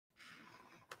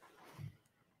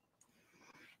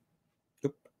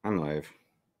I'm live.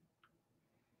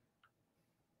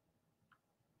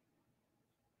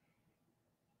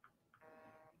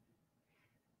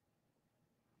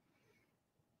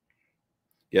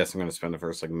 Yes, I'm going to spend the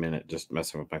first minute just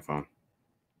messing with my phone.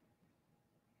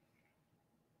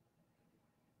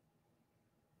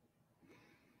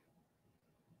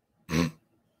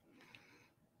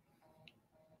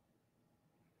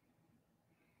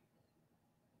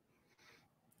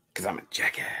 Because I'm a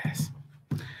jackass.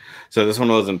 So this one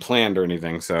wasn't planned or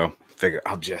anything, so figure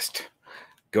I'll just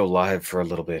go live for a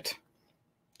little bit.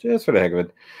 Just for the heck of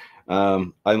it.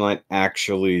 I might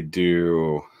actually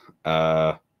do...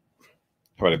 how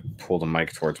about I pull the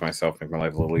mic towards myself, make my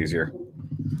life a little easier.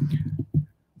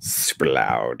 Super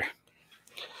loud.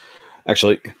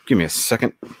 Actually, give me a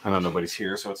second. I know nobody's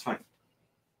here, so it's fine.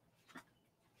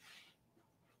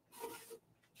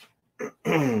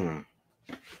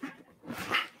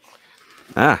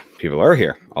 People are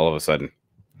here all of a sudden.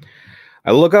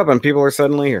 I look up and people are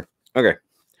suddenly here. Okay.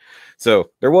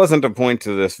 So there wasn't a point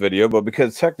to this video, but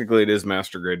because technically it is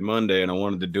MasterGrade Monday and I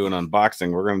wanted to do an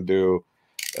unboxing, we're going to do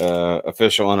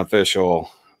official,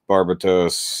 unofficial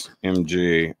Barbatos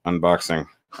MG unboxing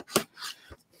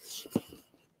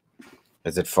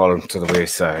as it falls to the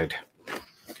wayside.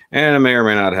 And I may or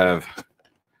may not have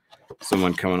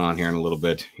someone coming on here in a little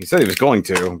bit. He said he was going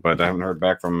to, but I haven't heard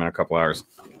back from him in a couple hours.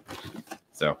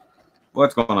 So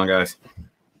what's going on, guys?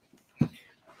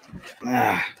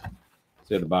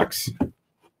 See the box.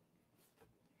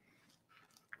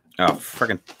 Oh,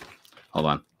 freaking. Hold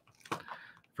on.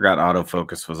 Forgot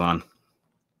autofocus was on.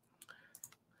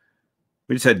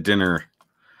 We just had dinner,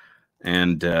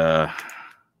 and the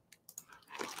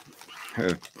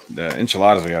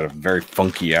enchiladas, we got a very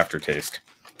funky aftertaste.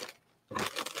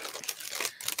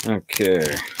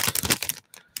 Okay.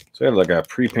 So we have like a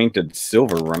pre-painted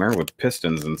silver runner with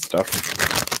pistons and stuff.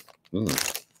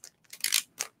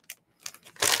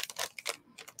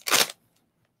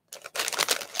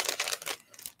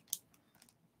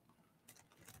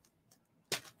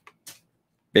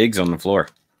 Bags on the floor.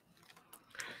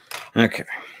 Okay.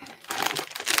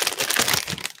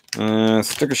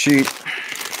 Sticker sheet.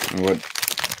 What?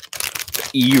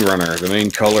 E-runner. The main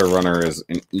color runner is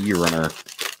an E-runner.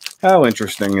 How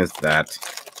interesting is that?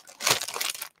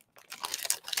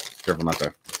 Careful not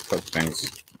to poke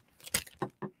things.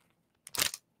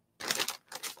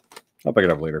 I'll pick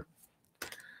it up later.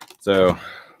 So,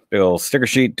 big old sticker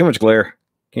sheet. Too much glare.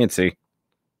 Can't see.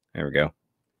 There we go.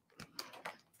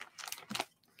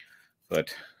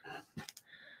 But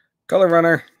color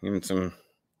runner, even some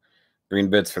green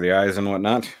bits for the eyes and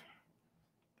whatnot.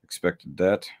 Expected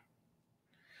that.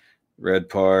 Red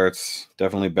parts,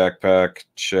 definitely backpack,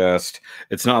 chest.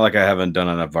 It's not like I haven't done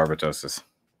enough Barbatoses.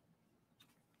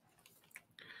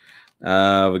 We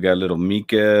got a little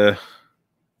Mika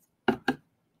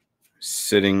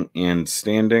sitting and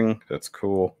standing. That's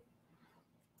cool.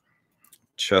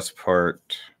 Chest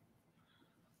part.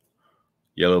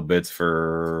 Yellow bits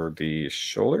for the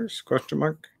shoulders, question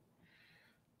mark.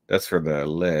 That's for the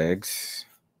legs.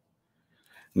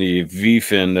 The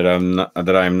V-fin that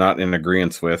I'm not in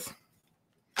agreement with.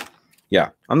 Yeah,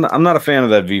 I'm not a fan of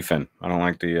that V-fin. I don't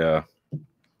like the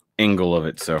angle of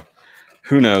it, so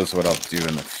who knows what I'll do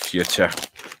in the future.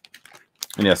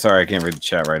 And yeah, sorry I can't read the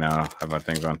chat right now. I have my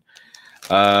things on.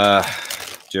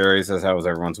 Jerry says, how was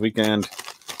everyone's weekend?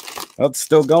 Well, it's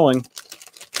still going.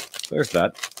 There's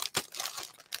that.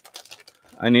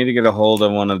 I need to get a hold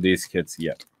of one of these kits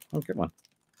yet. I'll get one.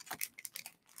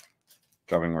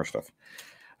 Dropping more stuff.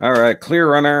 All right, clear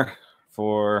runner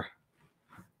for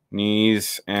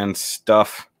knees and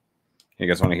stuff. You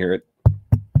guys want to hear it?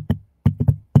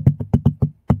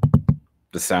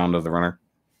 The sound of the runner.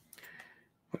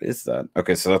 What is that?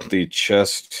 Okay, so that's the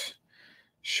chest,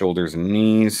 shoulders, and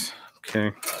knees.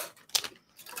 Okay.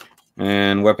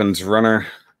 And weapons runner.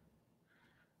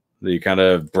 The kind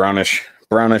of brownish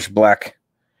black,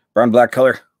 brown-black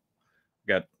color.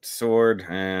 Got sword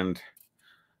and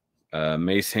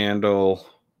mace handle,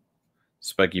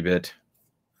 spiky bit,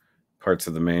 parts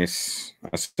of the mace. I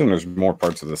assume there's more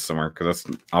parts of this somewhere because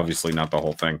that's obviously not the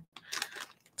whole thing.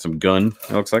 Some gun,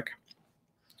 it looks like.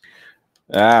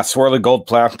 Swirly gold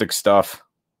plastic stuff.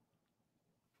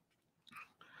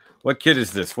 What kit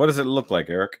is this? What does it look like,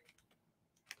 Eric?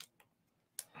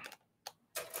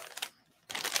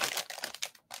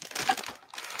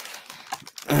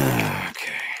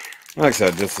 Okay. Like I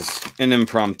said, this is an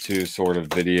impromptu sort of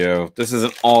video. This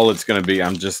isn't all it's going to be.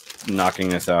 I'm just knocking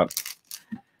this out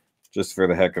just for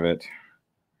the heck of it.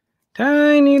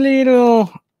 Tiny little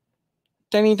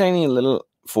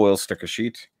foil sticker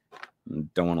sheet.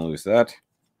 Don't want to lose that.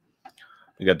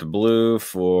 We got the blue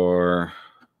for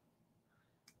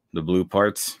The blue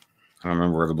parts. I don't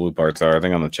remember where the blue parts are. I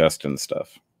think on the chest and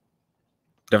stuff.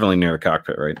 Definitely near the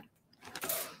cockpit, right?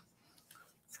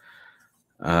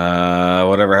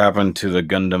 Whatever happened to the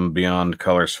Gundam Beyond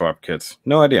color swap kits?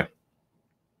 No idea.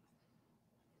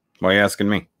 Why are you asking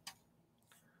me?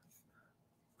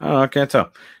 Oh, I can't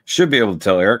tell. Should be able to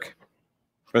tell, Eric.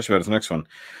 Especially about this next one.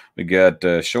 We got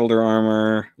shoulder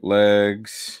armor,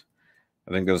 legs.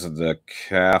 I think those are the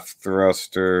calf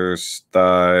thrusters,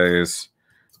 thighs,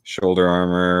 shoulder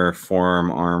armor,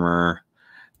 forearm armor.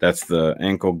 That's the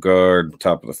ankle guard,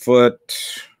 top of the foot,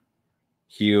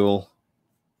 heel.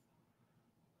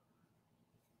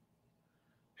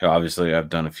 Obviously, I've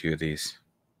done a few of these.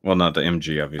 Well, not the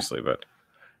MG, obviously, but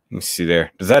you can see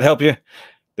there. Does that help you?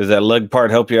 Does that leg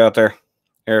part help you out there,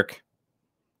 Eric?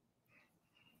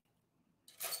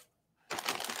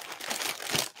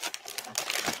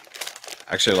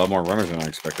 Actually, a lot more runners than I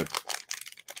expected.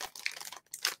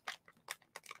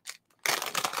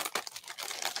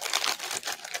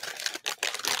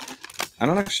 I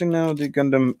don't actually know the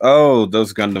Gundam. Oh,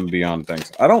 those Gundam Beyond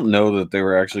things. I don't know that they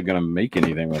were actually going to make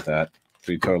anything with that, to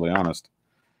be totally honest.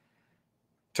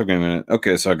 Took me a minute.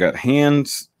 Okay, so I got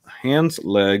hands,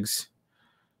 legs,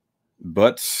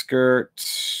 butt, skirt.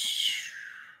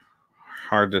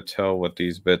 Hard to tell what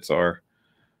these bits are.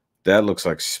 That looks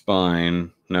like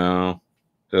spine. No,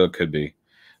 it could be.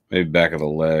 Maybe back of the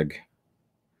leg.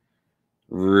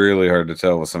 Really hard to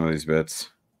tell with some of these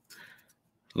bits.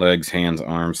 Legs, hands,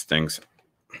 arms, things.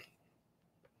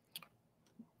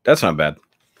 That's not bad.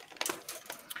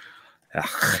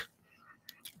 Ugh.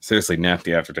 Seriously,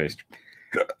 nasty aftertaste.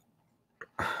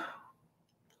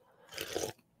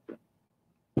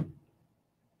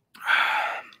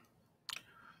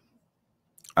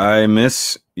 I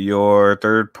miss your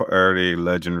third-party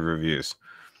Legend reviews.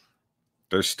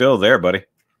 They're still there, buddy.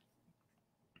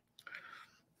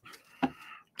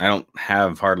 I don't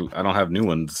have new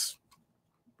ones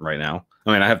right now.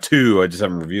 I mean, I have two. I just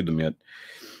haven't reviewed them yet.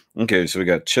 Okay, so we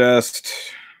got chest,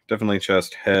 definitely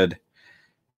chest, head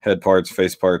parts,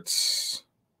 face parts,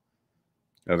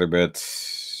 other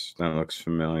bits. That looks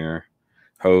familiar.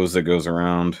 Hose that goes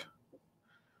around.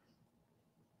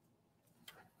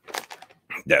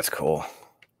 That's cool.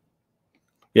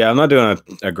 Yeah, I'm not doing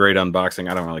a great unboxing.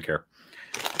 I don't really care.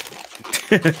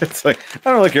 It's like, I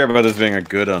don't really care about this being a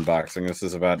good unboxing. This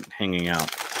is about hanging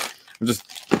out. I'm just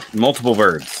multiple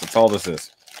birds. That's all this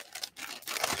is.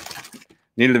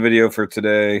 Needed a video for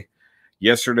today.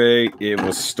 Yesterday, it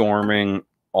was storming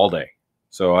all day.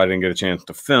 So I didn't get a chance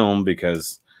to film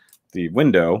because the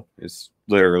window is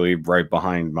literally right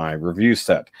behind my review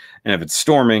set. And if it's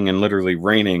storming and literally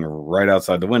raining right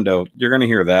outside the window, you're going to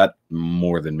hear that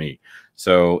more than me.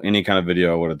 So any kind of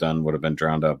video I would have done would have been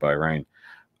drowned out by rain.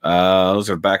 Those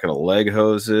are back of the leg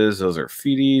hoses. Those are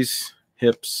feeties,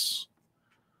 hips.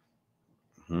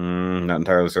 Not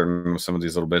entirely certain with some of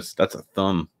these little bits. That's a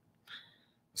thumb.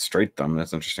 Straight thumb.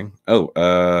 That's interesting. Oh,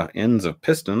 ends of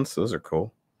pistons. Those are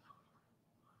cool.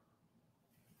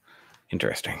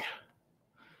 Interesting.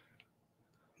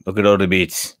 Look at all the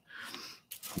beats.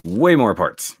 Way more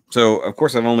parts. So, of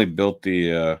course, I've only built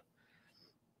the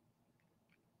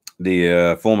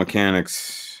full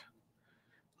mechanics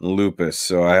Lupus,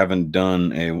 so I haven't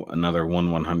done another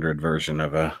 1/100 version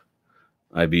of a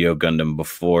IBO Gundam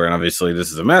before, and obviously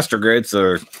this is a master grade,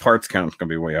 so parts count is going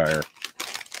to be way higher.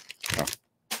 Oh.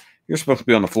 You're supposed to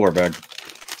be on the floor, bag.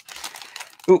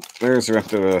 Oop, there's the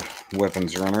rest of the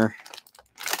weapons runner.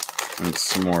 And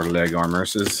some more leg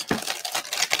armorses.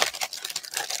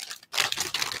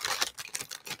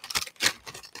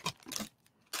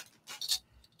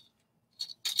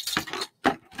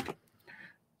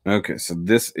 Okay, so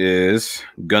this is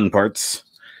gun parts.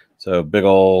 So big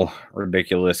ol'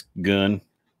 ridiculous gun.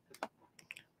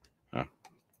 Oh,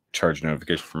 charge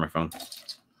notification for my phone.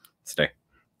 Stay.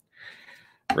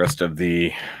 Rest of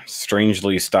the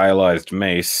strangely stylized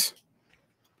mace.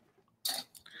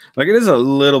 Like, it is a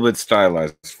little bit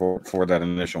stylized for that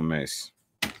initial mace.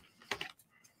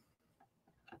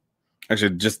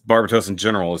 Actually, just Barbatos in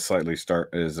general is slightly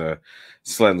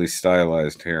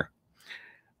stylized here.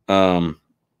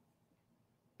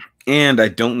 And I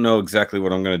don't know exactly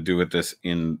what I'm going to do with this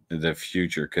in the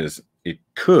future, because it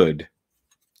could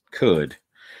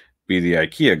be the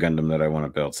IKEA Gundam that I want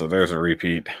to build. So there's a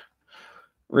repeat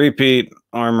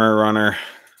armor runner,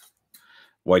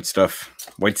 white stuff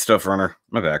runner.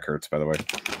 My back hurts, by the way.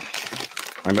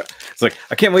 It's like,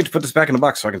 I can't wait to put this back in the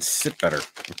box so I can sit better.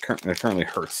 It currently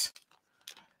hurts.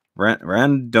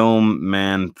 Random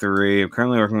Man 3. I'm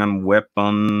currently working on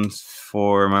weapons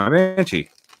for my Banshee.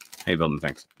 Hey, building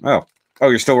things. Oh,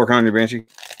 you're still working on your Banshee?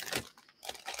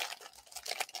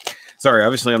 Sorry,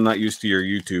 obviously I'm not used to your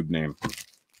YouTube name.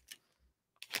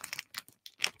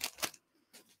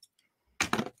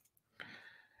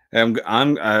 I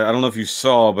don't know if you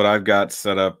saw, but I've got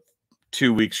set up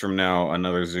 2 weeks from now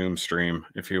another Zoom stream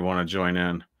if you want to join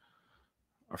in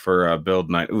for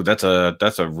build night. Ooh, that's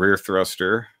a rear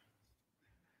thruster.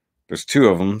 There's 2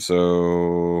 of them,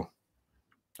 so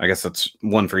I guess that's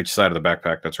one for each side of the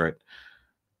backpack. That's right.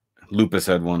 Lupus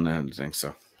had one, I think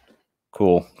so.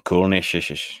 Cool.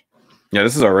 Coolness. Yeah,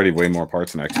 this is already way more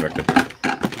parts than I expected.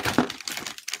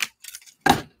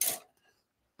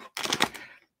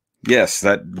 Yes,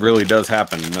 that really does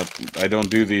happen. I don't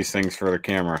do these things for the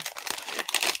camera.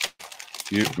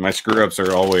 My screw-ups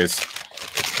are always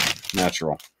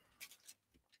natural.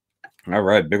 All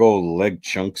right, big old leg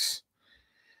chunks.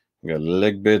 We got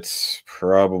leg bits,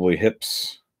 probably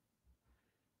hips.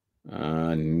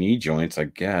 Knee joints, I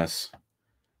guess.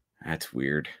 That's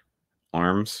weird.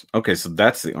 Arms. Okay, so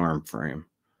that's the arm frame.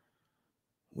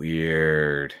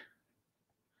 Weird.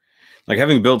 Like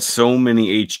having built so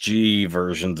many HG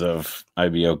versions of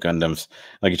IBO Gundams,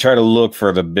 like you try to look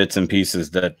for the bits and pieces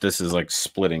that this is like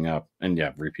splitting up. And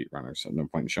yeah, repeat runners. So no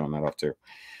point in showing that off too.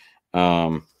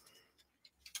 I'll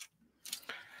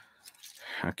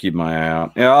keep my eye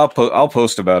out. Yeah, I'll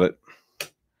post about it.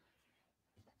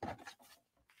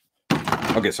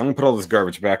 Okay, so I'm gonna put all this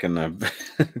garbage back in the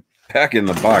back in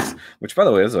the box, which by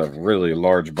the way is a really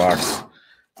large box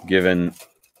given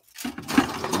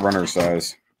runner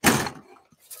size.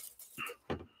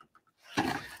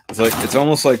 It's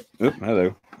almost like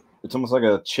hello. It's almost like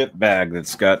a chip bag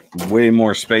that's got way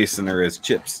more space than there is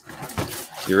chips.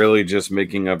 You're really just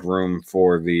making up room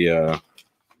for the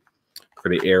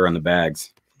air on the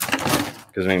bags.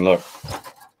 Because I mean, look,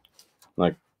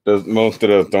 like most of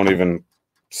those don't even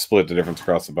split the difference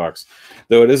across the box.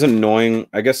 Though it is annoying.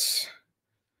 I guess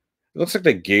it looks like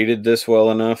they gated this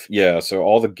well enough. Yeah, so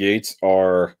all the gates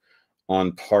are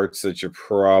on parts that you're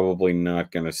probably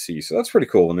not going to see. So that's pretty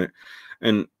cool.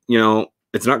 And you know,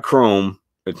 it's not chrome.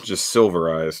 It's just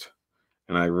silverized.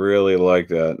 And I really like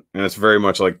that. And it's very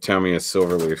much like Tamiya's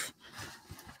Silverleaf.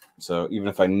 So even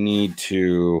if I need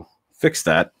to fix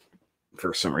that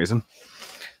for some reason,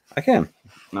 I can.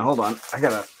 Now hold on. I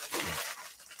gotta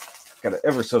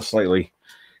ever so slightly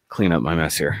clean up my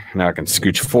mess here. Now I can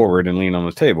scooch forward and lean on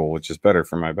the table, which is better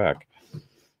for my back.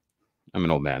 I'm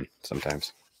an old man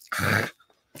sometimes.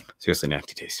 Seriously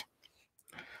nasty taste.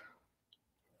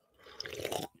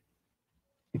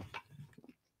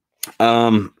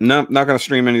 No, not gonna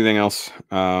stream anything else.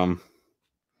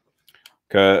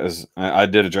 Because I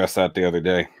did address that the other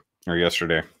day or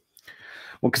yesterday.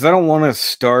 Well, because I don't want to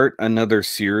start another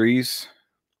series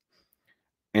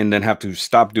and then have to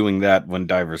stop doing that when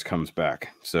Divers comes back.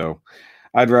 So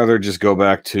I'd rather just go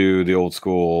back to the old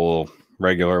school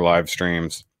regular live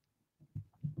streams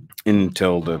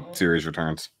until the series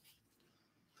returns.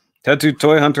 Tattoo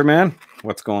Toy Hunter Man,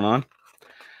 what's going on?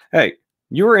 Hey,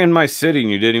 you were in my city and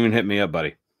you didn't even hit me up,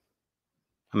 buddy.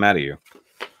 I'm mad at you.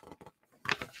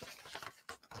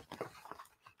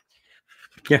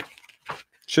 Yeah,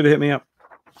 should have hit me up.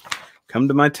 Come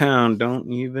to my town.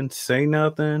 Don't even say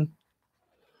nothing.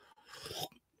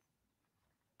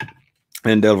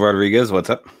 And Del Rodriguez, what's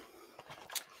up?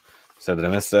 Said that I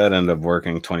missed that. Ended up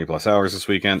working 20 plus hours this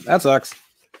weekend. That sucks.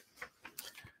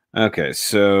 Okay,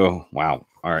 so wow.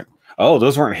 All right. Oh,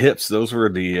 those weren't hips. Those were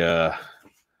the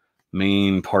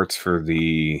main parts for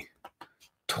the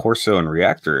torso and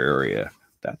reactor area.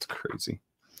 That's crazy.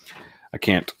 I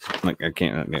can't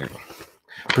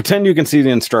pretend you can see the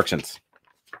instructions.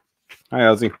 Hi,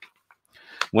 Ozzy.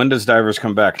 When does Divers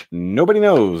come back? Nobody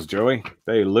knows, Joey.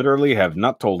 They literally have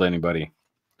not told anybody.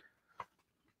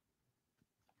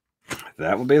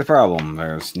 That would be the problem.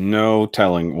 There's no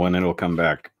telling when it'll come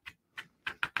back.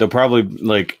 They'll probably,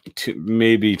 like,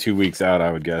 maybe 2 weeks out,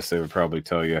 I would guess. They would probably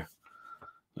tell you,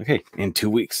 like, hey, in 2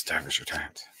 weeks, Divers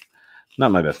returns.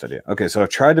 Not my best idea. Okay, so I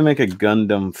tried to make a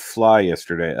Gundam fly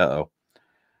yesterday. Uh-oh.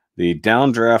 The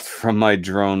downdraft from my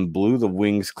drone blew the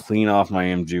wings clean off my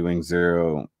MG Wing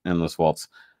Zero Endless Waltz.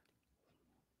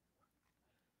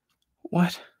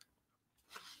 What?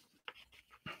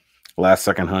 Last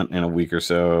second hunt in a week or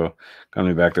so.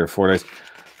 Coming back there 4 days.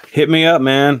 Hit me up,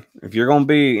 man. If you're going to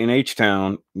be in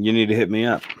H-Town, you need to hit me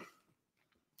up.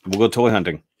 We'll go toy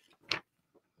hunting.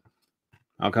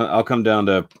 I'll come down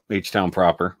to H-Town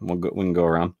proper. We can go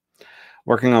around.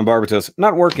 Working on Barbatos.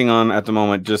 Not working on at the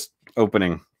moment, just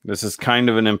opening. This is kind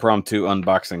of an impromptu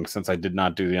unboxing since I did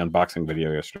not do the unboxing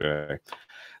video yesterday.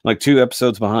 Like 2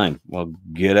 episodes behind. Well,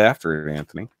 get after it,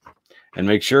 Anthony. And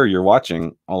make sure you're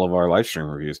watching all of our live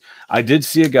stream reviews. I did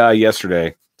see a guy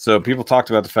yesterday So people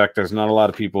talked about the fact there's not a lot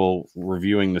of people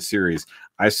reviewing the series.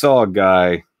 I saw a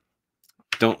guy,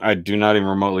 I do not even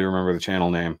remotely remember the channel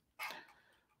name,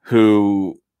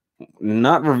 who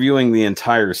not reviewing the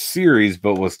entire series,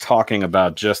 but was talking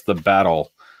about just the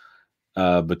battle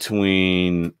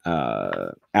between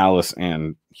Alice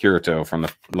and Hiruto from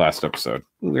the last episode.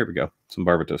 Ooh, here we go. Some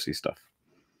Barbatos stuff.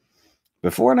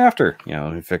 Before and after. Yeah,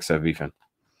 let me fix that VFin.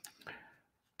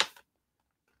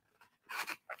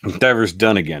 Endeavor's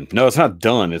done again. No, it's not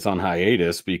done. It's on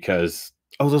hiatus because...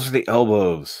 Oh, those are the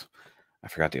elbows. I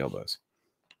forgot the elbows.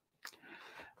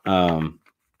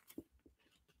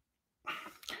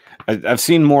 I've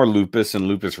seen more Lupus and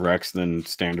Lupus Rex than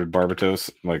standard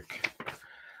Barbatos.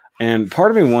 And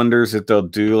part of me wonders if they'll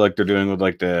do like they're doing with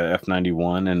like the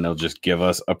F91 and they'll just give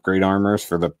us upgrade armors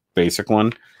for the basic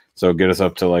one. So get us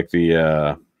up to like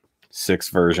the 6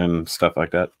 version, stuff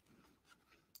like that.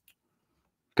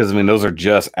 Because, I mean, those are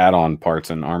just add-on parts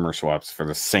and armor swaps for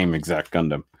the same exact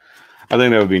Gundam. I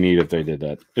think that would be neat if they did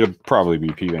that. It'll probably be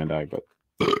P. Bandai, but...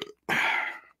 I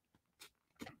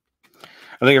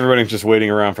think everybody's just waiting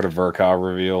around for the Verka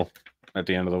reveal at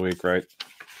the end of the week, right?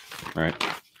 Right.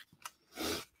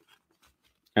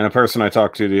 And a person I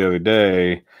talked to the other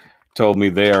day told me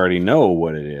they already know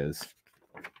what it is.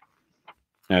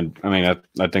 And, I mean,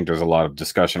 I think there's a lot of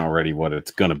discussion already what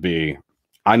it's going to be.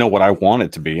 I know what I want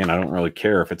it to be, and I don't really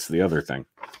care if it's the other thing.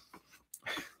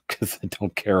 Because I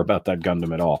don't care about that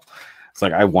Gundam at all. It's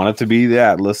like, I want it to be the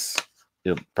Atlas.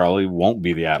 It probably won't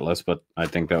be the Atlas, but I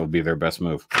think that would be their best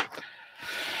move.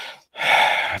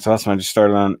 That's awesome. I just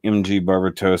started on MG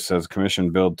Barbatos as commission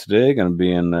build today. Going to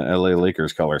be in the LA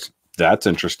Lakers colors. That's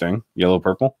interesting. Yellow,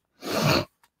 purple.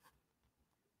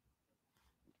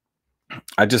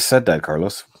 I just said that,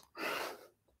 Carlos.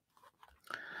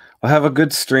 I'll have a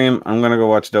good stream. I'm going to go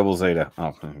watch Double Zeta.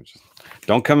 Oh,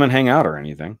 don't come and hang out or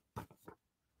anything. I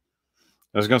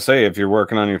was going to say, if you're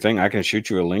working on your thing, I can shoot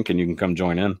you a link and you can come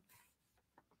join in.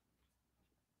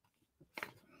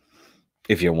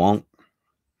 If you want.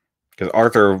 Because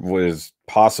Arthur was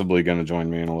possibly going to join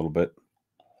me in a little bit.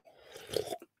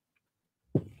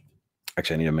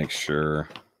 Actually, I need to make sure.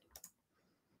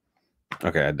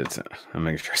 Okay, I did send. I'm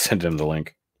making sure I sent him the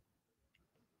link.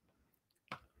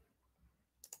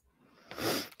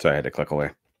 So I had to click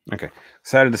away. Okay.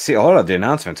 Excited to see a lot of the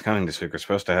announcements coming this week. We're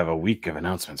supposed to have a week of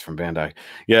announcements from Bandai.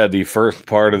 Yeah, the first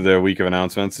part of the week of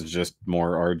announcements is just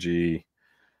more RG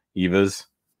Evas.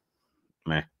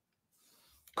 Meh.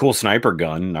 Cool sniper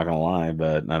gun, not going to lie,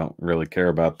 but I don't really care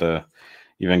about the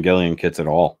Evangelion kits at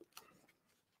all.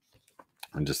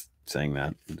 I'm just saying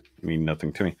that. It mean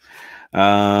nothing to me.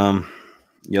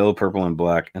 Yellow, purple, and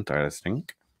black. Interesting.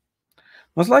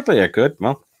 Most likely I could.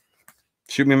 Well,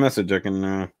 shoot me a message. I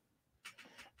can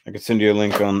send you a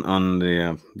link on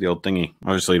the old thingy.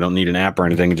 Obviously, you don't need an app or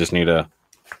anything. You just need a...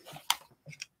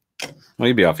 Well,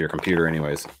 you'd be off your computer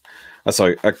anyways.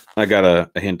 I got a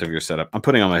hint of your setup. I'm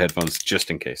putting on my headphones just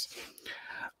in case.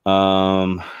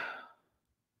 Can't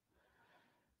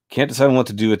decide on what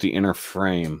to do with the inner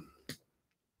frame.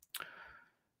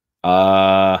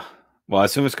 Well, I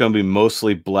assume it's going to be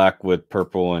mostly black with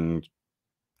purple and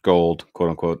gold, quote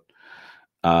unquote,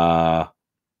 for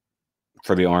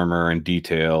the armor and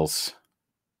details.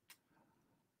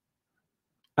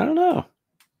 I don't know.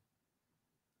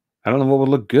 I don't know what would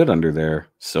look good under there.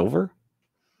 Silver?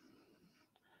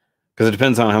 Because it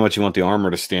depends on how much you want the armor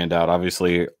to stand out.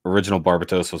 Obviously, original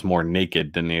Barbatos was more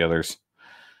naked than the others.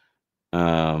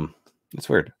 It's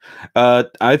weird.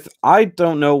 I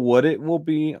don't know what it will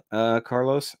be,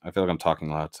 Carlos. I feel like I'm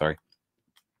talking loud. Sorry.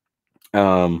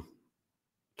 I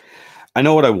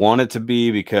know what I want it to be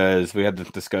because we had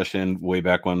this discussion way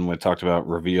back when we talked about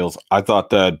reveals. I thought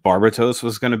that Barbatos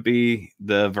was going to be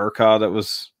the Verka that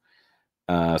was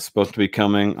supposed to be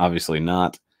coming. Obviously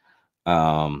not.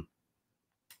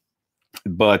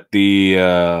 But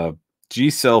the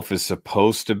G-Self is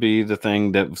supposed to be the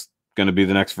thing that's going to be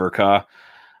the next Verka.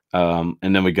 And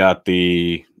then we got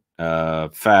the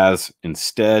Faz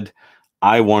instead.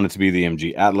 I want it to be the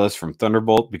MG Atlas from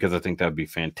Thunderbolt because I think that would be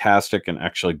fantastic and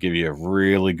actually give you a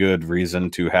really good reason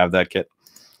to have that kit.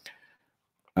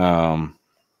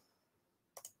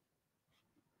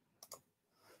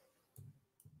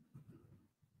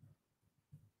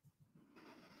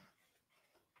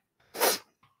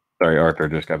 Sorry, Arthur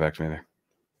just got back to me there.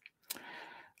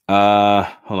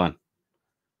 Hold on.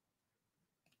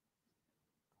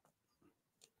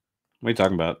 What are you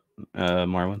talking about,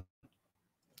 Marlon?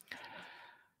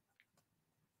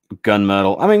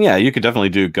 Gunmetal. I mean, yeah, you could definitely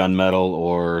do gunmetal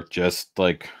or just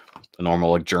like a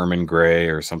normal like German gray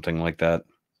or something like that.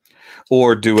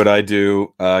 Or do what I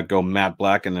do, go matte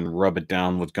black and then rub it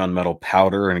down with gunmetal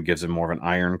powder, and it gives it more of an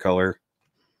iron color,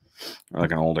 or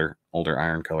like an older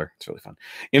iron color. It's really fun.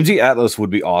 MG Atlas would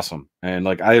be awesome, and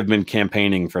like I have been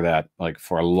campaigning for that like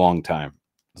for a long time.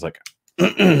 It's like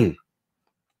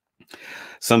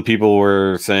some people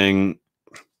were saying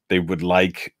they would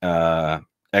like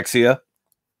Exia.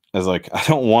 I was like, I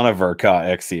don't want a Verka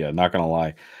Exia, not gonna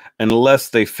lie, unless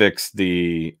they fix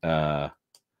the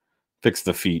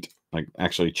feet, like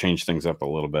actually change things up a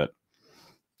little bit.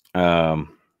 The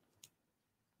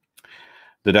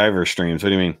diver streams, what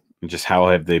do you mean? Just how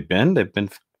have they been? They've been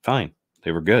fine.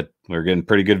 They were good. We were getting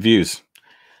pretty good views.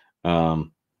 So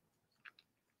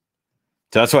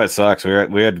that's why it sucks.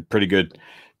 We had pretty good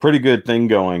thing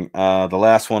going. The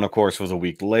last one, of course, was a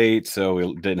week late, so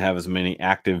we didn't have as many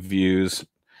active views.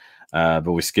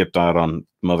 But we skipped out on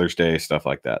Mother's Day, stuff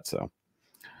like that. So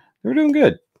we're doing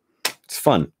good. It's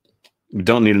fun. We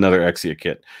don't need another Exia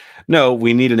kit. No,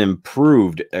 we need an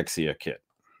improved Exia kit.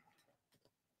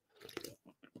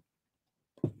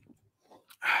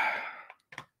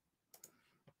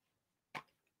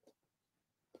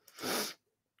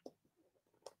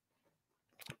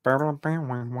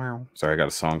 Sorry, I got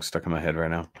a song stuck in my head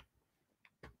right now.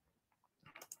 I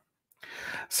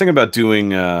was thinking about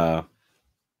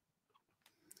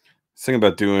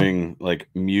doing like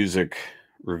music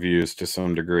reviews to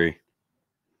some degree.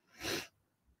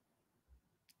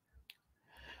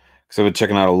 So I've been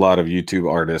checking out a lot of YouTube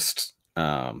artists.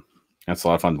 That's a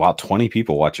lot of fun. Wow, 20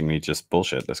 people watching me just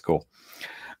bullshit. That's cool.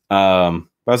 But I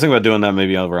was thinking about doing that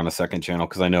maybe over on a second channel,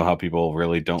 because I know how people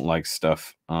really don't like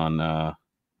stuff on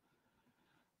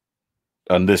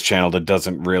this channel that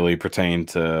doesn't really pertain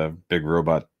to big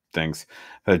robot things.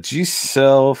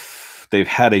 G-Self, they've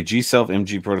had a G-Self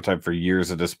MG prototype for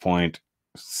years at this point.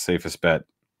 Safest bet.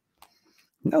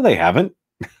 No, they haven't.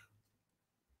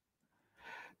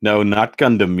 No, not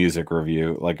Gundam music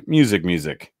review. Like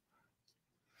music.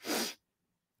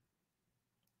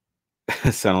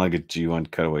 Sounded like a G1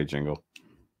 cutaway jingle.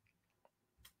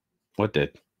 What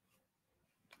did?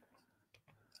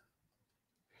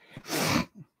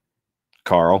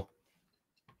 Carl.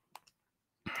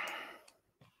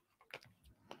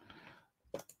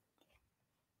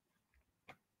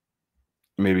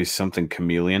 Maybe something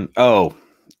chameleon. Oh,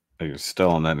 you're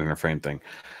still on that inner frame thing.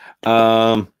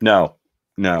 No.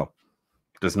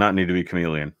 Does not need to be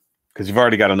chameleon, because you've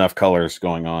already got enough colors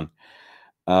going on.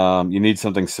 You need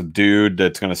something subdued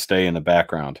that's going to stay in the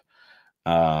background.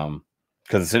 Because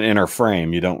it's an inner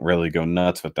frame, you don't really go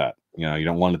nuts with that. You know, you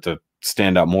don't want it to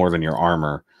stand out more than your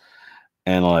armor.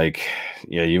 And like,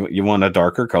 yeah, you want a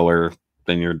darker color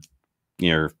than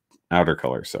your outer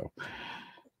color. So,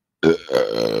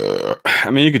 I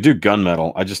mean, you could do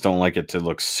gunmetal. I just don't like it to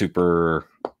look super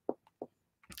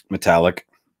metallic.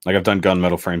 Like, I've done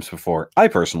gunmetal frames before. I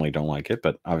personally don't like it,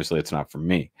 but obviously it's not for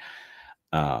me.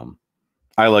 I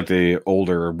like the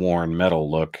older worn metal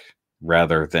look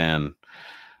rather than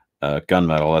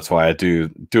gunmetal. That's why I do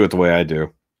it the way I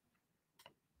do.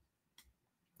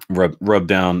 Rub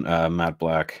down matte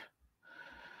black.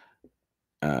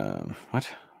 What?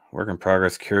 Work in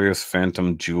progress. Curious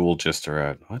Phantom Jewel just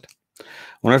arrived. What? I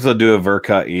wonder if they'll do a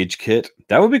Verka Age kit.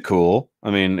 That would be cool.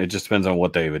 I mean, it just depends on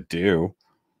what they would do.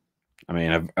 I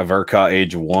mean, a Verka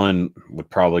Age 1 would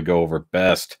probably go over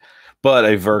best, but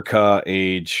a Verka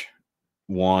Age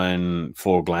 1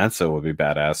 full Glanzo would be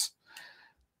badass.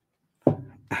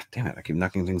 Ah, damn it, I keep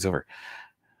knocking things over.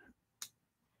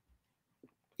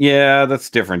 Yeah, that's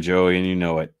different, Joey, and you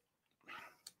know it.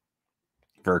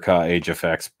 Verka Age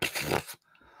Effects.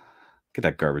 Get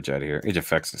that garbage out of here. Age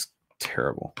Effects is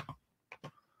terrible.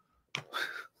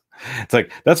 It's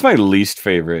like, that's my least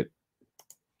favorite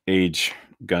Age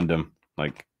Gundam.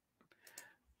 Like,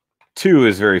 2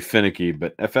 is very finicky,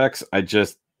 but FX,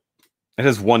 it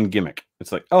has one gimmick.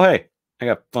 It's like, oh, hey, I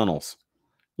got funnels.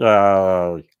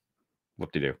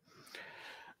 Whoop-de-doo.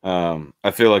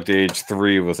 I feel like the Age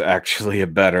 3 was actually a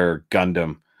better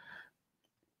Gundam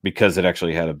because it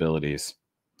actually had abilities.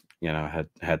 You know,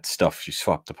 had stuff you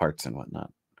swapped the parts and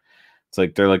whatnot. It's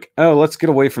like they're like, oh, let's get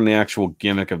away from the actual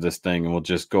gimmick of this thing, and we'll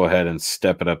just go ahead and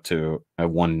step it up to a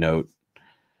one note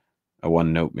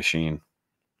machine.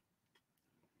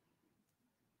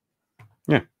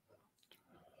 Yeah.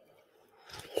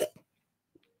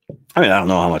 I mean, I don't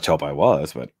know how much help I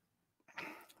was, but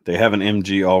they have an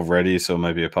MG already, so it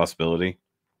might be a possibility.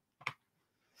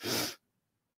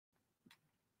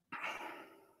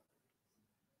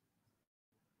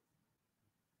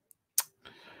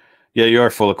 Yeah, you are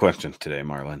full of questions today,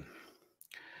 Marlon.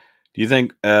 Do you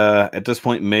think at this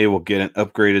point May will get an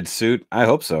upgraded suit? I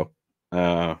hope so.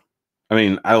 I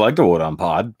mean, I like the wood on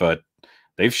pod, but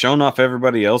they've shown off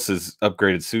everybody else's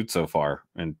upgraded suit so far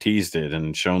and teased it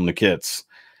and shown the kits.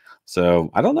 So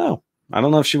I don't know. I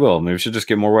don't know if she will. Maybe she'll just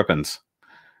get more weapons.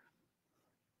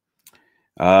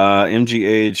 MG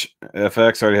Age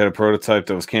FX already had a prototype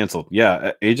that was canceled.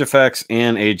 Yeah, Age FX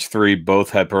and Age 3 both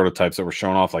had prototypes that were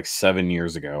shown off like 7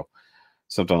 years ago.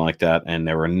 Something like that, and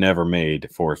they were never made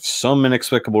for some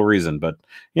inexplicable reason. But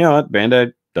you know what?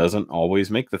 Bandai doesn't always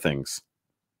make the things.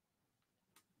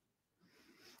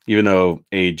 Even though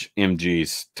Age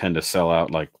MGs tend to sell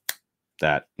out like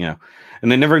that, you know.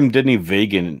 And they never even did any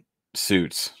vegan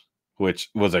suits, which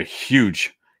was a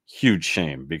huge, huge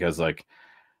shame because like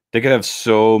they could have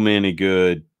so many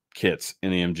good kits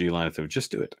in the MG line if they would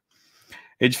just do it.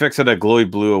 Age FX had a glowy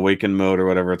blue awaken mode or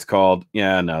whatever it's called.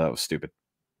 Yeah, no, that was stupid.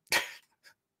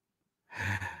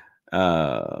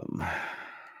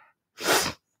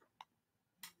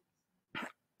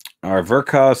 Our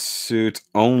Verkos suit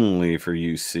only for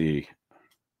UC.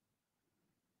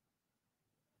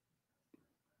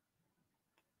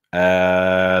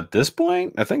 At this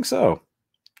point, I think so.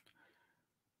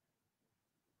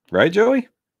 Right, Joey?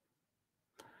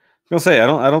 I was gonna say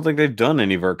I don't think they've done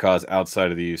any Verkos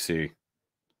outside of the UC.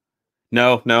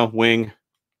 No, wing.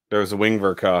 There was a wing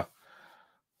Verka.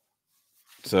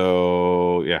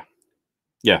 So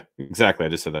yeah, exactly. I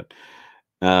just said that.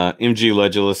 MG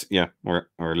Legolas, yeah, or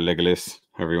Legolas,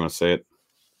 however you want to say it.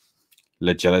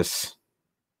 Legolas.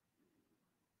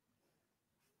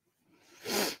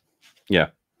 Yeah.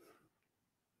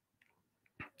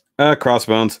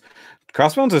 Crossbones.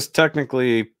 Crossbones is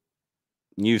technically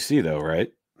UC though,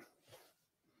 right?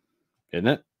 Isn't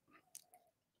it?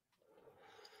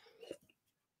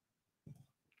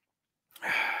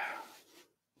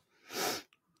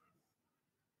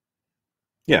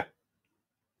 Yeah.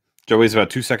 Joey's about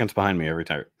 2 seconds behind me every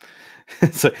time.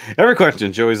 So every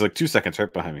question, Joey's like 2 seconds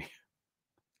right behind me.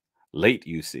 Late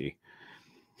UC.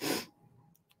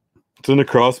 It's in the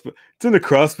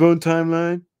crossbone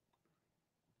timeline.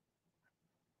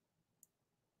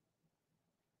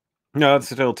 No, it's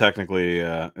still technically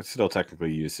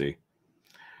UC.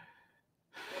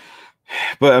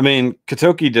 But I mean,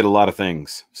 Katoki did a lot of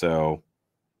things, so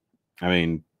I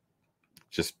mean,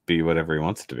 just be whatever he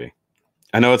wants it to be.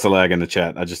 I know it's a lag in the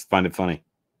chat. I just find it funny.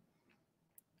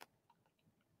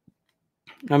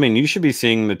 I mean, you should be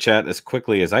seeing the chat as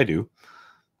quickly as I do.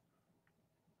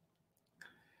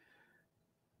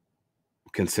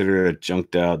 Consider a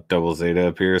junked out double Zeta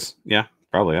appears. Yeah,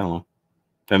 probably. I don't know.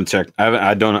 I haven't checked.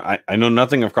 I know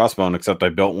nothing of Crossbone except I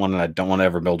built one and I don't want to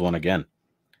ever build one again.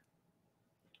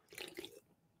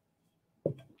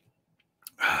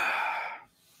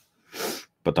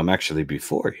 But I'm actually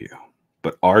before you.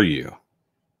 But are you?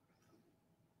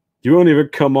 You won't even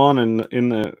come on in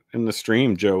the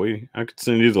stream, Joey. I could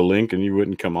send you the link and you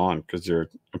wouldn't come on because you're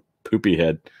a poopy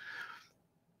head.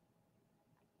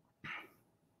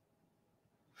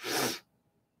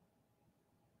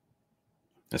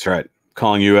 That's right.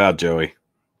 Calling you out, Joey.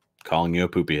 Calling you a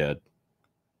poopy head.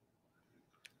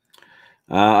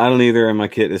 I don't either, and my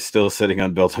kit is still sitting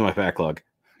unbuilt on my backlog.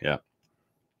 Yeah.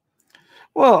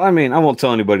 Well, I mean, I won't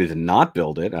tell anybody to not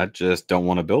build it. I just don't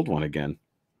want to build one again.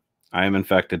 I am, in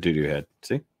fact, a doo-doo head.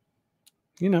 See?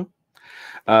 You know.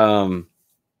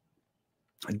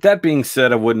 That being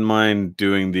said, I wouldn't mind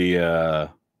doing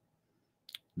the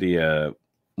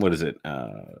what is it?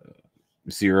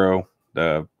 Zero,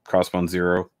 the Crossbone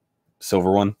Zero,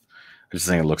 silver one. I just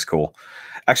think it looks cool.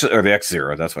 Actually, or the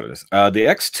X0, that's what it is. The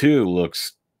X2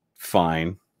 looks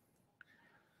fine.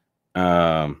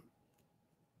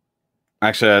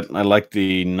 Actually, I like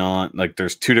the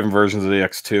there's two different versions of the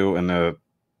X2, and the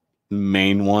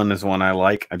main one is one I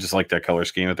like. I just like that color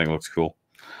scheme. I think it looks cool.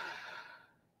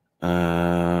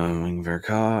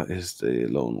 Verka is the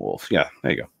lone wolf. Yeah,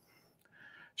 there you go.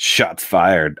 Shots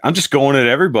fired. I'm just going at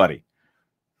everybody.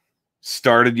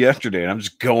 Started yesterday, and I'm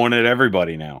just going at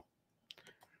everybody now.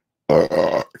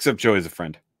 Except Joey's a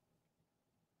friend.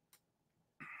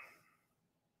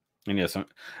 And yes,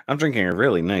 I'm drinking a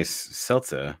really nice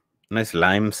seltzer. Nice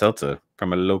lime seltzer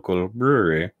from a local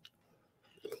brewery.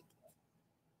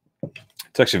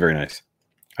 It's actually very nice.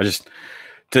 I just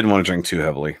didn't want to drink too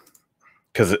heavily.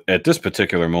 Because at this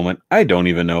particular moment, I don't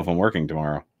even know if I'm working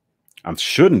tomorrow. I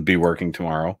shouldn't be working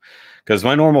tomorrow. Because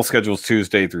my normal schedule is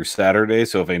Tuesday through Saturday.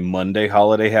 So if a Monday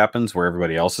holiday happens where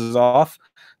everybody else is off,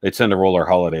 they tend to roll our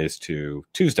holidays to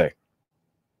Tuesday.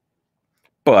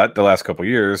 But the last couple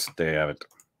years, they haven't.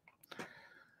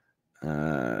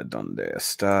 Donde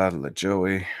está la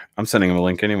Joey? I'm sending him a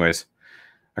link anyways.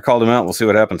 I called him out. We'll see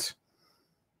what happens.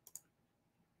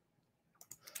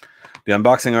 The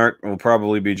unboxing art will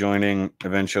probably be joining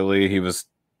eventually. He was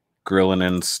grilling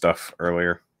in stuff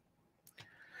earlier.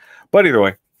 But either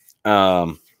way,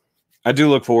 I do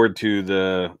look forward to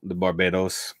the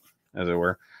Barbatos, as it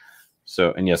were.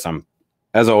 So, and yes, I'm,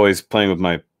 as always, playing with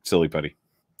my silly putty,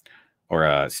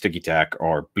 or sticky tack,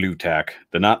 or blue tack.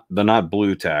 The not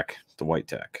blue tack, the white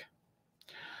tack.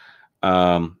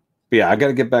 But yeah, I got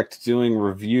to get back to doing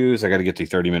reviews. I got to get the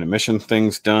 30-minute mission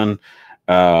things done.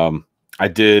 I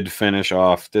did finish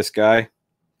off this guy,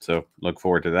 so look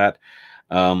forward to that.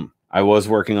 I was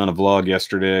working on a vlog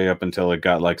yesterday up until it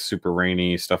got like super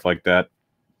rainy, stuff like that.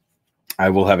 I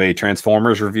will have a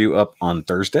Transformers review up on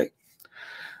Thursday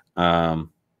for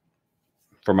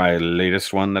my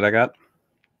latest one that I got,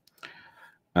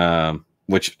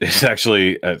 which is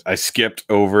actually, I skipped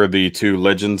over the 2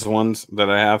 Legends ones that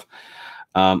I have.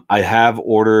 I have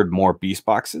ordered more Beast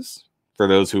Boxes, for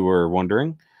those who were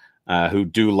wondering, who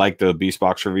do like the Beast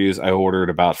Box reviews. I ordered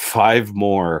about 5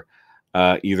 more,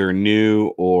 either new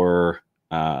or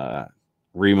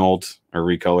remolds or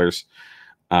recolors.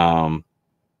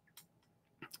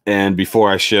 And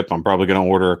before I ship, I'm probably going to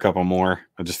order a couple more.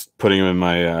 I'm just putting them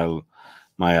in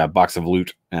my box of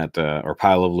loot or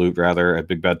pile of loot rather, at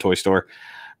Big Bad Toy Store.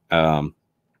 And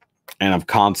I'm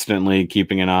constantly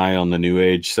keeping an eye on the New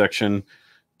Age section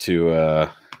to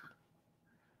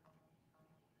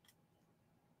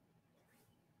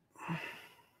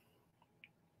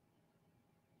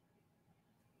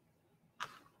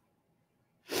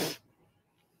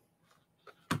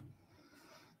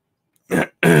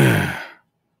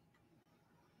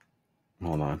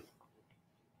hold on.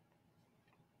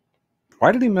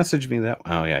 Why did he message me that?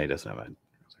 Oh yeah, he doesn't have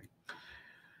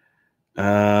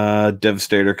it.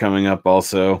 Devastator coming up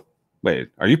also. Wait,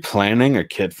 are you planning a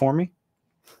kit for me?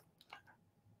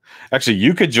 Actually,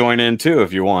 you could join in too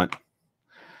if you want.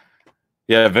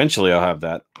 Yeah, eventually I'll have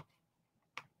that.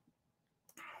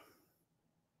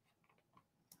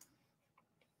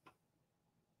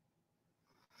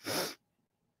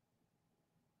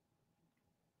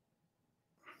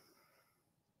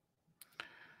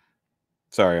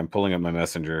 Sorry, I'm pulling up my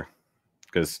messenger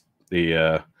because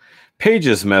the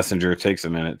Pages messenger takes a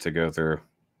minute to go through.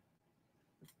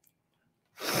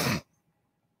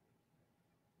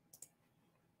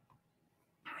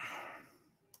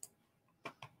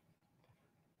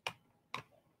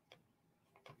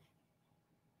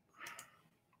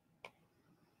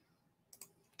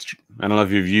 I don't know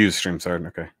if you've used StreamSard.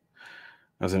 Okay.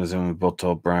 I was in a Zoom with both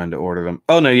told Brian to order them.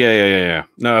 Oh, no, yeah.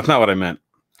 No, that's not what I meant.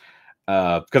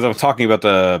 Because I was talking about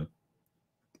the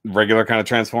regular kind of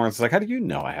Transformers. It's like, how do you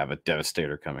know I have a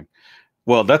Devastator coming?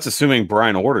 Well, that's assuming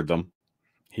Brian ordered them.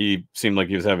 He seemed like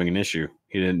he was having an issue.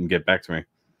 He didn't get back to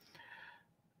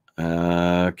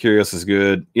me. Curios is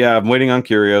good. Yeah, I'm waiting on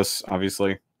Curios,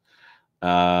 obviously.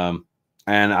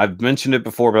 And I've mentioned it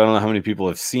before, but I don't know how many people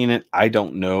have seen it. I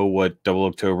don't know what Double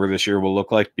October this year will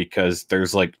look like because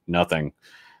there's like nothing.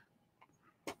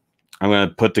 I'm going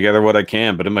to put together what I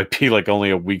can, but it might be like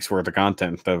only a week's worth of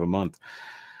content instead of a month.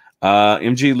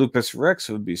 MG Lupus Rex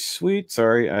would be sweet.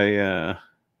 Sorry, I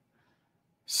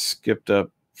skipped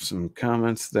up some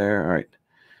comments there. All right.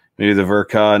 Maybe the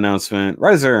Verka announcement.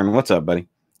 Riser, and what's up, buddy?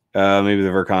 Maybe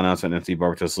the Verka announcement, empty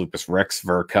Barbatos Lupus Rex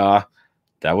Verka.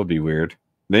 That would be weird.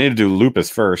 They need to do Lupus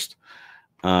first.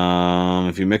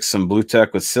 If you mix some Blue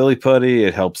Tech with Silly Putty,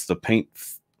 it helps the paint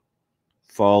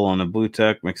fall on the Blue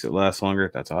Tech, makes it last longer.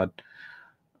 That's odd.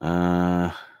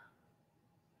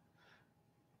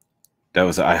 That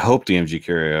was, I hope, the MG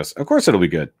Curios. Of course it'll be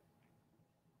good.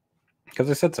 Because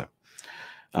I said so.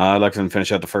 I'd like them to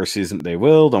finish out the first season. They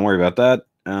will. Don't worry about that.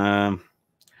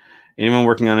 Anyone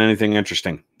working on anything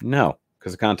interesting? No,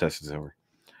 because the contest is over.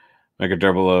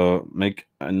 Make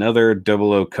another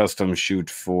 00 custom shoot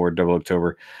for Double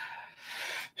October.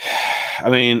 I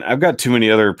mean, I've got too many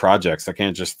other projects. I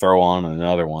can't just throw on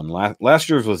another one. Last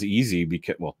year's was easy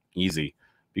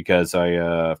because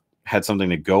I had something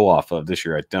to go off of. This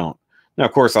year I don't. Now,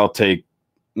 of course, I'll take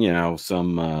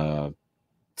some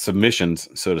submissions,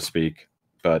 so to speak,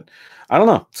 but I don't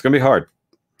know. It's gonna be hard.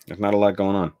 There's not a lot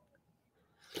going on.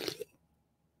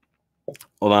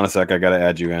 Hold on a sec. I gotta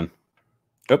add you in.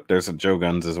 Oh, there's some Joe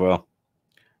Guns as well.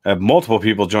 I have multiple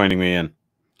people joining me in.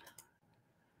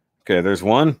 Okay, there's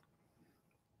one.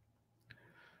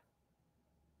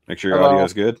 Make sure your audio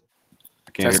is good.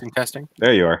 I can't Testing.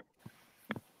 There you are.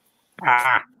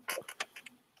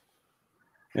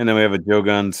 And then we have a Joe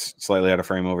Guns slightly out of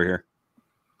frame over here.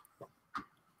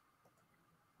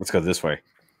 Let's go this way.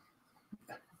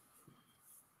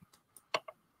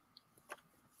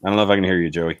 I don't know if I can hear you,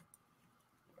 Joey.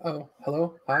 Oh,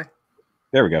 hello. Hi.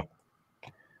 There we go.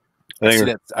 I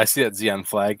think I see that Xeon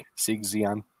flag. Sieg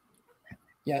Xeon.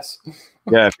 Yes.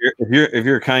 yeah, if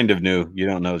you're kind of new, you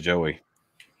don't know Joey.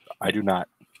 I do not.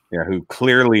 Yeah, who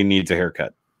clearly needs a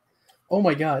haircut. Oh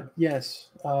my God, yes.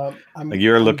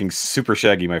 You're looking super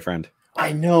shaggy, my friend.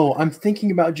 I know. I'm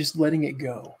thinking about just letting it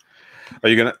go. Are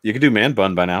you gonna? You can do man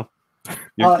bun by now.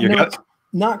 No,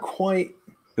 not quite.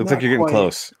 It looks like you're getting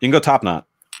close. You can go top knot.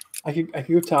 I could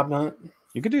go top knot.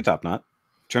 You could do top knot.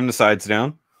 Trim the sides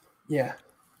down. Yeah.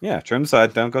 Yeah, trim the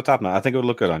side down. Go top knot. I think it would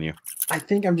look good on you. I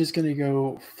think I'm just gonna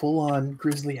go full on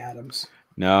Grizzly Adams.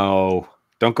 No,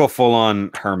 don't go full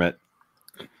on hermit.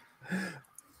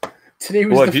 Today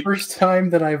was the first time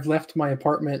that I've left my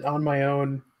apartment on my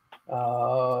own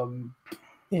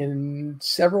in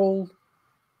two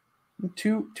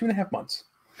and a half months.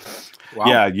 Wow.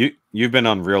 Yeah, you've been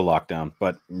on real lockdown,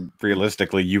 but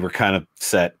realistically, you were kind of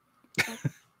set.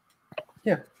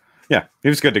 Yeah. Yeah, he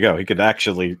was good to go. He could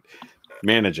actually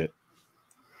manage it.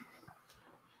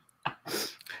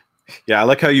 Yeah, I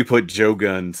like how you put Joe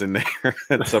Guns in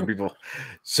there. Some people,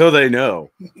 so they know.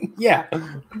 Yeah.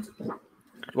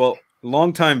 Well,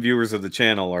 longtime viewers of the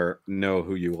channel know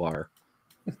who you are.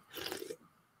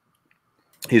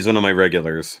 He's one of my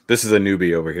regulars. This is a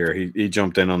newbie over here. He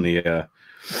jumped in on the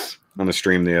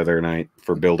stream the other night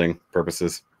for building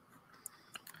purposes.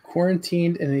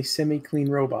 Quarantined in a semi-clean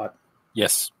robot.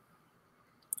 Yes.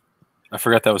 I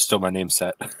forgot that was still my name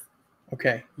set.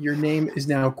 Okay. Your name is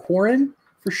now Quarren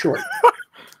for short.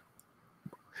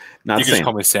 You can just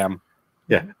call me Sam.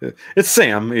 Yeah. It's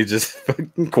Sam. He just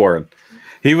Quarren.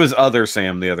 He was other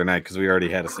Sam the other night because we already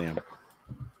had a Sam.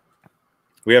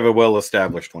 We have a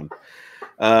well-established one.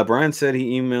 Brian said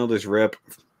he emailed his rep,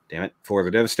 damn it, for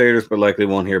the Devastators, but likely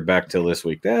won't hear back till this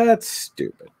week. That's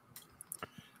stupid.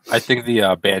 I think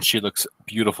the Banshee looks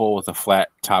beautiful with a flat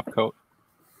top coat.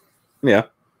 Yeah.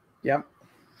 Yep.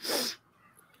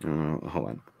 Hold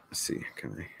on. Let's see.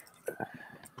 Can I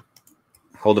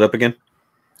hold it up again?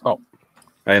 Oh.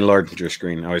 I enlarged your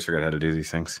screen. I always forget how to do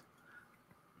these things.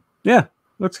 Yeah,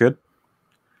 looks good.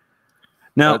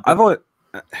 Now,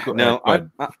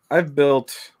 I've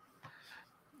built...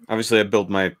 Obviously, I built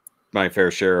my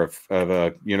fair share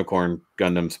of unicorn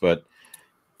Gundams, but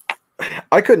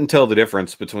I couldn't tell the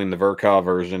difference between the Verka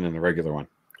version and the regular one.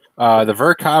 The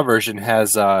Verka version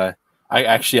has...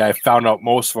 I found out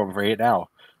most of them right now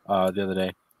the other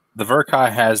day. The Verka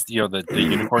has the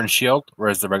unicorn shield,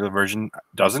 whereas the regular version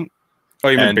doesn't. Oh,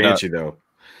 you mean Banshee though?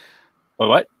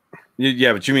 What?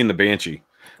 Yeah, but you mean the Banshee?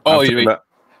 Oh, you mean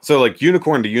so like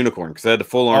unicorn to unicorn because I had the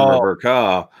full armor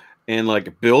Verka, and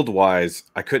like build wise,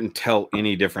 I couldn't tell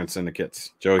any difference in the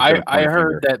kits. Joey, I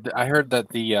heard that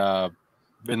the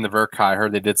in the Verka, I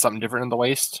heard they did something different in the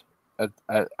waist.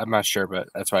 I'm not sure, but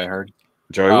that's what I heard.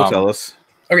 Joey will tell us.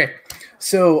 Okay,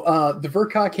 so the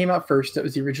Verka came out first. That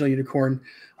was the original unicorn.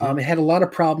 It had a lot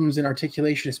of problems in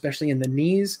articulation, especially in the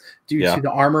knees, due to the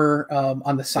armor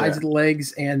on the sides of the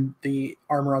legs and the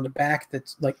armor on the back.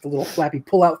 That's like the little flappy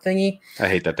pull-out thingy. I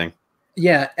hate that thing.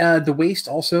 Yeah, the waist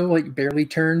also like barely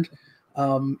turned.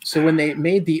 So when they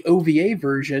made the OVA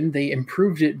version, they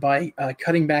improved it by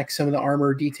cutting back some of the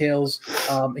armor details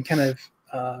and kind of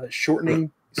shortening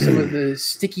some of the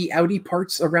sticky outy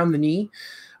parts around the knee.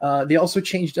 They also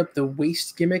changed up the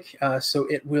waist gimmick so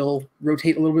it will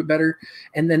rotate a little bit better.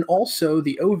 And then also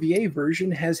the OVA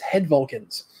version has head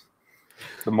Vulcans.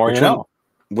 The more you know.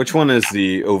 Which one is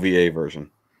the OVA version?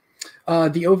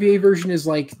 The OVA version is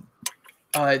like,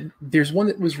 there's one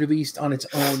that was released on its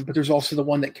own, but there's also the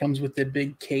one that comes with the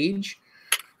big cage.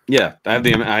 Yeah, I have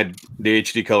the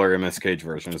HD color MS Cage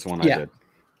version is the one I did.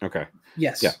 Okay.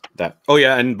 Yes. Yeah, that. Oh,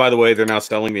 yeah, and by the way, they're now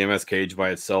selling the MS Cage by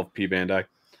itself, P Bandai.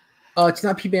 It's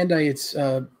not P Bandai, it's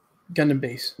Gundam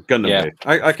Base. Gundam Base.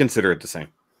 I consider it the same.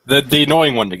 The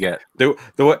annoying one to get.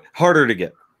 The harder to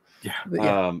get.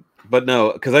 Yeah. But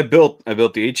no, because I built the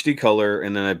HD color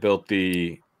and then I built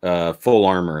the full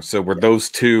armor. So were those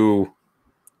two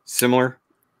similar?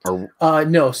 Or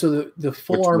no, so the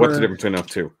full armor. What's the difference between those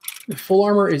two? The full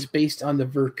armor is based on the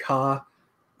Verka.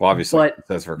 Well, obviously, it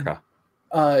says Verka.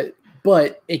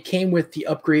 But it came with the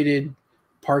upgraded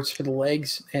parts for the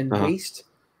legs and waist.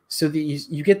 So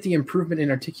you get the improvement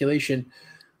in articulation,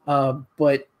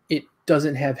 but it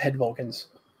doesn't have head Vulcans.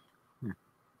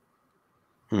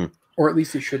 Or at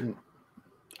least it shouldn't.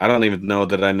 I don't even know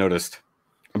that I noticed.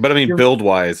 But I mean,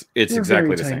 build-wise, it's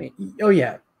exactly the same. Oh,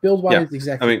 yeah. Build-wise, it's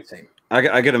exactly the same.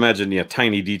 I could imagine,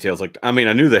 tiny details. Like, I mean,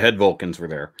 I knew the head Vulcans were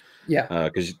there. Yeah.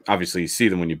 Because obviously you see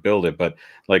them when you build it. But,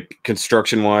 like,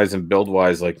 construction-wise and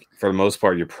build-wise, like, for the most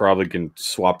part, you probably can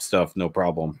swap stuff, no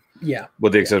problem. Yeah.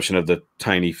 With the exception of the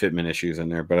tiny fitment issues in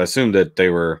there. But I assumed that they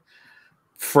were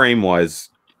frame-wise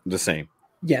the same.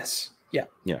 Yes. Yeah.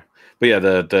 Yeah. But yeah,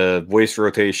 the waist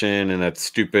rotation and that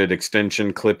stupid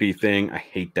extension clippy thing, I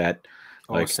hate that.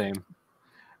 Oh, same.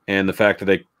 And the fact that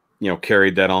they,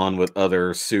 carried that on with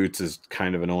other suits is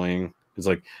kind of annoying. It's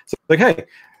like, hey,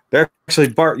 they're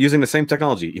actually using the same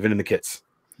technology, even in the kits.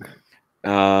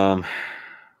 Nope,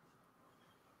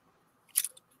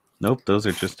 those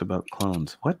are just about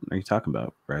clones. What are you talking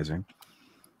about, Rising?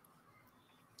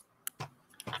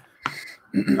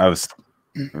 I was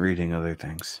reading other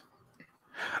things.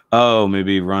 Oh,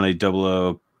 maybe run a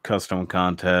 00 custom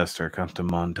contest or custom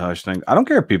montage thing. I don't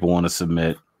care if people want to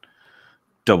submit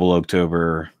double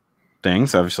October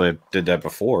things. Obviously, I did that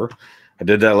before. I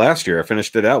did that last year. I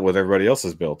finished it out with everybody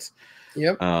else's builds.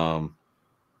 Yep.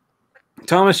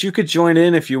 Thomas, you could join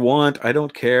in if you want. I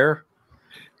don't care.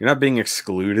 You're not being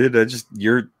excluded.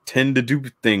 You tend to do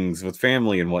things with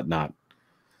family and whatnot.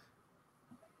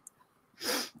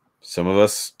 Some of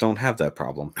us don't have that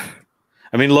problem.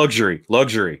 I mean, luxury. I'm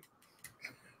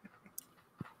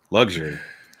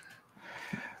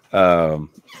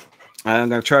going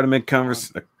to try to make a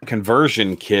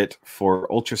conversion kit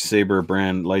for Ultra Saber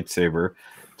brand lightsaber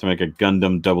to make a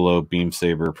Gundam 00 beam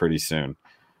saber pretty soon.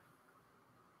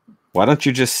 Why don't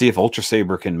you just see if Ultra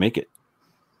Saber can make it?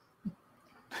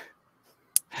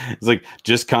 It's like,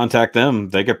 just contact them.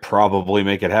 They could probably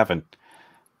make it happen.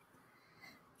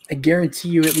 I guarantee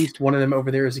you at least one of them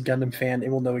over there is a Gundam fan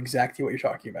and will know exactly what you're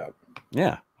talking about.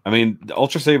 Yeah. I mean, the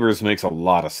Ultra Sabers makes a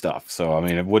lot of stuff. So, I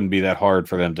mean, it wouldn't be that hard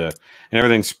for them to... And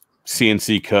everything's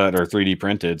CNC cut or 3D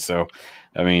printed. So,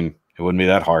 I mean, it wouldn't be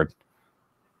that hard.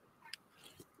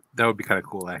 That would be kind of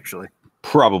cool, actually.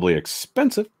 Probably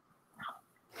expensive.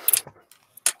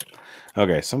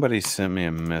 Okay, somebody sent me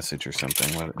a message or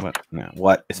something. What now?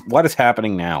 What is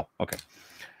happening now? Okay.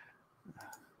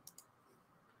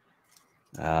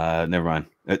 Never mind.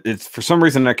 It's for some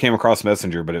reason I came across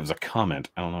Messenger, but it was a comment.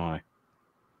 I don't know why.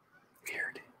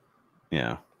 Weird.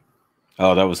 Yeah.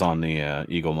 Oh, that was on the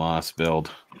Eagle Moss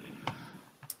build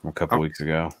a couple weeks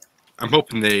ago. I'm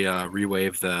hoping they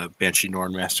rewave the Banshee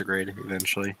Norn MasterGrade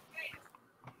eventually.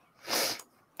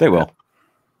 They will.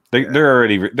 They're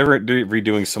already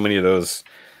redoing so many of those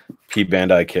P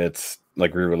Bandai kits,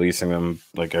 like re-releasing them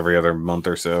like every other month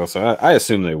or so. So I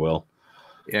assume they will.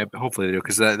 Yeah, but hopefully they do,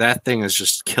 because that thing is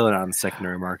just killing on the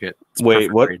secondary market. It's Wait,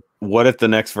 what if the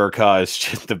next Verka is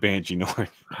just the Banshee Norn?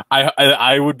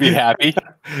 I would be happy.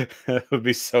 That would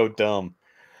be so dumb.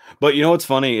 But you know what's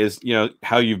funny is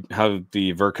how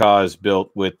the Verka is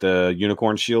built with the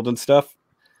unicorn shield and stuff.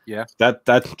 Yeah,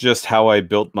 that's just how I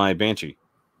built my Banshee.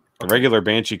 The regular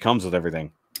Banshee comes with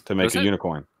everything to make a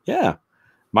unicorn. Yeah,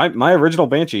 my original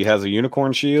Banshee has a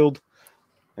unicorn shield,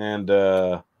 and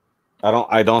I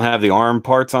don't have the arm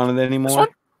parts on it anymore. This one?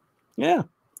 Yeah,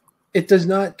 it does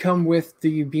not come with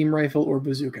the beam rifle or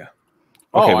bazooka.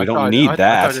 Okay, we don't need that.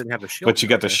 I thought it didn't have the shield, but you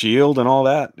got the shield and all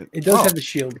that. It does have the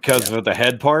shield because of the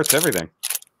head parts, everything.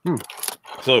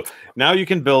 So now you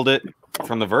can build it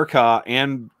from the Verka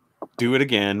and do it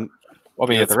again. I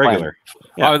mean, it's the regular.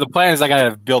 Yeah. The plan is I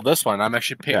gotta build this one. I'm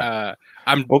actually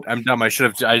I'm dumb. I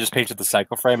just painted the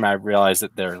cycle frame. I realized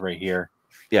that they're right here.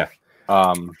 Yeah.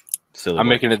 Silly I'm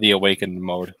making it the awakened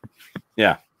mode.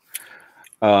 Yeah.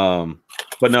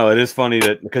 But no, it is funny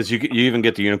that because you even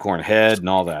get the unicorn head and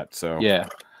all that. So yeah,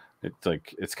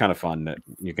 it's kind of fun that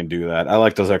you can do that. I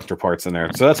like those extra parts in there.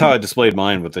 So that's how I displayed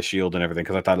mine with the shield and everything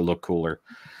because I thought it looked cooler.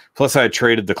 Plus, I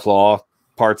traded the claw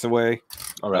parts away.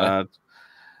 All right.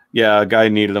 Yeah, a guy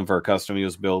needed them for a custom he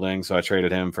was building, so I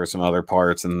traded him for some other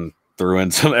parts and threw in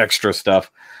some extra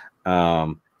stuff.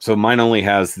 So mine only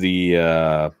has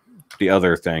the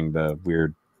other thing, the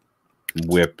weird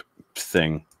whip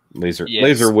thing,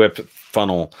 laser whip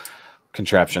funnel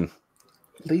contraption.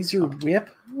 Laser whip?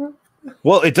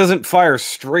 Well, it doesn't fire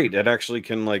straight. It actually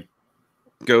can like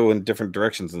go in different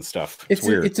directions and stuff. It's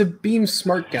weird. It's a beam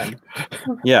smart gun.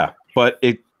 Yeah, but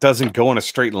it doesn't go in a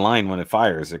straight line when it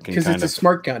fires. It can because it's a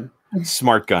smart gun.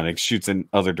 Smart gun. It shoots in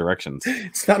other directions.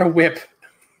 It's not a whip.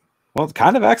 Well, it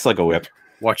kind of acts like a whip.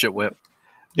 Watch it whip.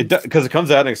 It does because it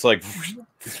comes out and it's like,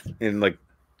 and like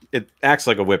it acts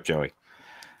like a whip, Joey.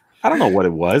 I don't know what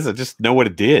it was. I just know what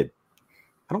it did.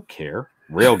 I don't care.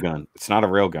 Railgun. It's not a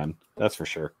railgun. That's for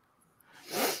sure.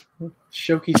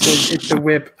 Shoki says it's a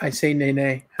whip. I say nay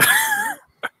nay.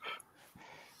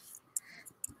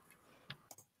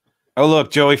 Oh,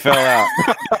 look, Joey fell out.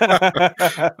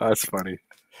 That's funny.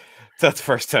 That's the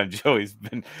first time Joey's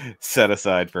been set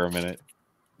aside for a minute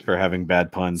for having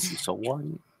bad puns. So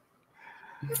one.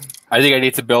 I think I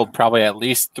need to build probably at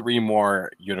least 3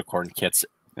 more unicorn kits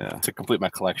to complete my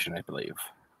collection, I believe.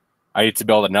 I need to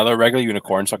build another regular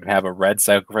unicorn so I can have a red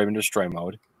cycle frame and destroy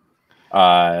mode.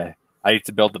 I need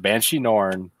to build the Banshee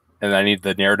Norn, and I need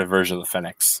the narrative version of the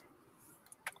Phoenix.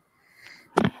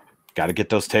 Got to get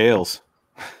those tails.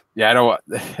 Yeah, I know.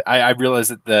 I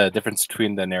realized that the difference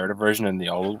between the narrative version and the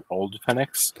old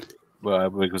Phoenix,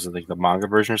 was it like the manga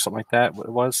version or something like that? What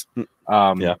it was?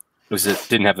 Yeah. Was it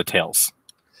didn't have the tails?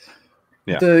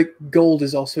 Yeah. The gold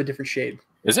is also a different shade.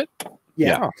 Is it?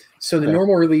 Yeah. Yeah. So the Okay.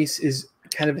 normal release is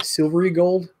kind of a silvery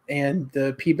gold, and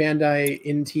the P Bandai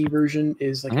NT version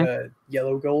is like a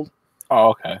yellow gold.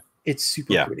 Oh, okay. It's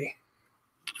super pretty.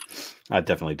 I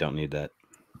definitely don't need that.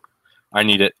 I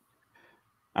need it.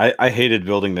 I hated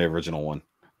building the original one.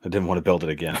 I didn't want to build it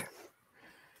again.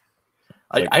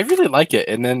 I really like it,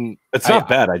 and then It's not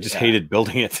bad. I just hated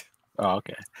building it. Oh,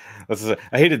 okay.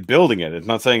 I hated building it. It's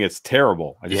not saying it's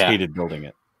terrible. I just hated building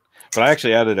it. But I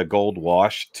actually added a gold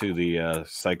wash to the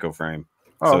Psycho frame,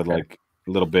 so like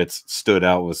little bits stood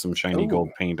out with some shiny gold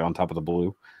paint on top of the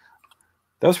blue.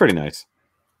 That was pretty nice.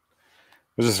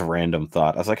 It was just a random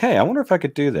thought. I was like, "Hey, I wonder if I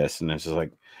could do this," and it's just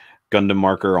like Gundam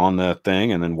marker on the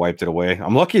thing, and then wiped it away.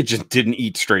 I'm lucky it just didn't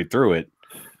eat straight through it.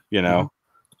 You know.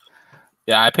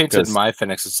 Yeah, I painted my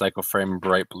Phoenix's Psycho frame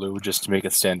bright blue just to make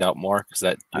it stand out more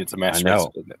because it's a master. I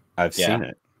know. I've seen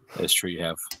it. That's true. You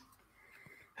have.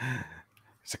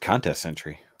 It's a contest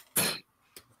entry.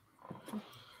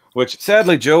 Which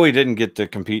sadly Joey didn't get to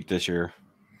compete this year.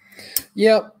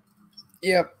 Yep.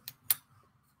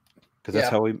 Because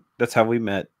that's how we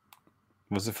met.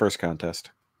 It was the first contest.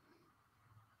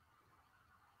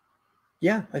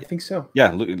 Yeah, I think so.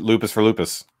 Yeah, Lupus for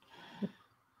Lupus.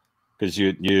 Because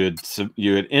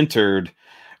you had entered,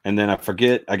 and then I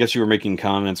forget. I guess you were making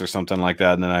comments or something like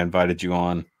that, and then I invited you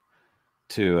on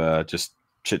to just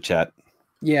chit chat.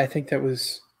 Yeah, I think that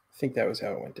was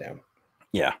how it went down.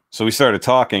 Yeah, so we started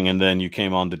talking, and then you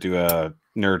came on to do a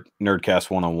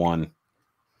Nerdcast 101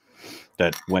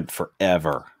 that went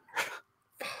forever.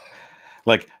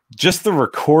 Like just the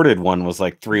recorded one was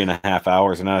like 3.5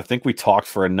 hours, and I think we talked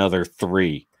for another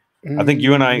 3. I think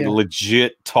you and I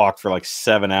legit talked for like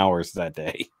 7 hours that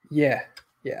day. Yeah.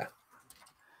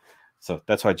 So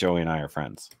that's why Joey and I are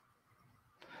friends.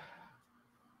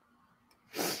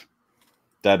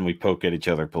 Dad and we poke at each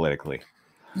other politically.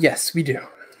 Yes, we do.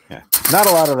 Yeah, not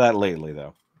a lot of that lately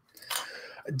though.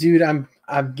 Dude, I'm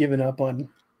giving up on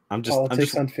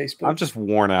politics on Facebook. I'm just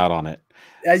worn out on it.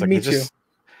 Me too.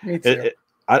 Me too.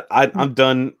 I'm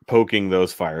done poking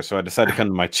those fires, so I decided to come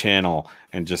to my channel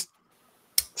and just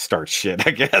start shit,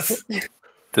 I guess.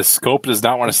 The scope does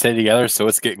not want to stay together, so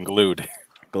it's getting glued.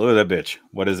 Glue that bitch.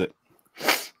 What is it?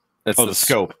 It's the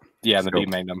scope. Yeah, scope. The B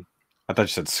Magnum. I thought you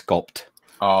said sculpt.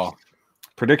 Oh.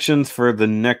 Predictions for the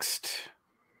next...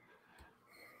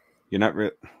 You're not...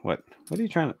 What are you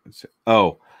trying to...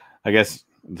 Oh, I guess...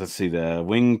 Let's see. The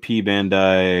Wing P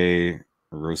Bandai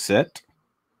Rosette.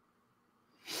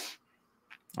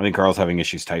 I think Carl's having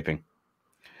issues typing.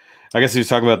 I guess he was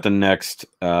talking about the next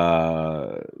Wing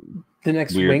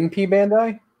P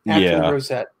Bandai after the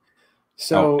Rosette.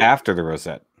 So after the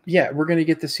Rosette. Yeah, we're gonna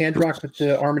get the Sandrock with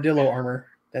the armadillo armor.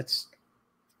 That's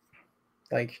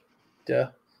like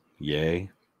duh. Yay.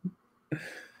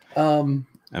 I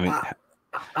mean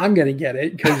I'm gonna get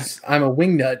it because I'm a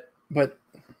wingnut, but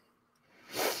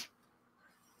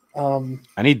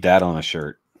I need that on a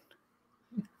shirt.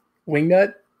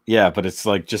 Wingnut? Yeah, but it's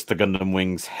like just the Gundam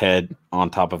Wing's head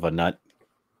on top of a nut.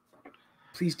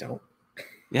 Please don't.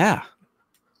 Yeah.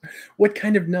 What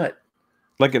kind of nut?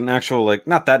 Like an actual, like,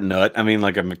 not that nut. I mean,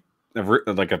 like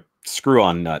a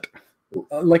screw-on nut.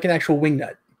 Like an actual wing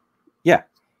nut? Yeah.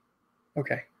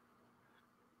 Okay.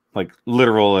 Like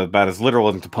literal, about as literal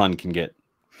as the pun can get.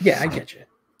 Yeah, I get you.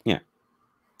 Yeah.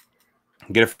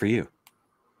 Get it for you.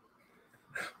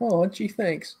 Oh, gee,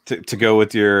 thanks. To go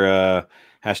with your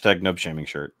hashtag nub shaming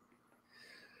shirt.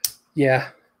 Yeah.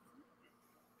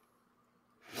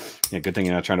 Yeah, good thing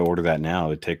you're not trying to order that now.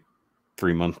 It'd take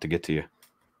 3 months to get to you.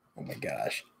 Oh my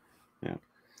gosh. Yeah.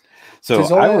 So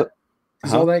does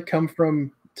all that come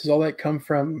from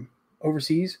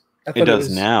overseas? It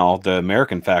does now. The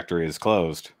American factory is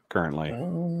closed currently.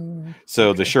 Oh,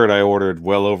 so the shirt I ordered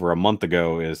well over a month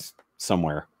ago is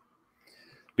somewhere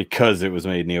because it was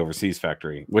made in the overseas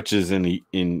factory, which is in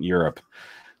Europe.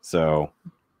 So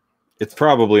it's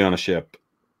probably on a ship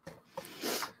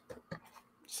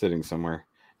sitting somewhere.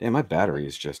 Damn, my battery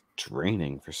is just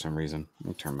draining for some reason. Let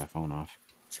me turn my phone off.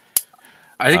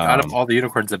 I think out of all the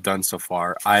unicorns I've done so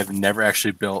far, I've never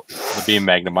actually built the Beam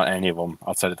Magnum on any of them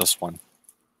outside of this one.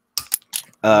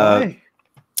 Why?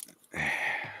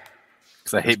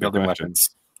 Because I hate building weapons.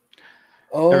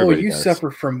 Oh, everybody does. Suffer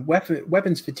from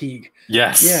weapons fatigue.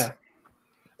 Yes. Yeah.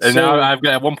 And now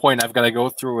at one point I've got to go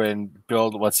through and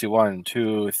build, let's see, 1,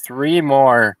 2, 3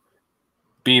 more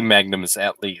beam magnums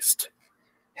at least.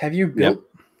 Have you built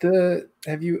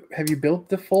have you built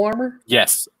the full armor?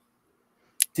 Yes.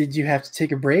 Did you have to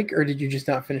take a break, or did you just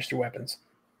not finish the weapons?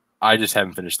 I just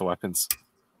haven't finished the weapons.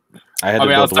 I had to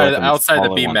build outside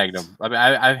the beam magnum. I mean,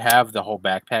 I have the whole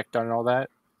backpack done and all that.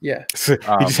 Yeah. He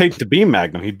just hates the beam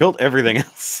magnum. He built everything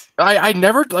else. I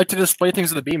never like to display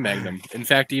things with the beam magnum. In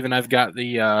fact, even I've got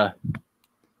the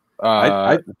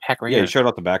the pack right here. You showed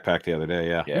off the backpack the other day.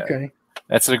 Yeah. Okay.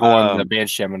 That's gonna go on the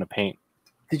banshee I'm gonna paint.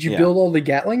 Did you build all the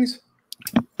Gatlings?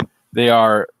 They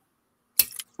are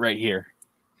right here.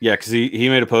 Yeah, because he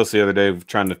made a post the other day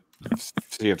trying to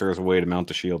see if there was a way to mount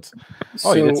the shields.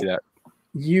 Oh, you did see that.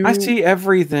 I see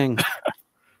everything.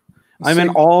 I'm in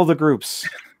all the groups.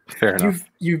 Fair enough.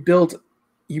 You built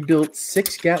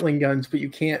 6 Gatling guns, but you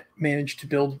can't manage to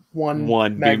build one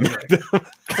Magnum.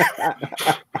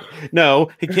 No,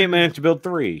 he can't manage to build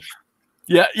 3.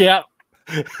 Yeah.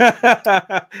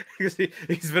 Because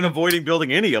he's been avoiding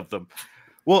building any of them.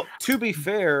 Well, to be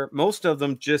fair, most of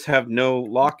them just have no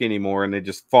lock anymore, and they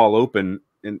just fall open,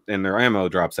 and their ammo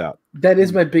drops out. That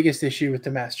is my biggest issue with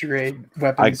the Master-Grade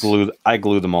weapons. I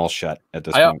glue them all shut at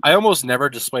this point. I almost never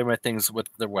display my things with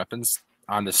their weapons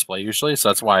on display usually, so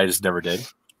that's why I just never did.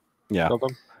 Yeah,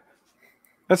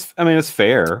 it's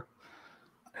fair.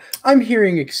 I'm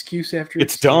hearing excuse after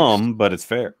it's dumb, but it's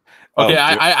fair. Okay,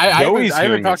 I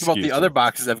haven't talked about the other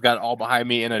boxes I've got all behind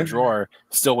me in a drawer,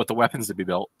 still with the weapons to be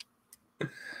built.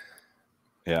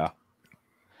 Yeah.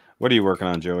 What are you working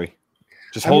on, Joey?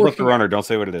 Just hold up the runner. Don't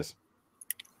say what it is.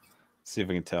 See if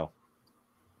we can tell.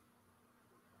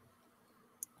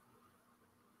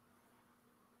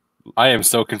 I am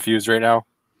so confused right now.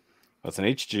 That's an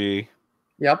HG.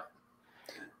 Yep.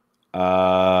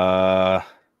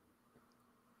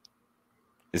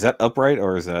 Is that upright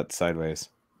or is that sideways?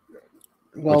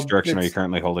 Well, which direction are you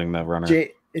currently holding the runner?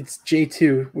 It's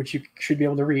J2, which you should be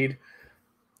able to read.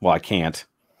 Well, I can't.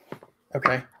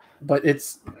 Okay. But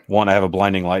it's... 1, I have a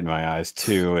blinding light in my eyes.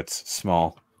 2, it's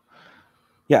small.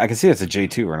 Yeah, I can see it's a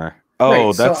J2 runner. Oh,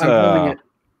 right, that's... So I'm holding it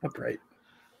upright.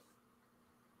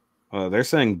 They're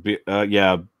saying,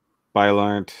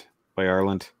 Byarlant,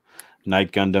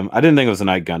 Night Gundam. I didn't think it was a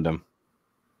Night Gundam.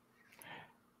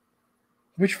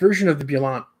 Which version of the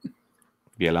Byarlant?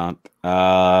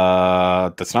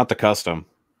 That's not the custom.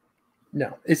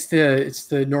 No, it's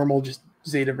the normal, just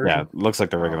Zeta version. Yeah, looks like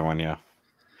the regular one, yeah.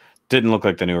 Didn't look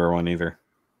like the newer one either.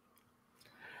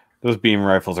 Those beam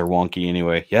rifles are wonky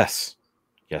anyway. Yes,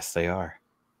 they are.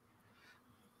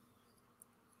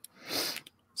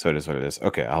 So it is what it is.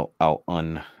 Okay, I'll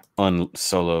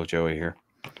unsolo Joey here.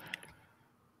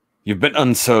 You've been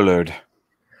unsoloed.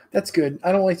 That's good.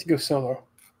 I don't like to go solo.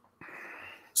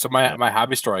 So my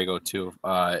hobby store I go to,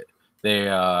 they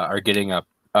are getting a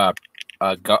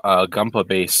Gunpla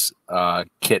base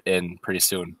kit in pretty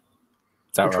soon.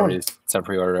 It's out already. It's on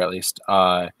pre-order at least.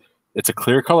 It's a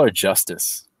clear color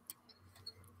Justice.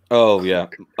 Oh yeah.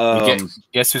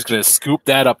 Guess who's gonna scoop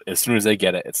that up as soon as they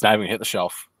get it? It's not even gonna hit the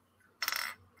shelf.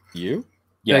 You?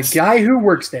 Yes. The guy who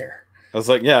works there. I was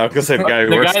like, yeah, I was gonna say the guy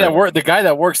who works there. The guy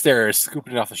that works there is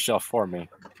scooping it off the shelf for me.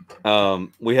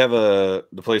 We have the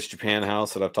place Japan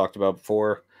House that I've talked about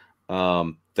before.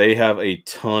 They have a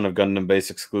ton of Gundam base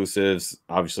exclusives.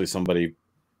 Obviously, somebody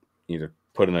either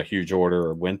put in a huge order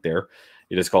or went there.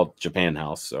 It is called Japan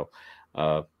House, so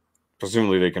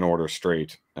presumably they can order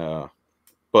straight.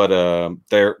 But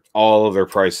all of their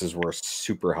prices were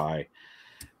super high.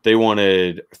 They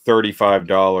wanted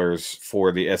 $35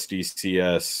 for the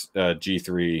SDCS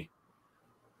G3.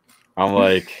 I'm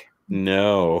like,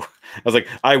 no. I was like,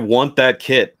 I want that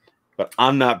kit, but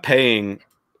I'm not paying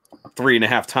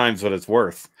 3.5 times what it's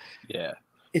worth. Yeah.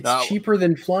 It's cheaper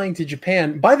than flying to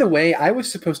Japan. By the way, I was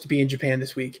supposed to be in Japan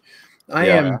this week. I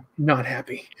am not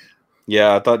happy.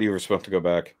 Yeah, I thought you were supposed to go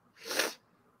back.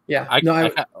 Yeah. Go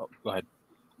ahead.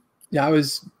 Yeah, I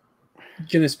was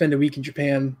going to spend a week in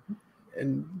Japan,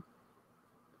 and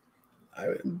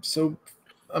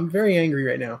I'm very angry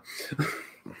right now.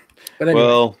 But anyway.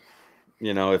 Well,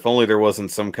 if only there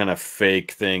wasn't some kind of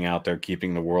fake thing out there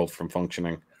keeping the world from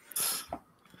functioning.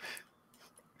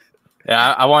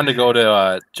 Yeah, I wanted to go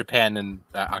to Japan in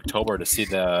October to see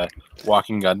the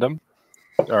Walking Gundam,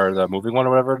 or the moving one, or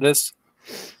whatever it is.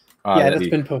 That's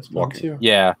been postponed too.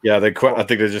 Yeah, they quit. I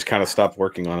think they just kind of stopped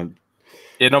working on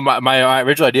it. My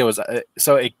original idea was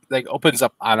so it opens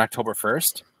up on October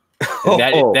 1st.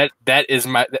 And that is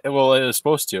it was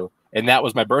supposed to, and that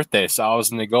was my birthday, so I was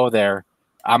going to go there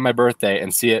on my birthday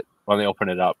and see it when they open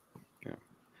it up. Yeah.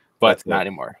 But not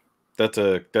anymore. That's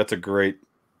a great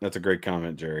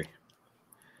comment, Jerry.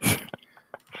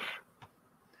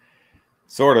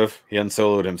 Sort of. He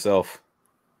unsoloed himself.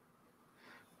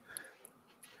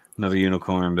 Another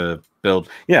unicorn to build.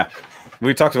 Yeah,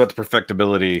 we talked about the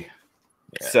perfectibility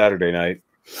Saturday night.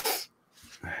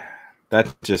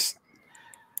 That's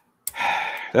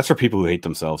for people who hate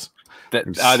themselves.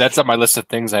 That's on my list of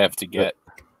things I have to get.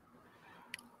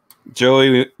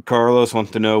 Joey Carlos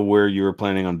wants to know where you were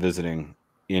planning on visiting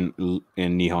in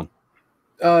Nihon.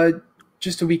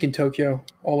 Just a week in Tokyo,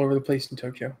 all over the place in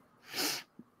Tokyo.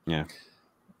 Yeah.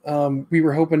 We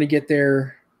were hoping to get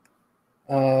there.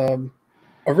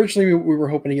 Originally, we were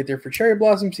hoping to get there for cherry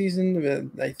blossom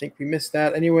season. I think we missed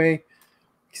that anyway,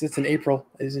 because it's in April,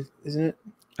 isn't it?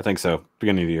 I think so.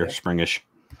 Beginning of the year, Yeah. springish,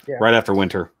 Yeah. right after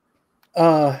winter.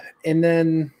 And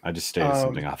then I just stated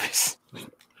something obvious.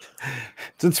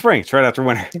 It's in spring. It's right after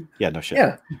winter. Yeah, no shit.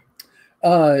 Yeah.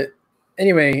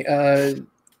 Anyway,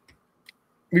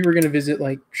 we were gonna visit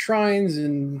like shrines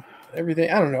and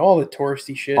everything. I don't know, all the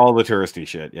touristy shit. All the touristy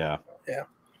shit. Yeah. Yeah.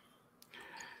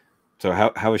 So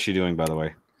how is she doing, by the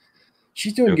way?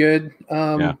 She's doing good.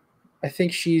 Yeah. I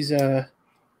think she's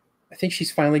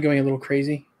finally going a little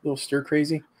crazy, a little stir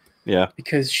crazy. Yeah.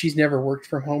 Because she's never worked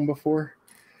from home before.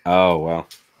 Oh wow.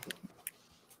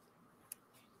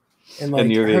 And like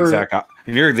you're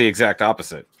the exact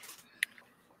opposite.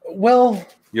 Well,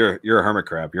 you're a hermit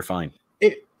crab. You're fine.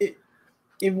 It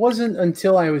wasn't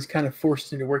until I was kind of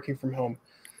forced into working from home.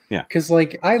 Yeah. Because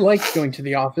like I liked going to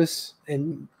the office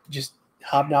and just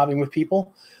hobnobbing with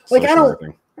people. Like I don't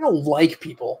like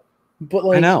people, but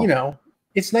like you know,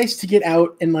 it's nice to get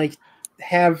out and like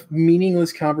have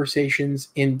meaningless conversations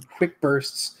in quick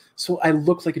bursts, so I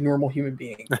look like a normal human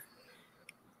being.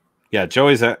 Yeah,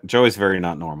 Joey's very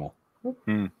not normal.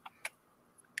 Do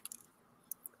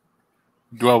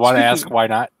I want to ask why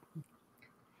not?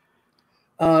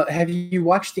 Have you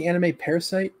watched the anime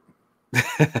Parasite?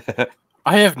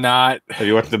 I have not. Have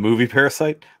you watched the movie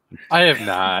Parasite? I have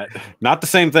not. Not the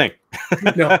same thing.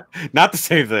 No. Not the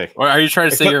same thing. Or are you trying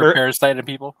to say you're a parasite in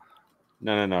people?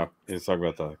 No. He's talking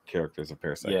about the characters of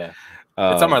Parasite. Yeah.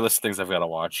 It's on my list of things I've got to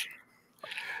watch.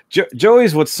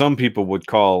 Joey's what some people would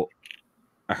call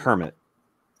a hermit.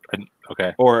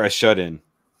 Okay. Or a shut-in.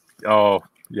 Oh,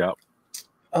 yeah.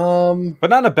 But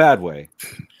not in a bad way.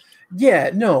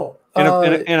 Yeah, no.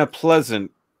 In a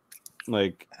pleasant,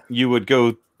 like you would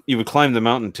climb the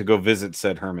mountain to go visit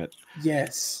said hermit.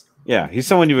 Yes. Yeah, he's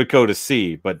someone you would go to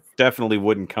see, but definitely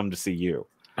wouldn't come to see you.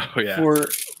 Oh yeah.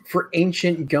 For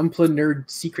ancient Gunpla nerd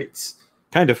secrets.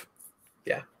 Kind of.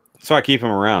 Yeah. So I keep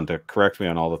him around to correct me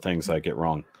on all the things I get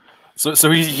wrong. So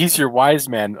he's your wise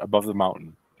man above the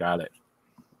mountain. Got it.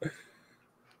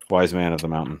 Wise man of the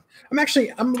mountain.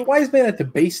 I'm the wise man at the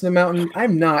base of the mountain.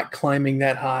 I'm not climbing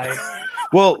that high.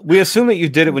 Well, we assume that you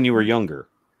did it when you were younger.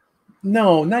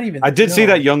 No, not even. I did see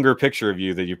that younger picture of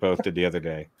you that you posted the other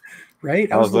day. Right?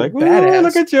 I was like, badass.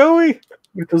 Look at Joey.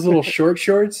 With those little short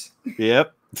shorts.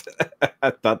 Yep. I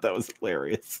thought that was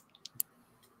hilarious.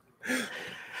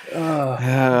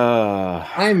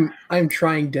 I'm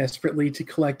trying desperately to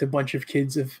collect a bunch of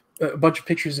pictures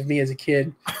of me as a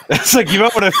kid. It's like you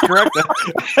might want to correct that.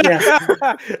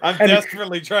 Yeah. I'm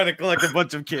desperately trying to collect a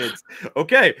bunch of kids.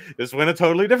 Okay, this went a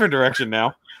totally different direction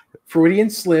now. Freudian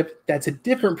slip. That's a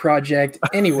different project.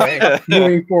 Anyway,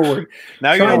 moving forward.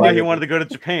 Now you know why he wanted to go to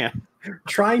Japan.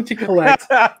 Trying to collect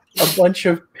a bunch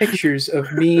of pictures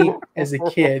of me as a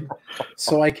kid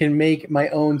so I can make my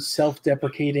own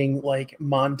self-deprecating like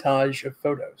montage of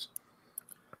photos.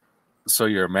 So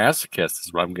you're a masochist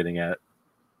is what I'm getting at.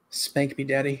 Spank me,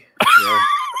 daddy. Yeah.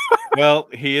 Well,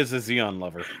 he is a Xeon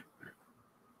lover.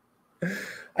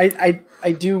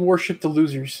 I do worship the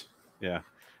losers. Yeah.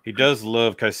 He does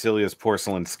love Caecilia's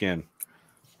porcelain skin.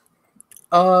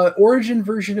 Origin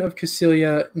version of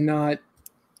Caecilia, not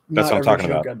That's what I'm talking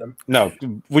about. Gundam. No,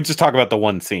 we just talk about the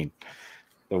one scene.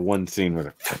 The one scene where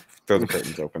they throw the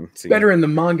curtains open. Scene. Better in the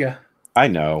manga. I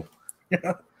know.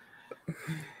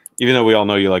 Even though we all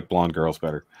know you like blonde girls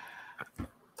better.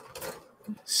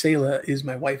 Sayla is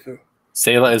my waifu.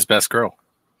 Sayla is best girl.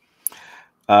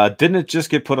 Didn't it just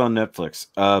get put on Netflix?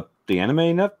 The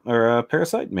anime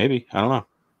Parasite? Maybe. I don't know.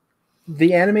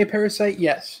 The anime Parasite,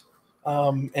 yes.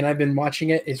 And I've been watching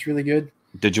it. It's really good.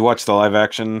 Did you watch the live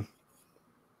action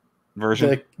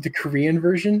version? The Korean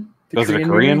version? Was it a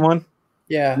Korean one?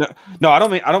 Yeah. No, I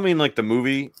don't mean like the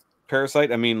movie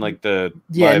Parasite. I mean like the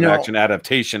live action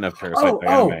adaptation of Parasite the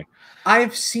anime.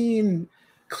 I've seen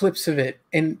clips of it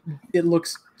and it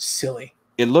looks silly.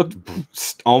 It looked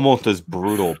almost as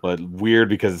brutal, but weird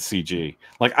because of CG.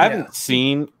 Like I haven't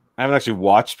actually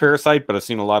watched Parasite, but I've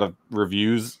seen a lot of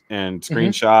reviews and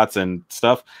screenshots and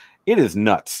stuff. It is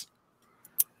nuts.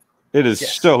 It is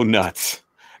so nuts.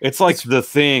 It's like The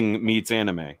Thing meets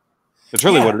anime. It's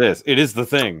really what it is. It is The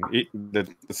Thing. That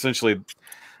essentially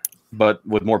but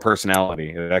with more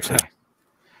personality. It actually,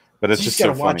 but it's You just just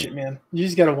gotta so watch funny. it, man. You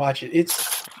just gotta watch it.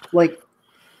 It's like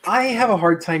I have a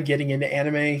hard time getting into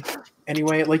anime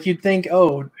anyway. Like you'd think,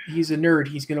 oh, he's a nerd.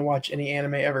 He's gonna watch any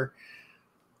anime ever.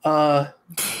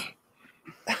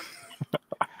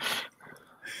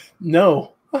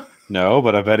 No. No,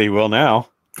 but I bet he will now.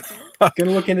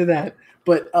 Gonna look into that.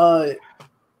 But every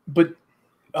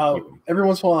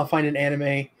once in a while I'll find an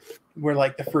anime where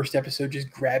like the first episode just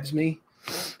grabs me.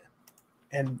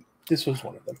 And this was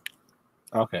one of them.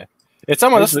 Okay. It's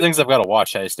some of those things I've got to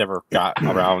watch. I just never got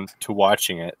around to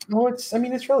watching it. Well, it's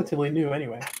relatively new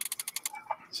anyway.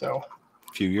 So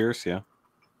A few years, yeah.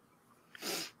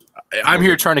 I'm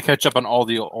here trying to catch up on all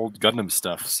the old Gundam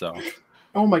stuff, so.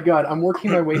 oh my god, I'm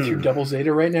working my way through Double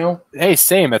Zeta right now. Hey,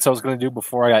 same. That's what I was going to do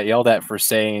before I got yelled at for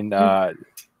saying that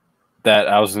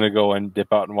I was going to go and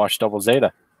dip out and watch Double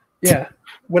Zeta. Yeah.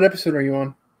 What episode are you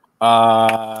on?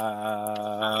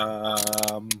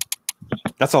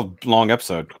 That's a long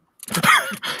episode.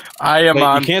 I am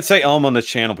on. You can't say on this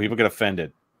channel. People get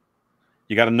offended.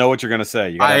 You got to know what you're going to say.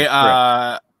 You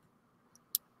got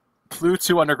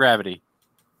Pluto Under Gravity,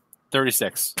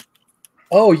 36.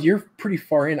 Oh, you're pretty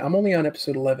far in. I'm only on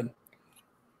episode 11.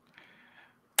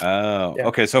 Oh, Yeah.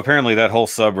 okay. So apparently that whole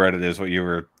subreddit is what you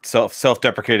were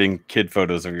self-deprecating kid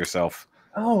photos of yourself.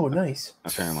 Oh, nice.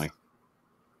 Apparently.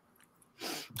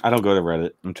 I don't go to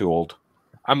Reddit. I'm too old.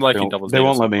 I'm liking Double Zeta. They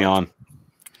won't let me on.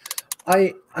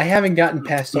 I haven't gotten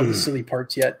past all the silly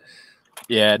parts yet.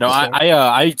 Yeah, no,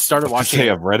 I started watching. Say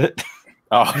of Reddit.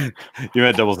 Oh, you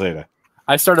meant Double Zeta.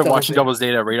 I started watching Double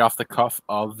Zeta right off the cuff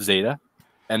of Zeta,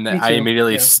 and then I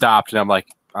immediately stopped, and I'm like,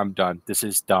 I'm done. This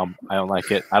is dumb. I don't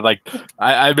like it.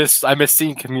 I miss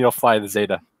seeing Camille fly the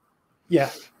Zeta. Yeah,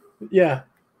 yeah.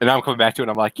 And now I'm coming back to it,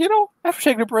 and I'm like, after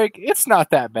taking a break, it's not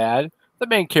that bad. The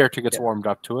main character gets warmed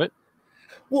up to it.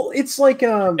 Well, it's like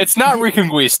it's not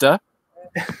Reconquista.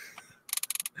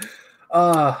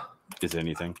 Is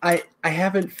anything? I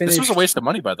haven't finished. This was a waste of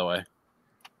money, by the way.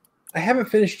 I haven't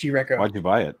finished G-Reco. Why'd you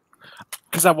buy it?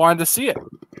 Because I wanted to see it.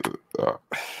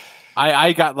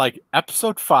 I got like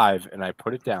episode 5 and I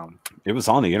put it down. It was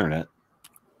on the internet.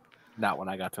 Not when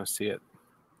I got to see it.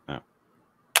 Oh.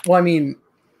 Well, I mean,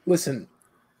 listen,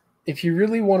 if you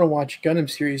really want to watch Gundam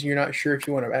series and you're not sure if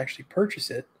you want to actually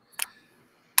purchase it,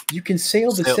 you can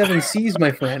sail the 7 seas,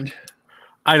 my friend.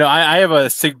 I know. I have a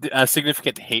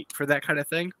significant hate for that kind of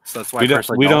thing. So that's why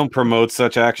we don't promote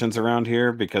such actions around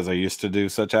here because I used to do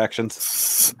such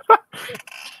actions.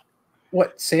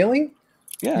 What, sailing?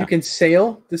 Yeah. You can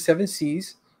sail the 7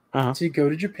 seas to go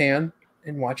to Japan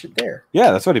and watch it there.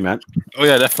 Yeah, that's what he meant. Oh,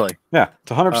 yeah, definitely. Yeah,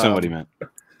 it's 100% what he meant.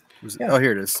 Yeah. Oh,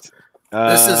 here it is.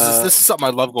 This is something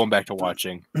I love going back to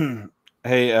watching.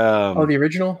 Hey, the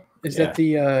original? Is that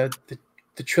the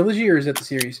trilogy or is that the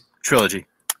series? Trilogy.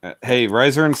 Hey,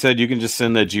 Rizern said you can just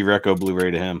send that G-Reco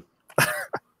Blu-ray to him.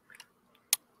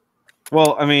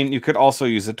 Well, I mean, you could also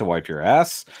use it to wipe your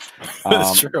ass.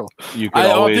 That's true. You could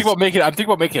I'm thinking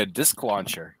about making a disc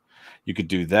launcher. You could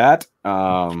do that.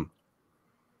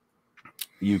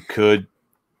 You could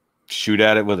shoot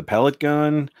at it with a pellet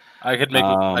gun. I could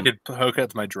I could hook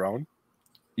it to my drone.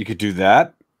 You could do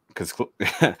that because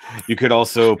you could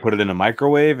also put it in a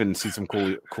microwave and see some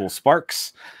cool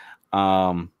sparks.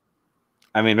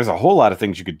 I mean, there's a whole lot of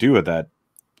things you could do with that.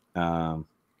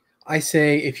 I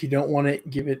say if you don't want it,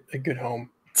 give it a good home.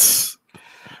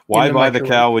 Why buy the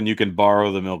cow when you can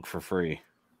borrow the milk for free?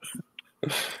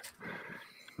 I'm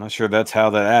not sure that's how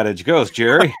that adage goes,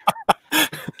 Jerry.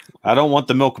 I don't want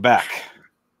the milk back.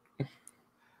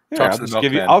 Yeah,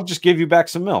 I'll just give you back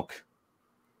some milk.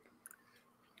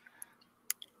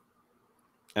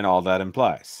 And all that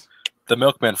implies. The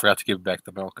milkman forgot to give back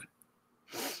the milk.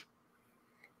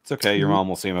 It's okay. Your mom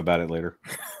will see him about it later.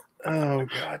 Oh,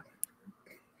 God.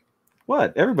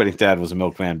 What? Everybody's dad was a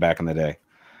milkman back in the day.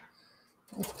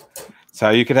 It's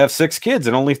how you could have 6 kids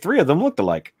and only 3 of them looked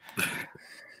alike.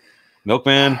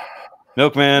 Milkman,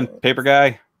 paper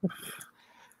guy,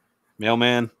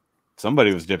 mailman.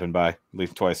 Somebody was dipping by at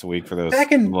least twice a week for those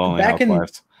lonely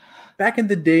housewives. Back in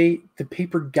the day, the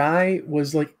paper guy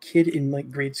was like a kid in like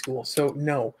grade school. So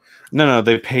no. No,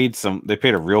 they paid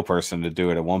a real person to do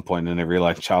it at one point, and then they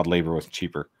realized child labor was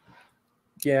cheaper.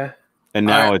 Yeah. And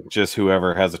now it's just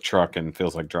whoever has a truck and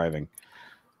feels like driving.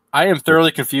 I am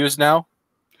thoroughly confused now.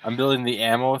 I'm building the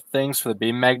ammo things for the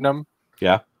beam magnum.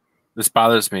 Yeah. This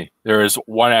bothers me. There is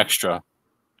 1 extra.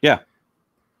 Yeah.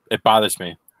 It bothers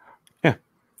me. Yeah.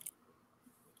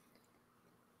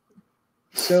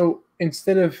 So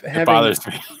instead of having, it bothers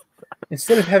me.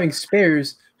 Instead of having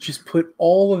spares, just put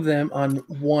all of them on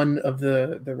one of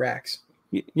the racks.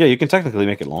 Yeah, you can technically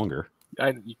make it longer.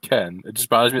 You can. It just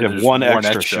bothers me. You that have there's one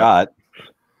extra shot.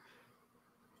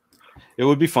 It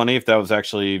would be funny if that was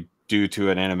actually due to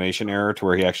an animation error to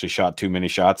where he actually shot too many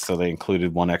shots, so they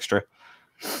included one extra.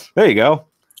 There you go.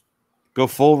 Go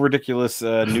full ridiculous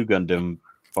new Gundam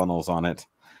funnels on it.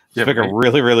 Just pick a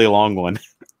really, really long one.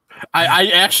 I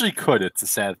actually could. It's a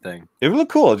sad thing. It would look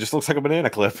cool. It just looks like a banana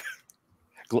clip.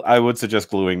 I would suggest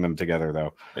gluing them together,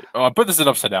 though. Oh, I put this in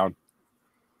upside down.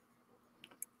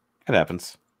 It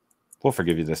happens. We'll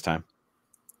forgive you this time.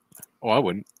 Oh, I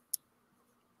wouldn't.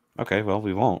 Okay, well,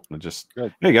 we won't. We'll just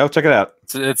Good. There you go. Check it out.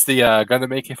 It's the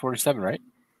Gundam AK-47, right?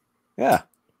 Yeah.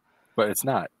 But it's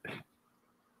not.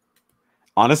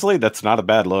 Honestly, that's not a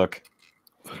bad look.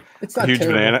 It's not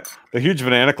terrible. The huge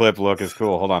banana clip look is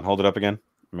cool. Hold on, hold it up again.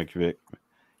 Make you big.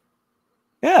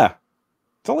 Yeah,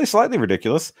 it's only slightly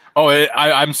ridiculous. Oh,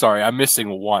 I'm sorry. I'm missing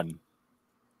one.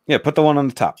 Yeah, put the one on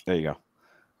the top. There you go.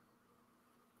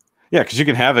 Yeah, because you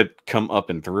can have it come up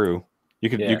and through. You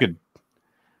could.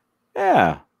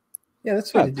 Yeah. Yeah,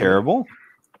 that's not terrible.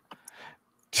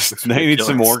 Just now you need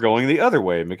some more going the other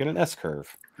way, making an S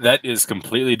curve. That is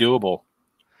completely doable.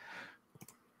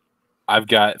 I've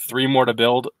got 3 more to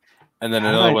build, and then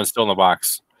another one's still in the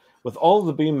box. With all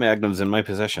the beam magnums in my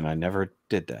possession, I never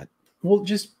did that. Well,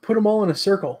 just put them all in a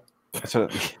circle. So,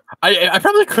 I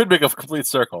probably could make a complete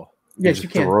circle. Yes, you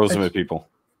can. Throws them at people.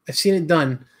 I've seen it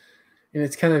done, and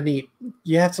it's kind of neat.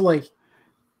 You have to it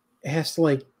has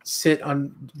to sit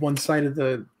on one side of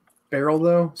the barrel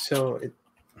though, so it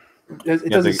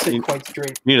doesn't sit quite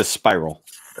straight. You need a spiral.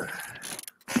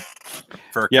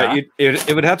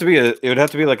 It would have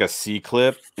to be like a C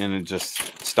clip, and it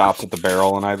just stops at the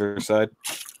barrel on either side.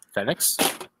 Phoenix,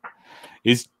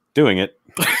 he's doing it.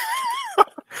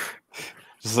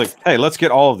 Just like, hey, let's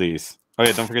get all of these. Oh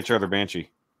yeah, don't forget your other Banshee.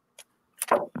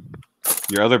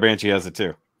 Your other Banshee has it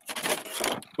too.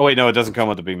 Oh wait, no, it doesn't come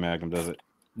with the beam magnum, does it?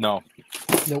 No.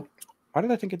 Nope. Why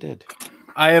did I think it did?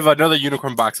 I have another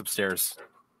unicorn box upstairs.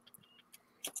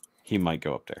 He might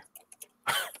go up there.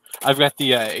 I've got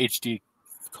the HD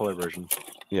color version.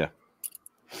 Yeah.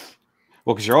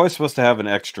 Well, because you're always supposed to have an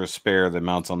extra spare that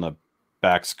mounts on the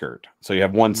back skirt. So you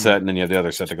have one set, and then you have the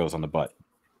other set that goes on the butt.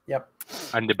 Yep.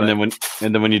 And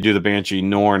then when you do the Banshee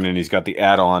Norn, and he's got the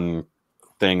add-on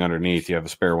thing underneath, you have a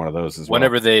spare one of those as well.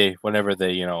 Whenever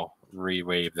they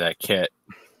re-wave that kit,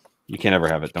 you can't ever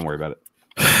have it. Don't worry about it.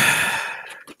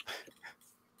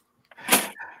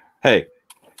 Hey,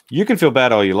 you can feel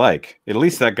bad all you like. At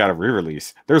least that got a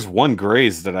re-release. There's one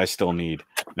Graze that I still need,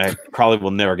 and I probably will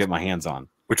never get my hands on.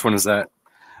 Which one is that?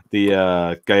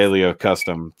 The Galileo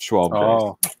Custom Schwalbe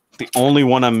Graze. The only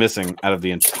one I'm missing out of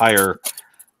the entire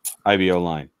IBO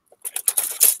line.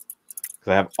 Because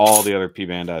I have all the other P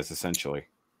Bandais essentially.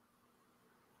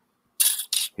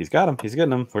 He's got them. He's getting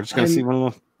them. We're just going to see one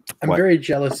of them. I'm very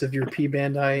jealous of your P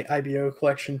Bandai IBO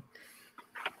collection.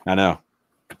 I know.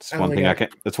 It's one thing I can.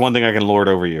 It's one thing I can lord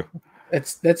over you.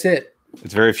 That's it.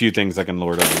 It's very few things I can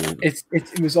lord over you.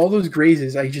 It was all those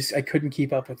Grazes. I couldn't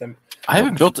keep up with them. I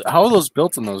haven't built. How are those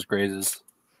built in those Grazes?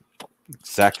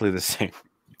 Exactly the same.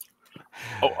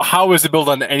 Oh, how is it built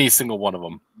on any single one of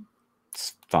them?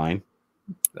 It's fine.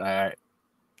 All right.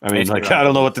 I mean, I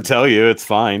don't know what to tell you. It's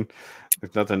fine.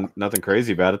 There's nothing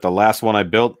crazy about it. The last one I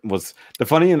built was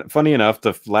funny enough.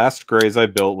 The last Graze I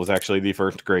built was actually the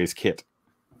first Graze kit.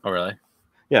 Oh, really?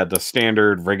 Yeah, the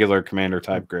standard regular commander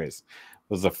type Graze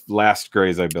was the last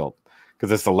Graze I built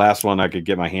because it's the last one I could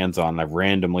get my hands on. I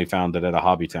randomly found it at a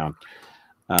hobby town,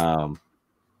 and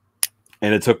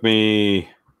it took me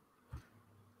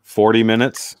 40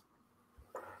 minutes.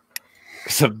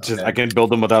 So I can build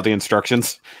them without the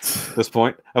instructions at this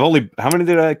point. How many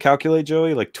did I calculate,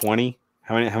 Joey? Like 20?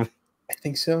 How many? I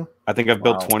think so. I think I've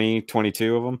built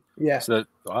 22 of them. Yeah. So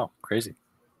wow, crazy.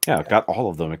 Yeah, I've got all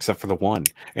of them except for the one,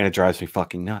 and it drives me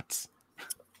fucking nuts.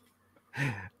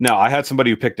 Now, I had somebody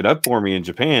who picked it up for me in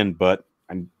Japan, but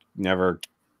I never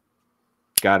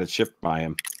got it shipped by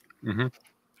him.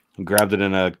 Mm-hmm. Grabbed it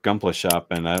in a Gunpla shop,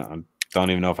 and I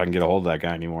don't even know if I can get a hold of that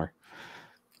guy anymore.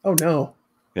 Oh, no.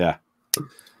 Yeah.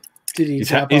 Did he? He's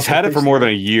had it for more than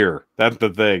a year. That's the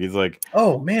thing. He's like,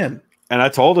 oh, man. And I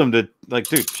told him to, like,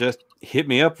 dude, just hit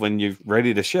me up when you're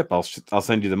ready to ship. I'll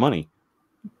send you the money.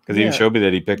 Because he even showed me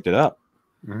that he picked it up.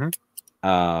 Mm-hmm.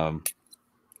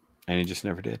 And he just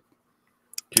never did.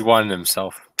 He wanted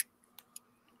himself.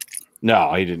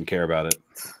 No, he didn't care about it.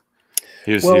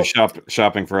 He was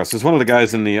shopping for us. He's one of the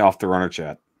guys in the Off the Runner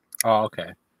chat. Oh,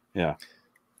 okay. Yeah.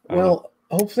 Well,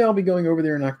 hopefully I'll be going over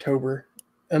there in October,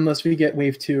 unless we get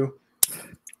Wave 2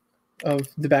 of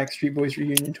the Backstreet Boys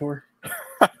reunion tour.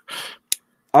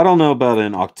 I don't know about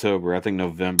in October. I think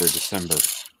November, December.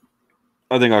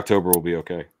 I think October will be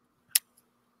okay.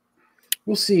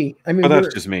 We'll see. I mean, But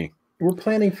that's just me. We're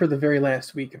planning for the very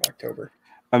last week of October.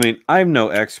 I mean, I'm no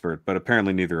expert, but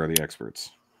apparently neither are the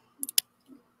experts.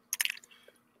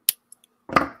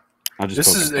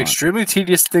 This is an extremely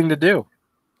tedious thing to do.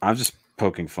 I'm just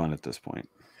poking fun at this point.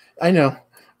 I know.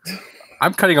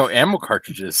 I'm cutting out ammo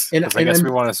cartridges because I guess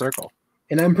we want a circle.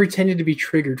 And I'm pretending to be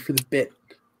triggered for the bit.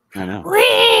 I know.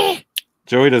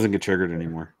 Joey doesn't get triggered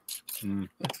anymore.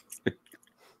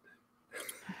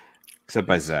 Except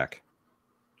by Zach.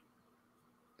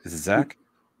 Is it Zach?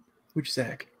 Which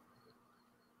Zach?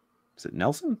 Is it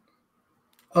Nelson?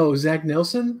 Oh, Zach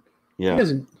Nelson? Yeah.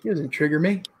 He doesn't trigger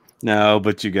me. No,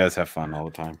 but you guys have fun all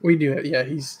the time. We do it. Yeah,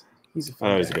 he's a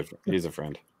fun he's guy. a good friend. He's a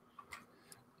friend.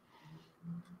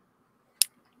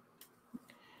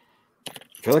 I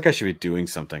feel like I should be doing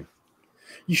something.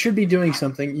 You should be doing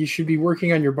something. You should be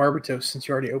working on your Barbatos since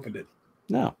you already opened it.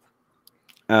 No.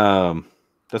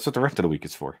 That's what the rest of the week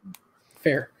is for.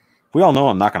 Fair. We all know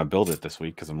I'm not going to build it this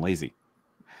week because I'm lazy.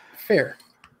 Fair.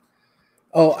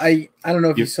 Oh, I don't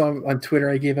know if you saw on Twitter,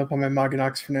 I gave up on my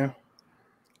Moganox for now.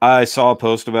 I saw a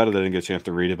post about it. I didn't get a chance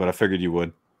to read it, but I figured you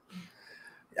would.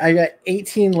 I got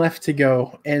 18 left to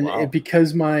go, and wow.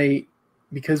 because my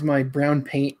brown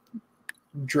paint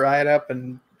dried up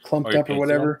and clumped up or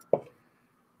whatever. Them?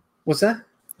 What's that?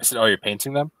 I said, "Oh, you're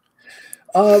painting them."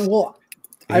 Well,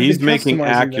 he's making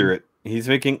accurate. He's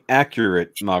making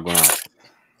accurate Moganox.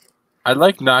 I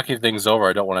like knocking things over.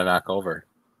 I don't want to knock over.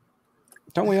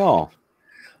 Don't we all?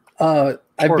 I've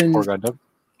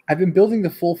been building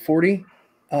the full 40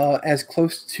 as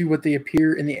close to what they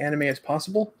appear in the anime as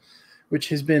possible, which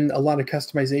has been a lot of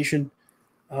customization,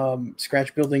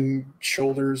 scratch building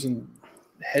shoulders and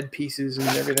head pieces and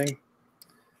everything.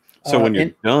 So when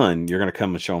you're done, you're going to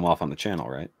come and show them off on the channel,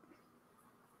 right?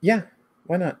 Yeah,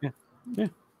 why not? Yeah,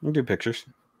 we'll do pictures.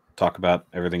 Talk about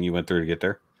everything you went through to get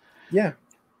there. Yeah.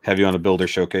 Have you on a builder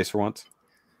showcase for once?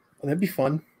 Well, that'd be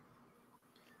fun.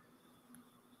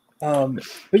 But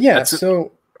yeah,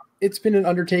 so it's been an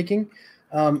undertaking.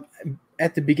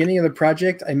 At the beginning of the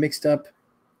project, I mixed up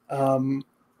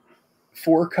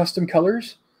 4 custom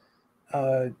colors.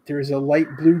 There's a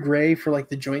light blue-gray for like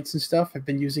the joints and stuff I've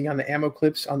been using on the ammo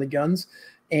clips on the guns,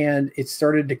 and it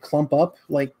started to clump up.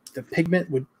 Like the pigment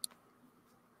would,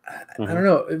 I don't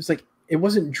know. It was like it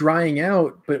wasn't drying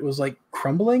out, but it was like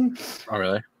crumbling. Oh,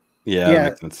 really? Yeah. That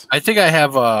makes sense. I think I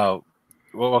have.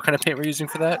 What kind of paint we're using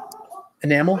for that?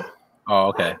 Enamel. Oh,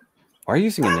 okay. Why are you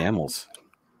using enamels?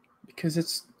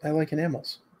 Because I like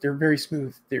enamels. They're very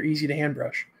smooth. They're easy to hand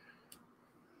brush.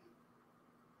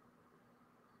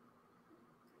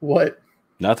 What?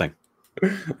 Nothing.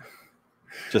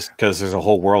 Just because there's a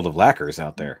whole world of lacquers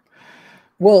out there.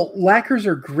 Well, lacquers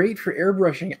are great for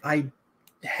airbrushing. I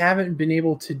haven't been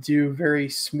able to do very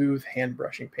smooth hand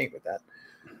brushing paint with that.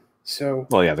 So.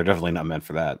 Well, yeah, they're definitely not meant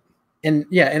for that. And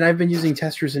yeah, and I've been using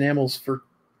Testors enamels for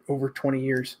over 20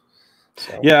 years.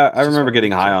 So yeah, I remember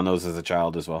getting high on those as a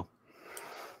child as well.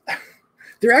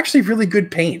 They're actually really good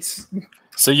paints.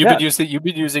 So you've been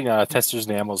using Testors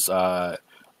enamels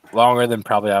longer than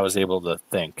probably I was able to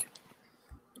think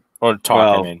or talk.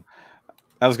 Well, I mean,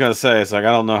 I was gonna say it's like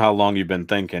I don't know how long you've been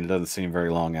thinking. It doesn't seem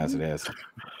very long as it is.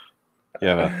 You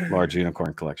have a large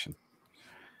unicorn collection.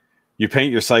 You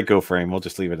paint your psycho frame. We'll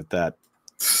just leave it at that.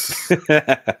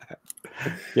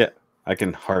 Yeah, I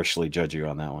can harshly judge you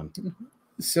on that one.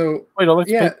 So wait, don't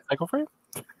paint psycho frame.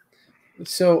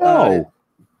 So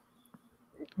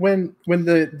when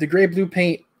the gray blue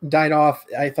paint died off,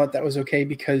 I thought that was okay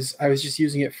because I was just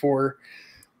using it for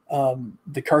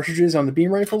the cartridges on the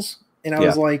beam rifles, and I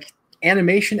was like,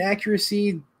 animation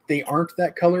accuracy, they aren't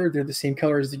that color. They're the same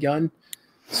color as the gun,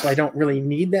 so I don't really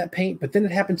need that paint. But then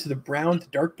it happened to the brown, the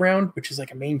dark brown, which is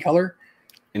like a main color,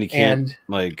 and you can't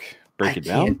like break it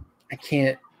down. I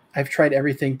can't. I've tried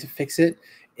everything to fix it.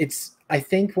 I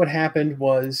think what happened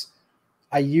was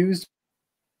I used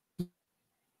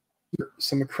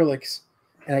some acrylics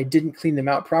and I didn't clean them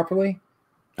out properly.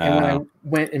 And when I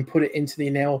went and put it into the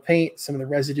enamel paint, some of the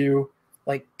residue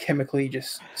like chemically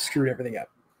just screwed everything up.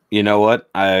 You know what?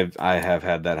 I have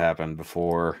had that happen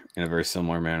before in a very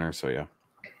similar manner. So yeah.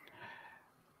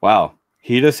 Wow.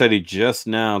 Hida said he just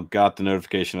now got the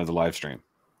notification of the live stream.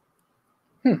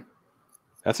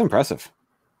 That's impressive.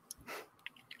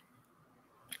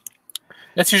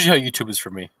 That's usually how YouTube is for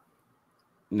me.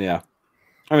 Yeah.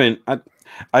 I mean,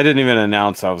 I didn't even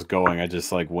announce I was going. I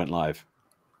just like went live.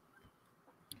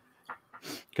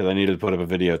 Because I needed to put up a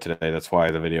video today. That's why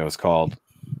the video is called,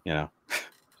 Yeah.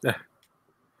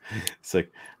 It's like,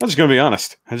 I'm just going to be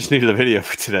honest. I just needed a video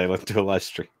for today. Let's do a live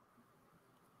stream.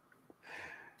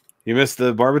 You missed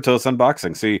the Barbatos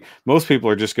unboxing. See, most people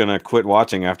are just gonna quit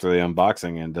watching after the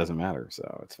unboxing, and it doesn't matter.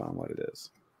 So it's fine what it is.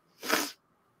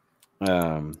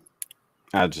 I'm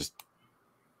just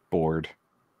bored.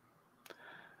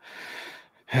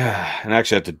 And I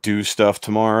actually have to do stuff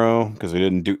tomorrow because we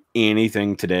didn't do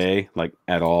anything today, like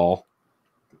at all.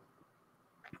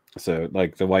 So,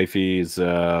 like, the wifey's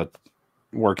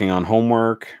working on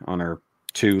homework on her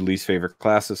 2 least favorite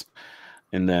classes,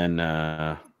 and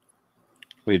then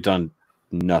we've done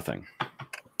nothing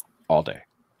all day.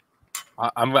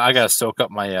 I gotta soak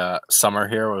up my summer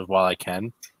here while I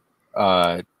can.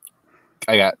 I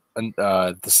got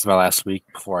this is my last week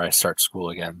before I start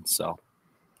school again. So,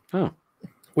 what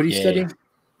are you studying?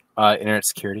 Internet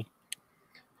security.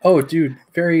 Oh, dude,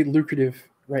 very lucrative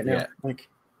right now. Yeah. Like,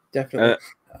 definitely.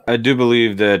 I do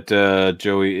believe that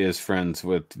Joey is friends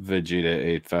with Vegeta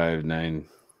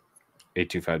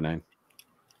 8259.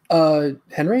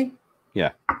 Henry?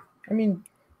 Yeah. I mean,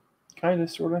 kind of,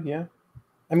 sort of, yeah.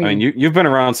 I mean, you've been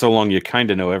around so long, you kind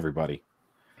of know everybody.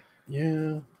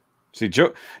 Yeah. See,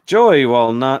 Joey,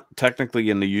 while not technically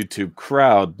in the YouTube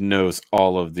crowd, knows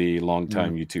all of the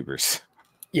longtime YouTubers.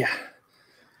 Yeah.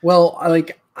 Well,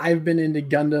 I've been into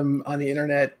Gundam on the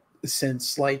internet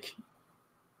since like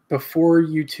before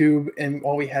YouTube, and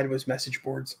all we had was message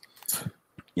boards.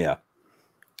 Yeah.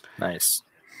 Nice.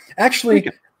 Actually,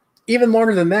 even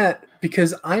longer than that,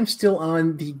 because I'm still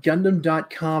on the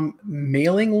Gundam.com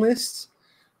mailing list,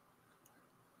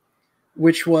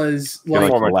 which was You're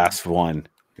like the last one.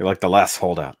 You're like the last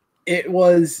holdout. It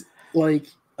was like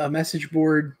a message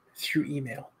board through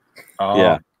email. Oh.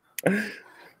 Yeah.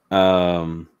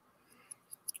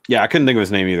 Yeah, I couldn't think of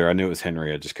his name either. I knew it was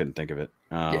Henry. I just couldn't think of it.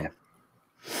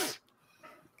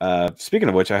 Speaking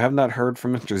of which, I have not heard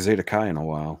from Mr. Zeta Kai in a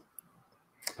while.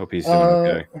 Hope he's doing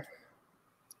okay.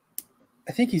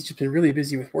 I think he's just been really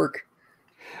busy with work.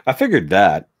 I figured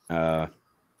that.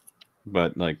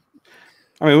 But, like,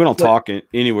 I mean, we don't talk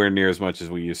anywhere near as much as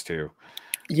we used to.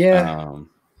 Yeah.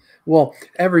 Well,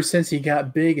 ever since he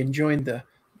got big and joined the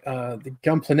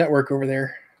Gunpla network over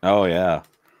there. Oh, yeah.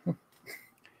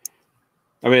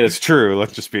 I mean, it's true.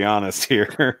 Let's just be honest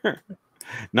here.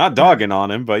 Not dogging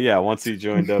on him, but yeah, once he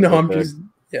joined up. No, I'm just,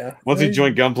 yeah. Once he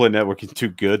joined Gunpla Network, he's too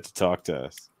good to talk to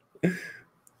us.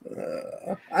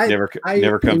 Never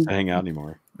comes to hang out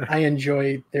anymore. I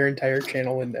enjoy their entire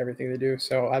channel and everything they do,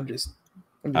 so I'm just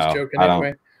joking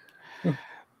anyway.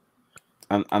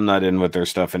 I'm not in with their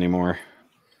stuff anymore.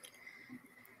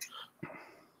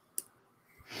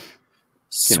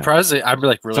 Surprisingly, I'm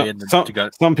like really into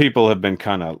some people have been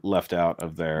kind of left out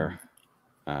of their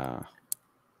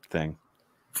thing.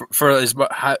 For as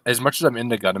much as I'm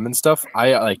into Gundam and stuff,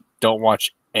 I don't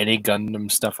watch any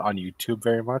Gundam stuff on YouTube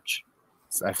very much.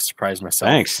 So I've surprised myself.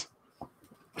 Thanks.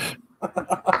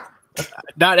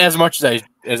 Not as much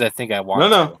as I think I want.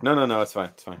 No. It's fine.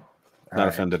 It's fine. Not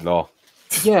offended at all.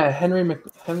 Yeah, Henry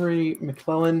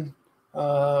McClellan.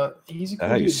 He's a cool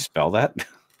how you dude. Spell that?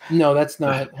 No, that's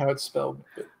not how it's spelled.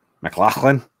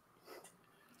 McLaughlin?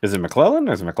 Is it McClellan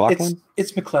or is it McLaughlin?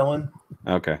 It's McClellan.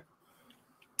 Okay.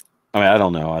 I mean, I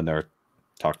don't know. I never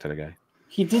talked to the guy.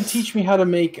 He did teach me how to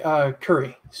make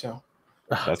curry, so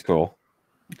that's cool.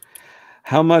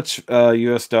 How much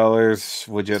US dollars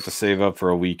would you have to save up for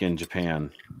a week in Japan?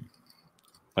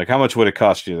 Like, how much would it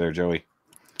cost you there, Joey?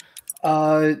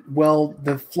 Well,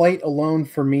 the flight alone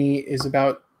for me is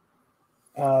about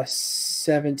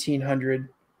 $1,700.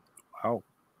 Wow.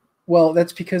 Well,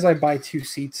 that's because I buy 2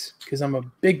 seats because I'm a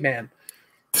big man.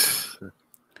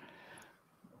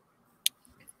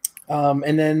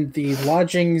 And then the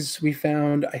lodgings we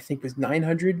found, I think, was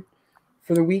 $900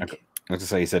 for the week. I was to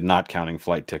say, he said not counting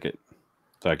flight ticket,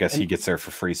 so I guess he gets there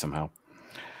for free somehow.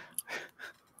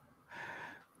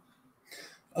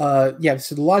 Yeah.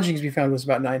 So the lodgings we found was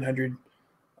about $900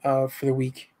 for the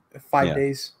week, 5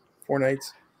 days, 4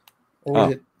 nights, or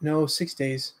was it? No, 6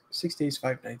 days. 6 days,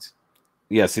 5 nights.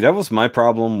 Yeah. See, that was my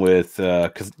problem with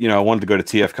because I wanted to go to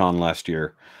TFCon last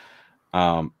year.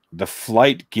 The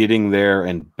flight getting there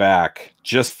and back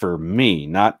just for me,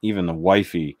 not even the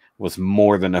wifey, was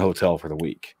more than a hotel for the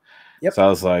week. Yep. So I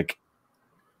was like,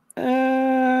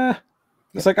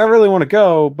 it's like, I really want to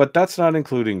go, but that's not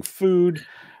including food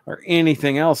or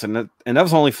anything else. And that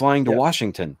was only flying to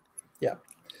Washington. Yeah.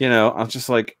 I was just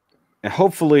like,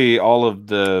 hopefully all of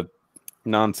the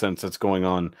nonsense that's going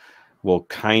on will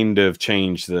kind of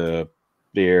change the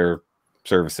air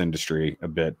service industry a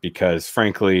bit, because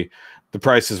frankly, the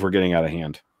prices were getting out of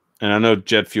hand. And I know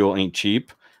jet fuel ain't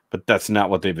cheap, but that's not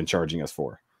what they've been charging us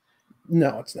for.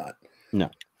 No, it's not. No.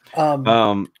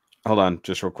 Hold on,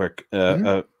 just real quick.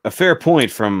 A fair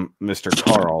point from Mr.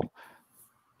 Carl.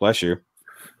 Bless you.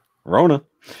 Rona.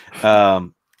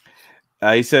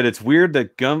 He said it's weird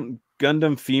that Gundam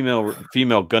female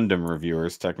Gundam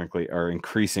reviewers technically are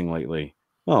increasing lately.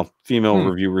 Well, female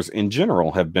reviewers in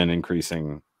general have been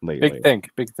increasing lately.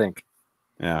 Big think.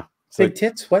 Yeah. It's Big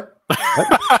tits? What?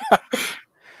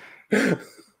 As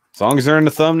long as they're in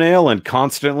the thumbnail and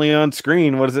constantly on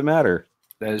screen, what does it matter?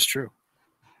 That is true.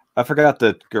 I forgot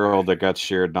the girl that got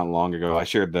shared not long ago. I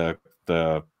shared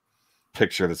the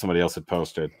picture that somebody else had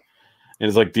posted. And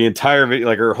it's like the entire video,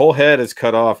 like her whole head is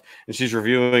cut off, and she's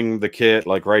reviewing the kit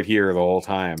like right here the whole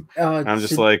time. I'm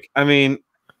just like, I mean,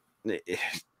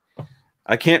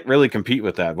 I can't really compete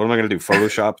with that. What am I going to do?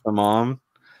 Photoshop the mom?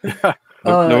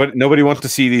 Nobody wants to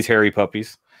see these hairy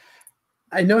puppies.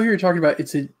 I know who you're talking about.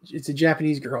 It's a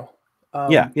Japanese girl.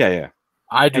 Yeah.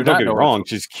 I do not get know it wrong.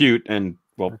 She's cute and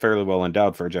fairly well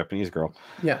endowed for a Japanese girl.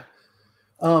 Yeah.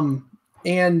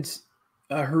 And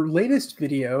her latest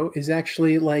video is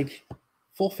actually like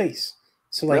full face.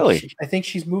 So like, really? I think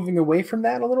she's moving away from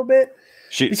that a little bit.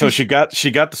 She got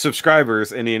the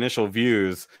subscribers and the initial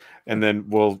views, and then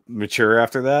will mature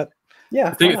after that.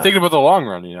 Yeah. Think about the long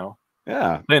run, you know.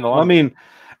 Yeah. Well,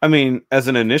 I mean, as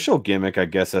an initial gimmick, I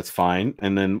guess that's fine.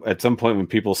 And then at some point when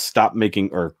people stop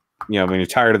making, or when you're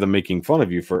tired of them making fun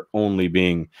of you for only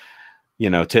being,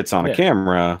 tits on a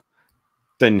camera,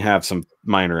 then have some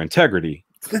minor integrity.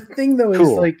 The thing though is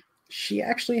like she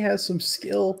actually has some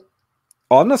skill.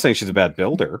 Oh, I'm not saying she's a bad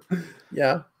builder.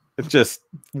 Yeah. It's just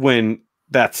when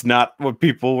that's not what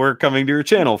people were coming to your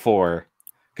channel for.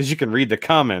 Because you can read the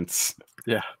comments.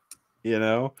 Yeah.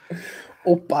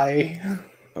 Oh, bye.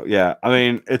 Yeah, I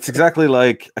mean, it's exactly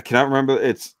like, I cannot remember.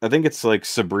 I think it's like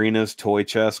Sabrina's Toy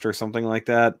Chest or something like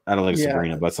that. I don't think it's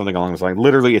Sabrina, but something along those lines.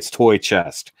 Literally, it's Toy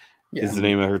Chest is the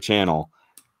name of her channel.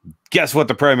 Guess what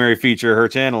the primary feature of her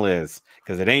channel is?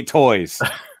 Because it ain't toys.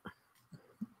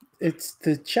 It's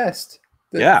the chest.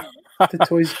 The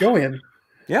toys go in.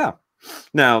 Yeah.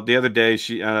 Now, the other day,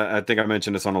 I think I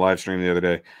mentioned this on a live stream the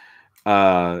other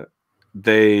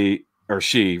day.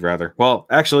 She rather. Well,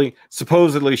 actually,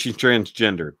 supposedly she's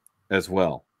transgendered as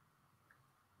well.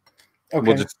 Okay.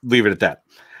 We'll just leave it at that.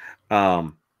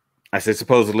 I say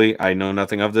supposedly. I know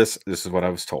nothing of this. This is what I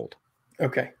was told.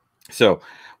 Okay. So,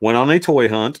 went on a toy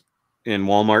hunt in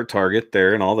Walmart, Target,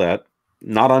 there, and all that.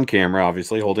 Not on camera,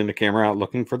 obviously, holding the camera out,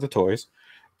 looking for the toys.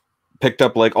 Picked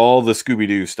up like all the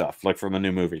Scooby-Doo stuff, like from a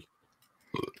new movie.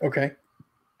 Okay.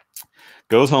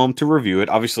 Goes home to review it.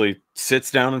 Obviously, sits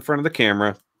down in front of the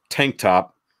camera. Tank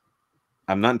top.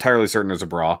 I'm not entirely certain there's a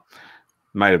bra.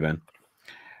 Might have been.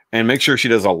 And make sure she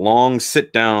does a long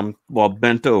sit down while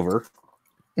bent over.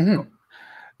 Mm-hmm.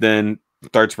 Then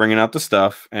starts bringing out the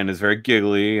stuff and is very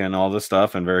giggly and all this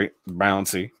stuff and very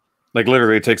bouncy. Like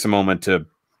literally it takes a moment to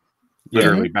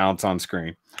literally bounce on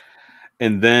screen.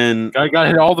 And then I got to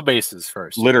hit all the bases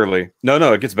first. Literally.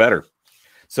 No, it gets better.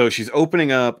 So she's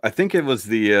opening up. I think it was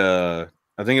the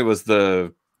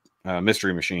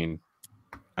Mystery Machine.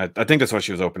 I think that's what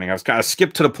she was opening. I was kind of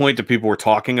skipped to the point that people were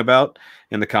talking about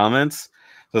in the comments.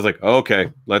 So I was like,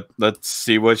 okay, let's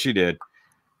see what she did.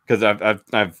 Because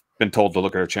I've been told to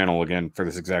look at her channel again for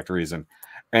this exact reason.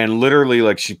 And literally,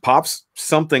 like, she pops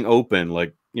something open,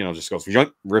 like, just goes,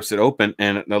 rips it open,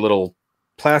 and a little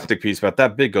plastic piece about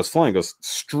that big goes flying, goes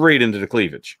straight into the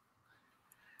cleavage.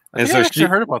 I actually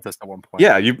heard about this at one point.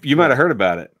 Yeah, you might have heard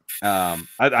about it.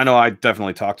 I know I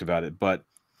definitely talked about it, but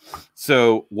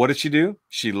so what did she do?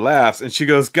 She laughs and she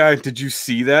goes, "Guys, did you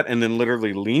see that?" And then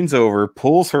literally leans over,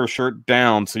 pulls her shirt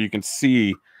down so you can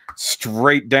see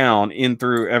straight down in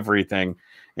through everything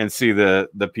and see the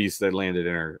piece that landed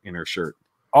in her shirt.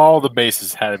 All the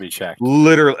bases had to be checked.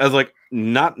 Literally, I was like,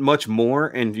 not much more,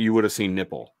 and you would have seen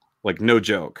nipple. Like, no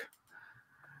joke.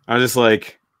 I was just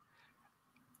like,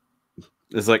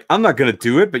 it's like, I'm not gonna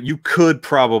do it, but you could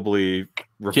probably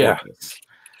report this.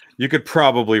 You could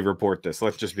probably report this.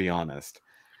 Let's just be honest.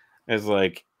 It's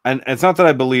like, and it's not that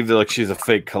I believe that like she's a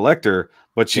fake collector,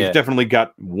 but she's definitely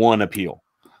got one appeal.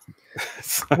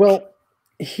 Well,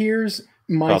 here's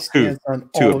my stance on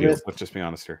all of it. Let's just be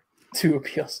honest here. 2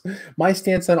 appeals. My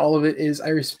stance on all of it is I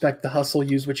respect the hustle.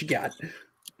 Use what you got.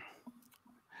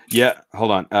 Yeah,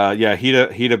 hold on.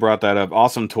 Hida brought that up.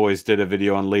 Awesome Toys did a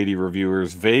video on lady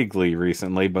reviewers vaguely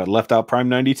recently, but left out Prime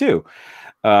 92.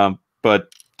 But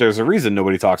there's a reason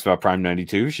nobody talks about Prime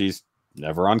 92. She's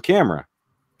never on camera.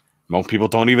 Most people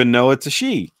don't even know it's a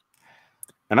she.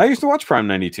 And I used to watch Prime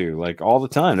 92 like all the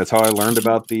time. That's how I learned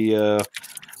about the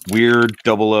weird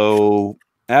 00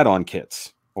 add-on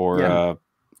kits or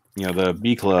the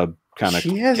B Club kind of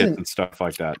kits and stuff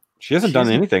like that. She hasn't done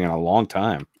anything in a long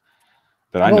time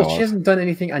that I know of. She hasn't done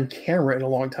anything on camera in a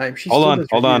long time.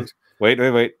 Hold on. Wait.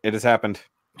 It has happened.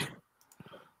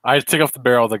 I take off the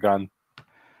barrel of the gun.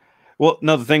 Well,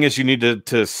 no, the thing is you need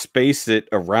to space it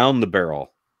around the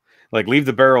barrel. Like leave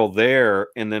the barrel there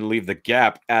and then leave the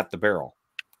gap at the barrel.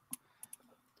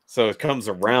 So it comes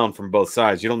around from both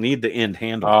sides. You don't need the end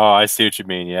handle. Oh, I see what you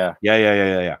mean. Yeah.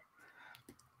 Yeah.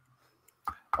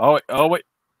 Oh, wait.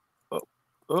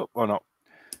 Oh, no.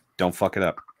 Don't fuck it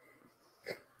up.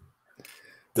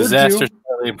 Disaster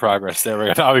in progress. There we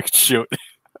go. Now we can shoot.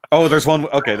 Oh, there's one.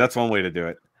 Okay, that's one way to do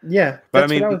it. Yeah, but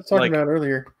that's what I was talking about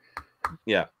earlier.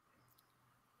 Yeah.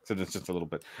 So it's just a little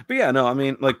bit. But yeah, no, I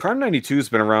mean, like Prime 92 has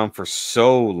been around for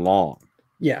so long.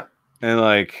 Yeah. And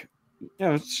like, you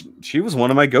know, she was one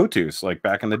of my go-tos like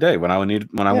back in the day when I wanted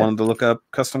to look up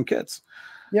custom kits.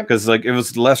 Yep. Because like it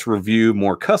was less review,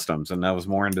 more customs, and I was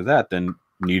more into that than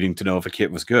needing to know if a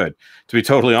kit was good. To be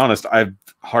totally honest, I've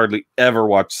hardly ever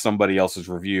watched somebody else's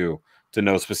review to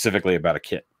know specifically about a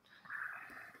kit.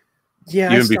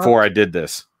 Yeah. Even before I did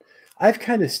this. I've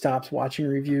kind of stopped watching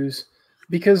reviews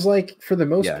because like for the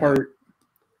most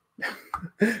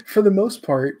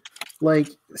part, like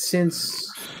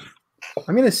since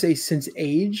I'm going to say since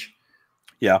age.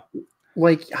 Yeah.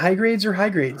 Like high grades are high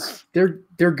grades. They're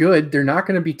good. They're not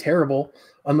going to be terrible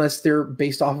unless they're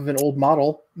based off of an old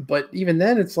model. But even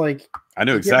then, it's like I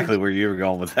knew exactly where you were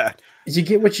going with that. You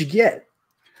get what you get.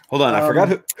 Hold on, I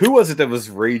forgot who was it that was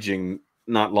raging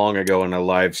not long ago in a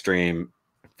live stream.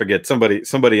 Forget somebody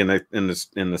in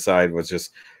the side was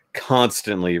just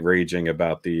constantly raging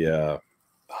about the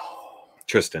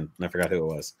Tristan. I forgot who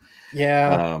it was.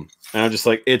 Yeah. And I'm just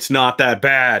like, it's not that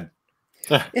bad.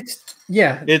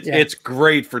 It's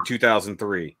great for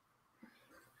 2003.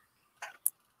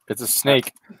 It's a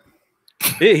snake.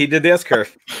 Yeah, he did the S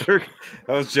curve.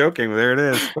 I was joking, but there it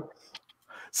is.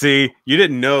 See, you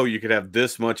didn't know you could have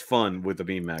this much fun with the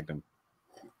Beam Magnum.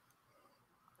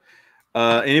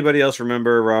 Anybody else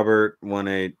remember Robert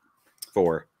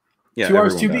 184? Yeah, 2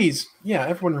 R's, 2 B's. Yeah,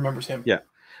 everyone remembers him. Yeah,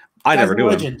 I never knew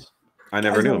him. I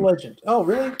never knew him. Legend. Oh,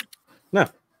 really? No,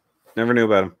 never knew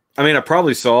about him. I mean, I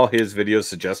probably saw his videos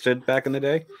suggested back in the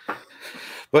day,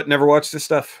 but never watched his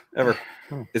stuff ever.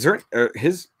 Is there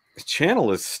his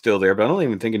channel is still there, but I don't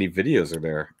even think any videos are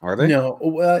there. Are they? No,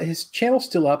 his channel's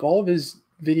still up. All of his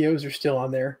videos are still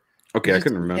on there. Okay, I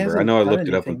couldn't remember. I know I looked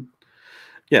it up.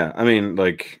 Yeah, I mean,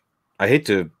 like, I hate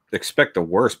to expect the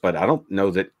worst, but I don't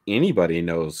know that anybody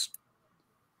knows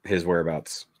his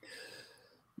whereabouts.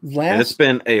 And it's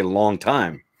been a long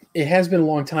time. It has been a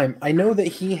long time. I know that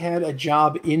he had a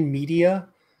job in media.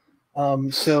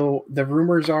 So the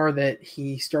rumors are that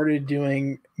he started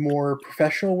doing more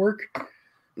professional work.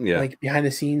 Yeah. Like behind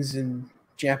the scenes in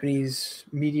Japanese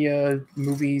media,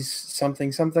 movies,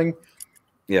 something.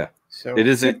 Yeah. So it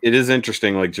is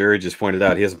interesting. Like Jerry just pointed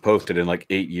out, he hasn't posted in like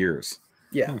 8 years.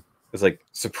 Yeah. It's like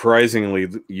surprisingly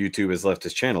YouTube has left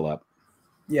his channel up.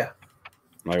 Yeah.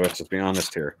 Like, let's just be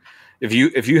honest here. If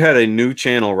you had a new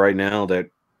channel right now that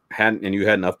hadn't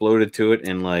uploaded to it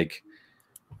in like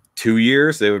 2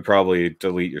 years, they would probably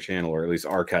delete your channel or at least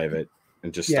archive it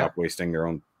and just stop wasting their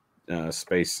own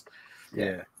space.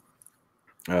 Yeah.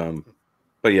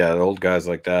 But yeah, the old guys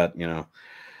like that, you know.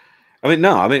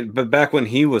 But back when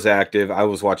he was active, I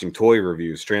was watching toy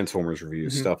reviews, Transformers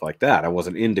reviews, stuff like that. I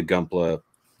wasn't into Gunpla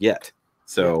yet.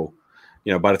 So,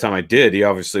 you know, by the time I did, he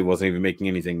obviously wasn't even making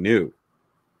anything new.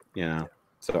 You know.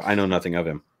 So I know nothing of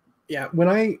him. Yeah, when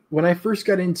I first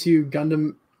got into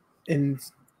Gundam and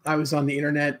I was on the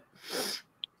internet,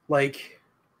 like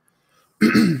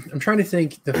I'm trying to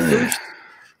think,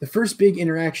 the first big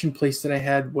interaction place that I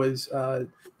had was the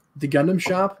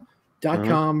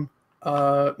GundamShop.com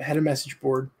had a message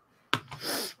board.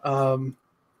 And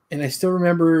I still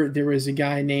remember there was a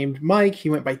guy named Mike. He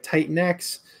went by Titan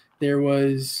X. There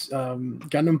was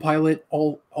Gundam Pilot,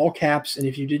 all caps. And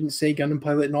if you didn't say Gundam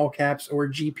Pilot in all caps or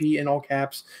GP in all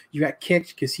caps, you got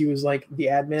kicked because he was like the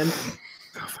admin.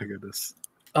 Oh my goodness.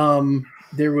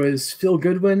 There was Phil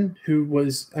Goodwin, who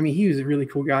was, he was a really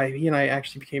cool guy. He and I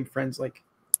actually became friends like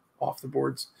off the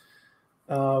boards.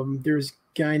 There was a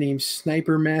guy named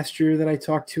Sniper Master that I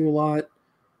talked to a lot.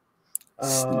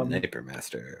 Sniper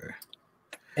Master.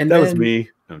 And that was me.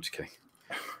 No, I'm just kidding.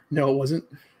 No, it wasn't.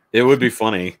 It would be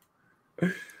funny.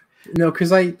 No,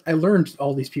 because I learned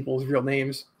all these people's real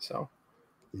names. So,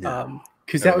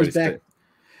 because that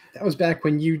was back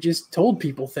when you just told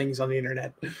people things on the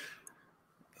internet.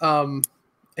 And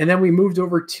then we moved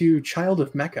over to Child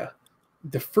of Mecha,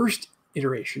 the first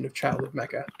iteration of Child of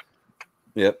Mecha.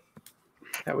 Yep.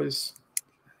 That was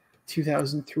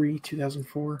 2003,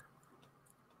 2004.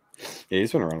 Yeah,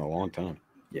 he's been around a long time.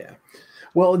 Yeah.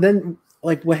 Well, then,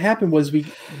 like, what happened was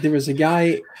there was a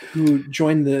guy who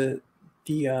joined the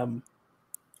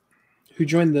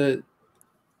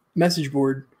message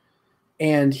board,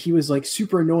 and he was like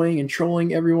super annoying and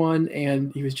trolling everyone,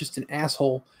 and he was just an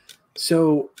asshole.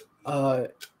 So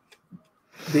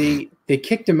they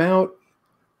kicked him out,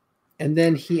 and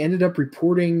then he ended up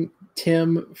reporting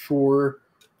Tim for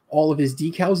all of his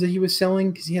decals that he was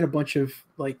selling, because he had a bunch of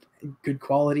like good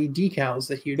quality decals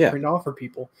that he would print off for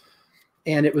people,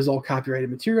 and it was all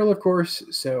copyrighted material, of course.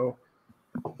 So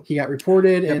he got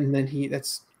reported, and then he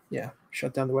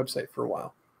shut down the website for a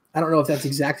while. I don't know if that's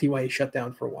exactly why he shut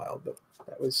down for a while, but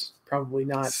that was probably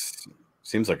not.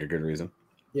 Seems like a good reason.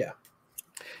 Yeah.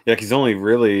 Yeah, he's only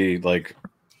really like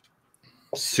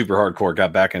super hardcore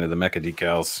got back into the mecha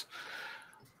decals,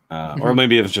 or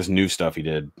maybe it was just new stuff he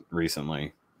did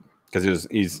recently, because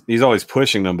he's always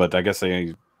pushing them, but I guess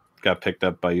they got picked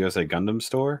up by USA Gundam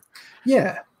Store.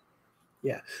 Yeah.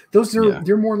 Those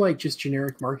they're more like just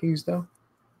generic markings, though.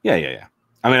 Yeah.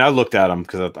 I mean, I looked at them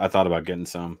because I thought about getting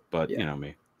some, but you know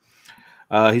me.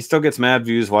 He still gets mad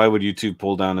views. Why would YouTube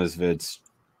pull down his vids?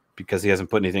 Because he hasn't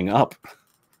put anything up.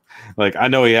 Like, I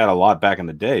know he had a lot back in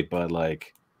the day, but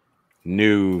like,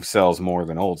 new sells more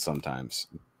than old sometimes,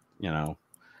 you know.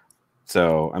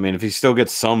 So I mean, if he still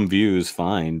gets some views,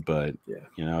 fine, but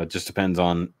you know, it just depends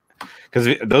on,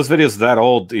 because those videos that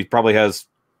old, he probably has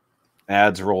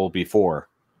ads roll before,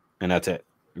 and that's it.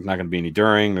 There's not going to be any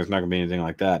during. There's not going to be anything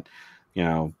like that. You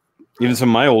know, even some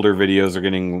of my older videos are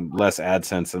getting less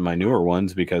AdSense than my newer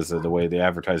ones because of the way the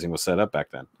advertising was set up back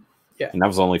then. Yeah, and that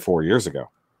was only 4 years ago.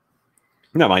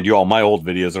 Now, mind you, all my old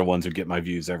videos are the ones who get my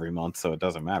views every month, so it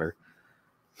doesn't matter.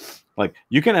 Like,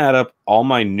 you can add up all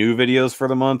my new videos for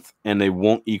the month, and they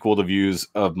won't equal the views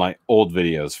of my old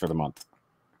videos for the month.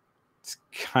 It's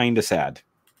kind of sad.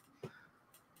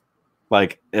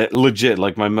 Like, legit,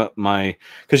 like my,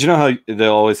 because you know how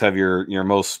they'll always have your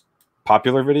most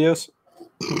popular videos?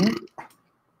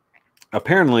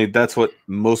 Apparently, that's what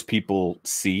most people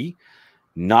see,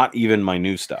 not even my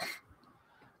new stuff.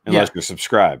 Unless you're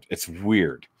subscribed. It's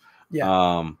weird.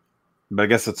 Yeah. But I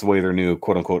guess that's the way their new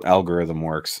quote unquote algorithm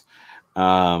works.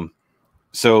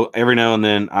 So every now and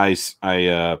then I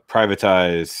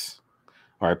privatize,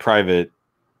 or I private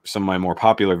some of my more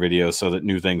popular videos so that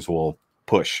new things will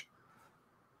push.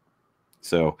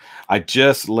 So I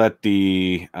just let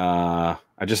the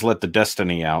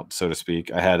Destiny out, so to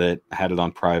speak. I had it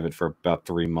on private for about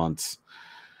 3 months.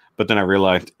 But then I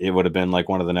realized it would have been like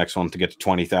one of the next ones to get to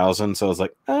 20,000. So I was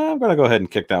like, I'm going to go ahead and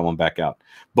kick that one back out.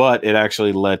 But it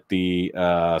actually let the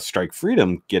Strike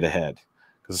Freedom get ahead,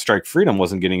 because Strike Freedom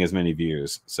wasn't getting as many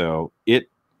views. So it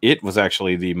was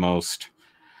actually the most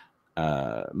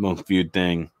viewed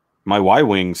thing. My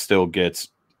Y-Wing still gets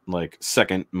like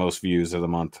second most views of the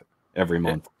month every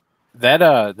month.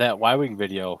 That Y-Wing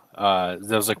video, that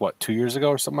was like what, 2 years ago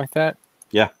or something like that?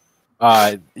 Yeah.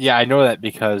 Yeah, I know that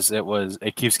because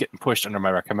it keeps getting pushed under my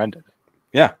recommended.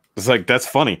 Yeah, it's like, that's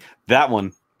funny. That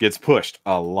one gets pushed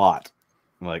a lot.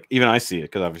 Like, even I see it,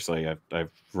 because obviously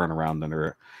I've run around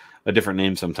under a different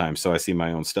name sometimes, so I see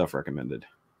my own stuff recommended.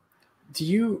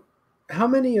 How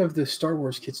many of the Star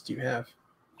Wars kits do you have?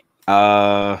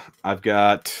 I've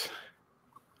got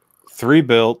 3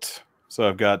 built. So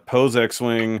I've got Poe's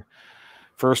X-Wing,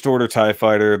 First Order TIE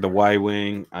Fighter, the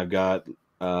Y-Wing. I've got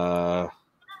an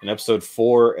Episode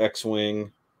 4 X-Wing,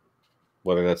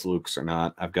 whether that's Luke's or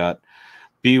not. I've got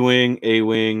B-Wing,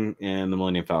 A-Wing, and the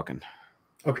Millennium Falcon.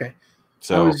 Okay.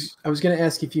 So I was going to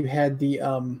ask if you had the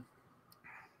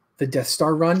Death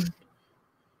Star run.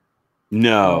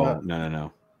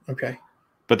 No. Okay.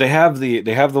 But they have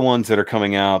the ones that are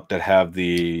coming out that have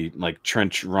the like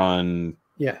trench run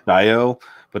Dio,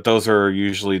 but those are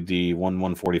usually the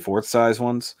 1/144th size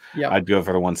ones. Yeah. I'd go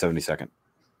for the 1/72nd.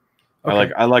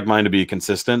 Okay. I like mine to be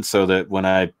consistent, so that when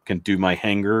I can do my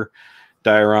hanger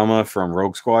diorama from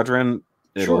Rogue Squadron,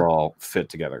 it'll all fit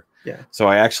together. Yeah. So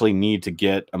I actually need to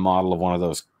get a model of one of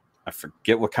those. I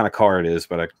forget what kind of car it is,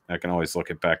 but I can always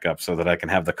look it back up so that I can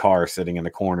have the car sitting in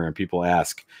the corner and people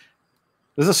ask,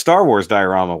 "This is a Star Wars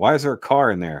diorama. Why is there a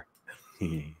car in there?"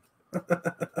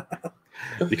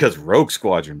 Because Rogue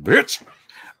Squadron, bitch.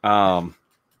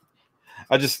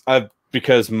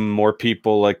 Because more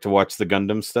people like to watch the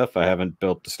Gundam stuff. I haven't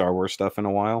built the Star Wars stuff in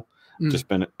a while. Just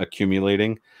been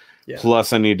accumulating. Yeah.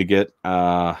 Plus, I need to get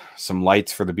some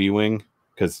lights for the B-Wing,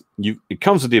 because it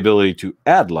comes with the ability to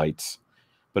add lights,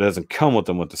 but it doesn't come with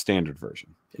them with the standard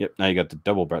version. Yep. Now you got the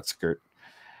double butt skirt.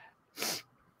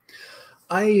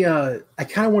 I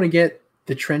kind of want to get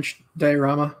the trench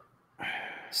diorama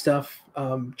stuff,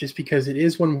 just because it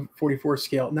is 1/44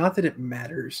 scale. Not that it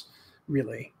matters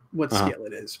really what scale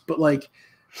it is, but like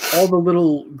all the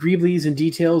little greeblies and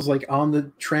details like on the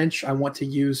trench, I want to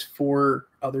use for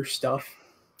other stuff.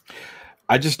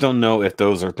 I just don't know if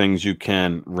those are things you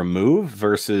can remove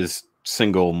versus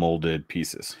single molded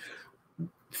pieces.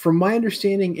 From my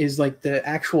understanding, is like the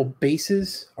actual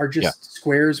bases are just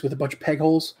squares with a bunch of peg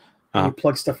holes, and you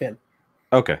plug stuff in.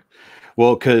 Okay.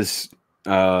 Well, because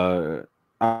obviously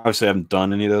I haven't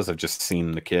done any of those. I've just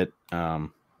seen the kit. Because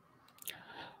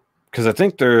I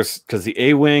think because the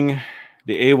A-wing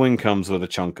comes with a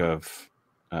chunk of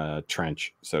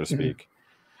trench, so to speak.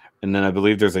 And then I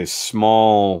believe there's a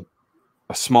smaller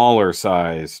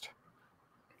sized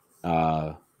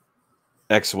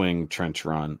X-wing trench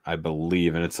run, I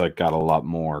believe, and it's like got a lot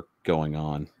more going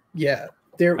on. Yeah,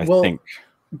 I think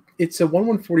it's a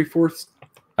 1/144th.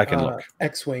 I can look.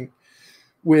 X-wing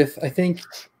with I think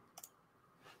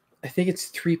it's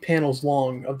 3 panels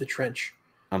long of the trench.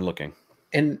 I'm looking,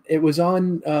 and it was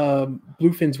on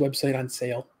Bluefin's website on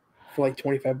sale for like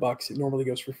 $25. It normally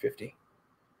goes for $50.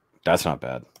 That's not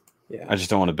bad. Yeah, I just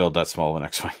don't want to build that small of an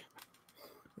X-wing.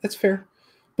 That's fair,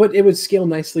 but it would scale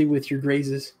nicely with your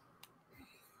grazes.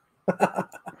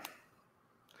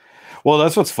 Well,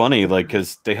 that's what's funny, like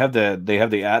because they have the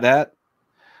AT-AT,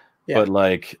 but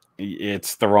like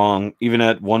it's the wrong. Even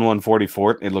at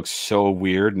 1/144, it looks so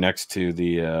weird next to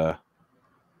the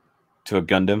to a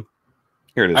Gundam.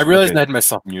 Here it is. I realized I had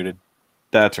myself muted.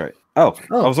 That's right. Oh,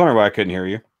 I was wondering why I couldn't hear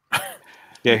you.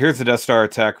 Yeah, here's the Death Star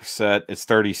attack set. It's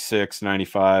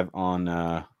 36.95 on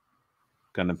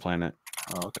Gundam Planet.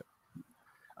 Oh, okay.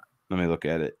 Let me look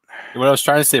at it. What I was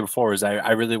trying to say before is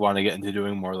I really want to get into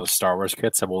doing more of those Star Wars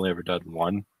kits. I've only ever done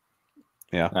one.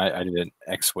 Yeah. I did an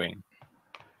X-wing.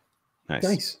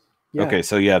 Nice. Yeah. Okay,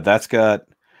 so yeah, it's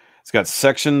got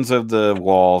sections of the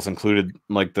walls, included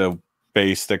like the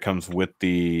base that comes with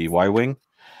the Y-wing.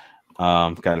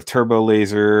 Got a turbo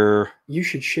laser. You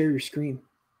should share your screen.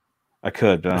 I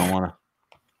could, but I don't want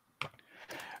to.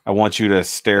 I want you to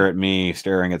stare at me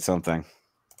staring at something.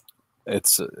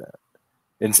 It's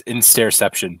in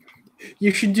stareception.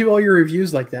 You should do all your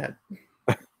reviews like that.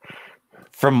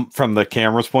 From the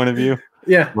camera's point of view?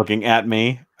 Yeah. Looking at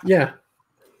me? Yeah.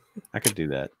 I could do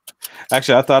that.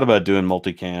 Actually, I thought about doing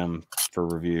multicam for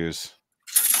reviews.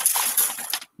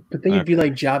 But then you'd be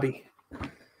like Jobby.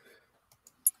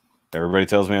 Everybody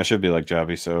tells me I should be like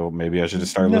Jobby, so maybe I should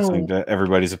just start listening to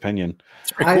everybody's opinion.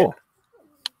 It's pretty cool.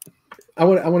 I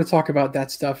want to talk about that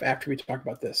stuff after we talk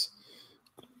about this.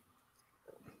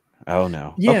 Oh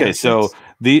no. Yeah, okay, so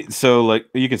like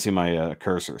you can see my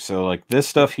cursor. So like this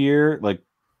stuff here, like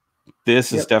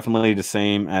this is definitely the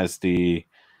same as the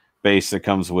base that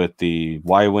comes with the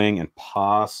Y-wing and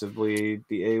possibly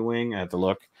the A-wing. I have to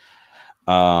look.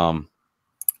 And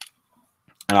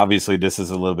obviously this is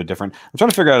a little bit different. I'm trying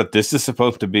to figure out if this is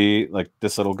supposed to be like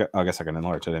this little guy. I guess I can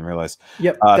enlarge. I didn't realize.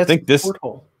 Yep. I think this.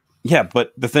 Porthole. Yeah,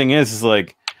 but the thing is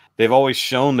like they've always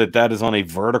shown that is on a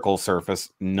vertical surface,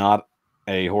 not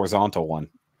a horizontal one.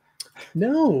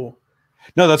 No,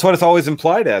 that's what it's always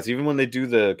implied as. Even when they do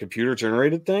the computer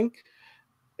generated thing,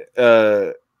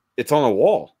 it's on a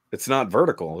wall. It's not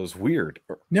vertical. It was weird.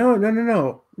 No.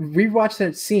 Rewatch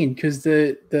that scene because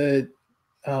the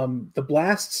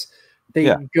blasts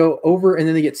they go over and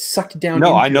then they get sucked down.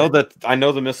 No, I know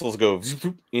the missiles go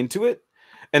into it,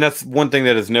 and that's one thing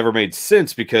that has never made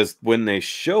sense because when they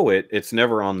show it, it's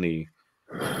never on the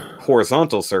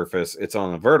horizontal surface, it's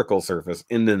on a vertical surface,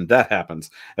 and then that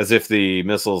happens as if the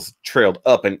missiles trailed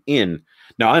up and in.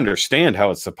 Now I understand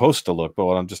how it's supposed to look, but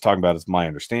what I'm just talking about is my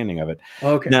understanding of it.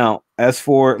 Okay. Now, as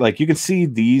for like you can see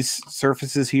these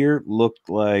surfaces here look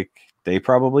like they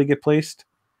probably get placed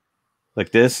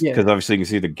like this because obviously you can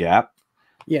see the gap.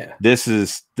 Yeah. This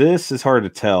is hard to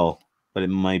tell, but it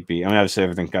might be. I mean, obviously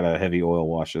everything's got a heavy oil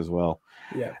wash as well.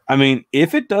 Yeah. I mean,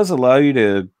 if it does allow you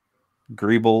to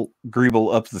greeble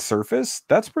up the surface,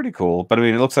 that's pretty cool. But I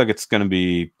mean, it looks like it's going to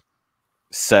be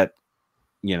set,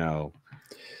 even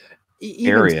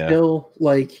area. Still,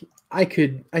 like I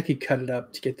could cut it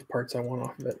up to get the parts I want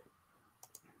off of it.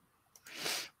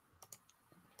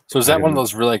 So is that one of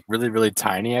those really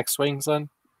tiny X-wings then?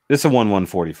 It's a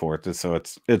 1/144th, so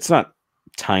it's not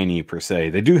tiny per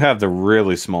se. They do have the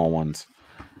really small ones,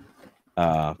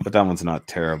 but that one's not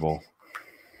terrible.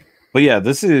 But yeah,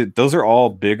 those are all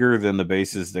bigger than the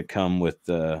bases that come with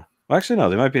the. Well, actually, no,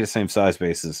 they might be the same size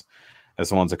bases as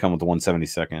the ones that come with the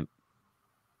 1/72nd.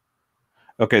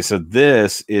 Okay, so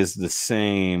this is the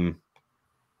same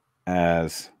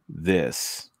as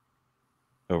this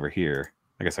over here.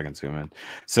 I guess I can zoom in.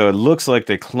 So it looks like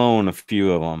they clone a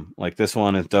few of them. Like this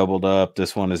one is doubled up.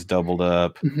 This one is doubled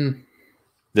up. Mm-hmm.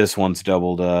 This one's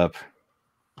doubled up.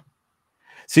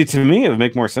 See, to me, it would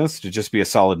make more sense to just be a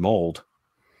solid mold.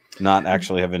 Not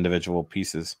actually have individual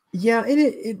pieces. Yeah,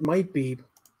 it might be.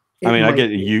 I mean, I get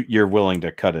you're willing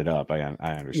to cut it up. I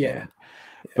understand. Yeah.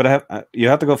 But you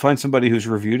have to go find somebody who's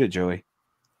reviewed it, Joey.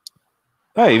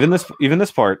 Hey, even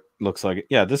this part looks like it.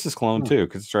 Yeah, this is cloned too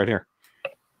because it's right here.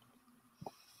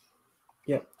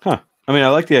 Yep. Huh. I mean, I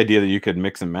like the idea that you could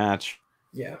mix and match.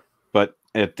 Yeah. But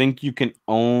I think you can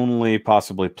only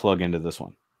possibly plug into this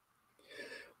one.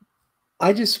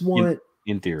 I just want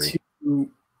in theory to,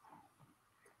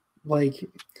 like,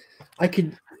 I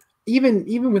could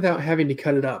even without having to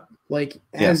cut it up, like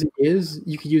as it is,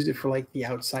 you could use it for like the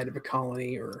outside of a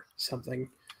colony or something.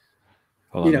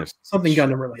 Hold on, something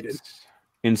Gundam related.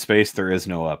 In space, there is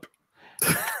no up.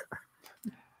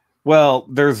 Well,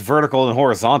 there's vertical and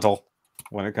horizontal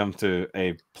when it comes to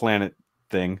a planet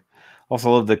thing. Also,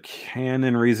 love the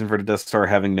canon reason for the Death Star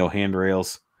having no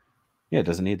handrails. Yeah, it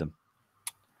doesn't need them.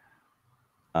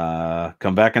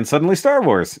 Come back and suddenly Star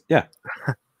Wars. Yeah.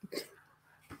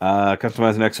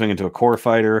 Customize an X-Wing into a core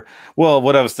fighter. Well,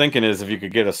 what I was thinking is if you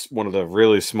could get one of the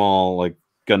really small like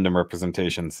Gundam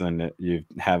representations, then you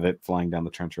have it flying down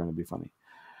the trench run. It'd be funny.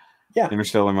 Yeah.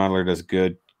 Interstellar Modeler does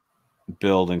good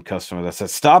build and customer that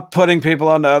says stop putting people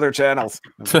onto other channels.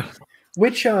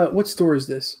 Which what store is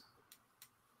this?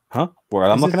 Huh? Where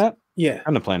I'm looking at? Yeah.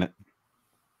 On the planet.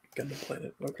 Gundam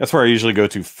Planet. Okay. That's where I usually go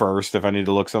to first if I need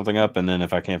to look something up, and then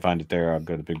if I can't find it there, I'll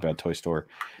go to Big Bad Toy Store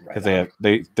because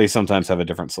they sometimes have a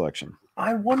different selection.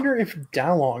 I wonder if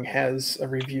Dalong has a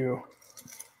review.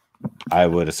 I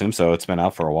would assume so. It's been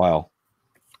out for a while.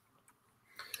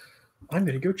 I'm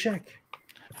gonna go check.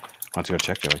 Why don't you go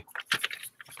check, Joey?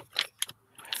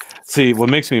 See, what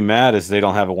makes me mad is they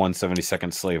don't have a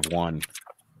 1/72 Slave 1.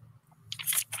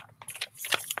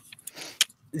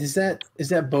 Is that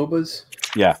Boba's?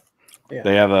 Yeah.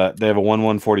 They have a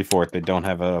 1/144th. They don't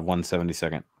have a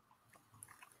 1/72.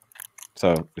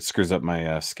 So it screws up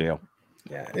my scale.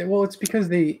 Yeah. Well, it's because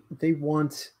they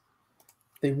want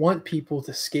people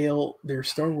to scale their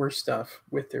Star Wars stuff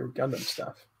with their Gundam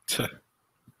stuff.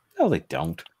 No, they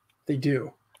don't. They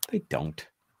do. They don't.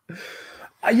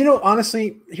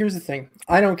 Honestly, here's the thing.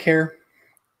 I don't care.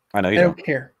 I know you don't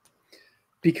care.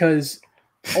 Because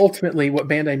ultimately what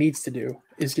Bandai needs to do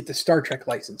is get the Star Trek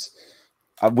license.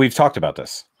 We've talked about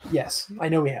this. Yes, I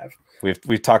know we have.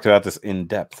 We've talked about this in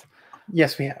depth.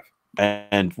 Yes, we have.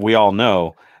 And we all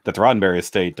know that the Roddenberry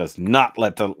estate does not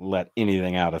let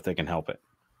anything out if they can help it.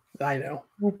 I know.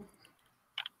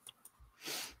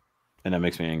 And that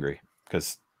makes me angry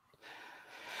because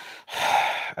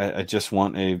I just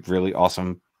want a really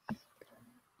awesome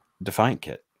Defiant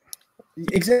kit.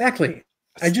 Exactly.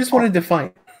 I just want a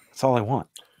Defiant. That's all I want.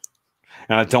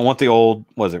 And I don't want the old,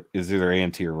 is either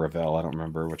AMT or Revell. I don't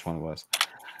remember which one it was.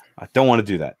 I don't want to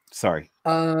do that. Sorry.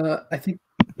 I think,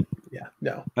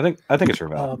 no. I think it's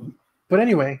Revell. But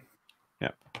anyway.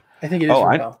 Yeah. I think it is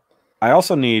Revell. I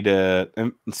also need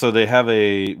so they have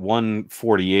a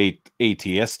 148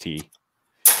 ATST.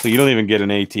 So you don't even get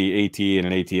an AT, and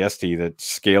an ATST that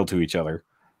scale to each other.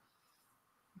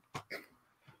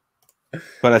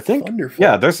 But I think, wonderful.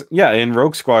 In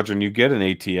Rogue Squadron you get an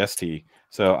ATST.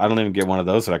 So I don't even get one of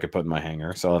those that I could put in my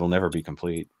hangar. So it'll never be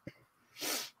complete.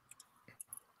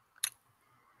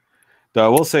 Though I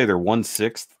will say they're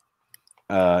 1/6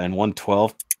 and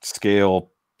 1/12 scale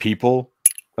people,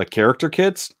 like character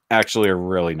kits, actually are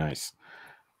really nice.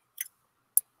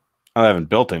 I haven't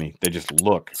built any. They just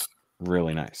look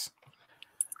really nice.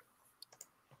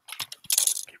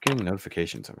 Keep getting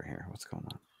notifications over here. What's going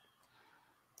on?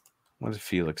 What did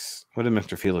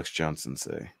Mr. Felix Johnson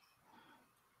say?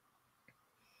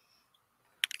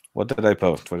 What did I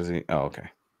post? What is he? Oh, okay.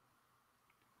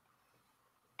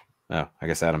 Oh, I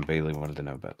guess Adam Bailey wanted to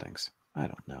know about things. I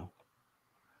don't know.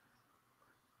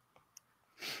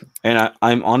 And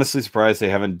I'm honestly surprised they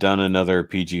haven't done another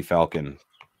PG Falcon.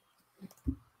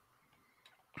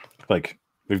 Like,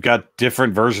 we've got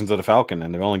different versions of the Falcon,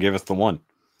 and they've only gave us the one.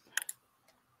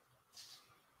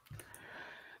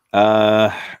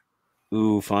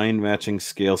 Find matching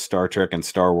scale Star Trek and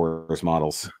Star Wars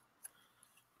models.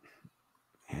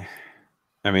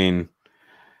 I mean,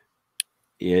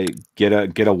 yeah, get a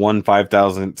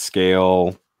 1/5000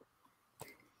 scale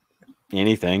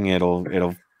anything.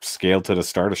 It'll scale to the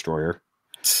Star Destroyer.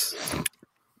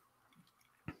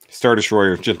 Star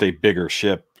Destroyer is just a bigger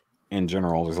ship in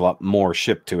general. There's a lot more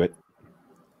ship to it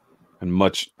and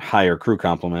much higher crew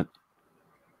complement.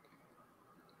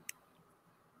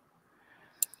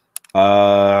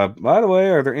 By the way,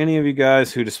 are there any of you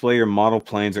guys who display your model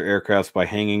planes or aircrafts by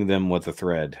hanging them with a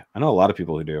thread? I know a lot of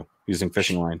people who do, using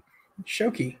fishing line.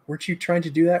 Shoki, weren't you trying to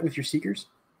do that with your Seekers?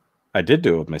 I did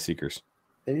do it with my Seekers.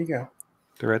 There you go.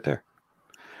 They're right there.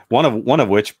 One of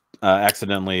which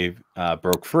accidentally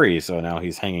broke free, so now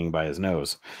he's hanging by his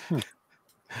nose.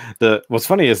 What's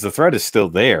funny is the thread is still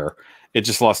there. It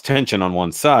just lost tension on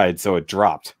one side, so it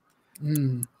dropped.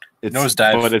 But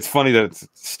it's funny that it's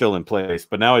still in place.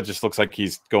 But now it just looks like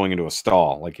he's going into a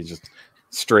stall, like he's just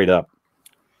straight up.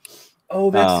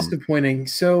 Oh, that's disappointing.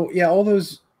 So yeah, all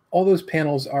those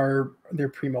panels they're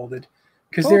pre-molded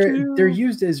because they're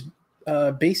used as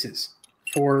bases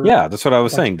for. Yeah, that's what I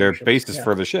was saying. They're bases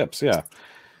for the ships. Yeah,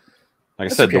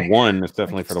 like I said, the one is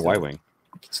definitely for the Y-wing.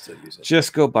 Can still use it.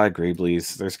 Just go buy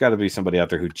Greeblies. There's got to be somebody out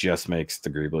there who just makes the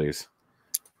Greeblies.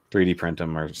 3D print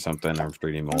them or something, or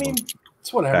 3D mold them.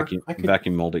 It's whatever.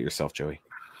 Vacuum mold it yourself, Joey.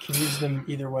 Can use them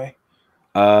either way.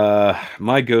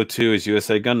 My go-to is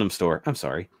USA Gundam Store. I'm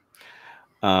sorry.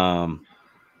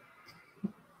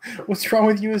 What's wrong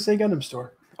with USA Gundam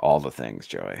Store? All the things,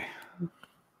 Joey.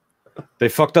 They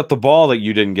fucked up the ball that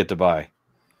you didn't get to buy.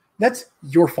 That's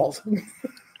your fault.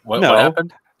 What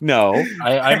happened? No,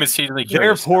 I'm exceedingly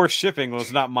curious. Their poor shipping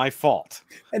was not my fault.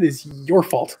 That is your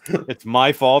fault. It's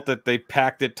my fault that they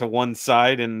packed it to one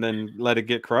side and then let it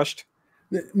get crushed.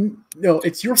 No,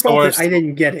 it's your fault that I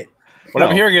didn't get it. What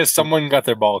I'm hearing is someone got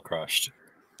their ball crushed.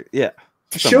 Yeah.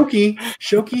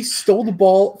 Shoki stole the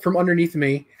ball from underneath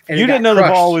me. And you didn't know crushed.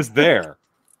 The ball was there.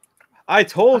 I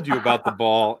told you about the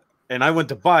ball, and I went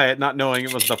to buy it, not knowing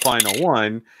it was the final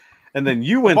one. And then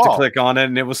you went to click on it,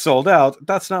 and it was sold out.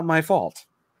 That's not my fault.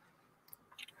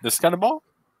 This kind of ball?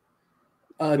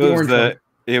 It was the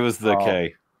K. It was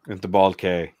the bald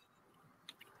K.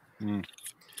 Mm.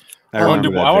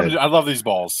 I love these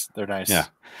balls. They're nice. Yeah.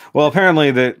 Well,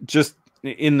 apparently that just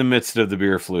in the midst of the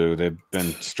beer flu, they've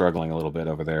been struggling a little bit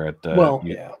over there at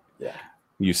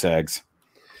USAGs.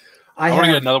 I want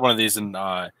to get another one of these, and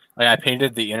I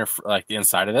painted the the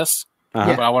inside of this.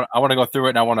 Uh-huh. But I want to go through it,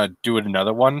 and I want to do it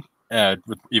another one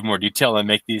with even more detail, and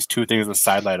make these two things the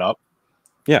side light up.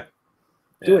 Yeah.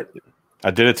 Do it. I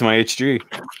did it to my HG.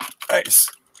 Nice.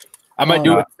 I might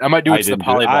do it. I might do it to the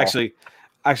polyball.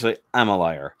 Actually, I'm a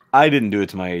liar. I didn't do it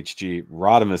to my HG.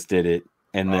 Rodimus did it,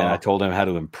 and then I told him how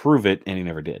to improve it, and he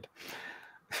never did.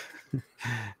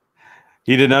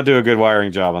 He did not do a good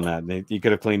wiring job on that. He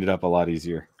could have cleaned it up a lot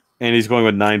easier. And he's going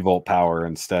with 9-volt power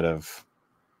instead of,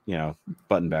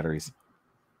 button batteries.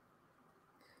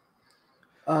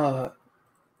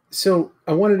 So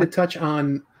I wanted to touch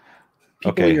on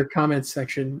people in your comments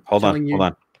section. Hold on.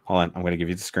 I'm going to give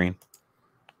you the screen.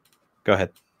 Go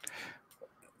ahead.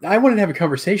 I wanted to have a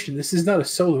conversation. This is not a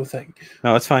solo thing.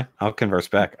 No, it's fine. I'll converse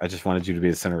back. I just wanted you to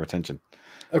be the center of attention.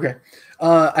 Okay.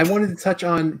 I wanted to touch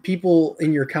on people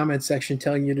in your comments section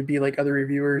telling you to be like other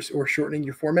reviewers or shortening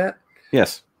your format.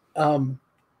 Yes. And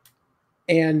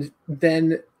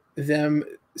then them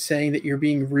saying that you're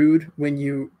being rude when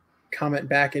you comment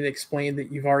back and explain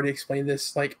that you've already explained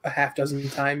this like a half dozen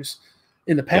times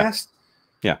in the past.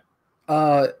 Yeah.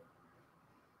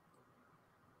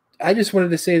 I just wanted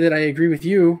to say that I agree with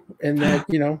you and that,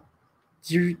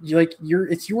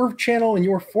 it's your channel and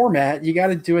your format. You got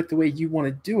to do it the way you want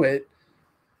to do it.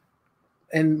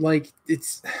 And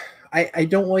I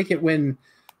don't like it when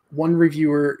one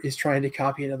reviewer is trying to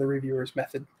copy another reviewer's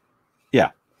method. Yeah.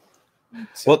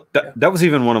 So, well, that was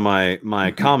even one of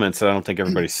my comments that I don't think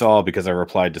everybody saw because I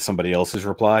replied to somebody else's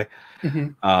reply,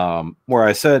 where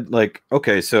I said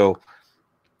okay, so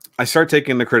I start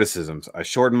taking the criticisms. I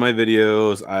shorten my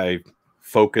videos. I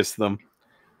focus them.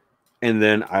 And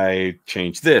then I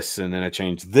change this, and then I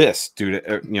change this due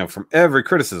to, from every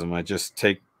criticism, I just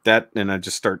take that and I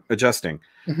just start adjusting.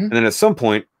 And then at some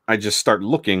point, I just start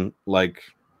looking like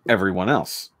everyone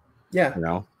else.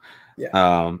 Yeah.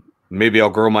 Yeah. Maybe I'll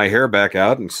grow my hair back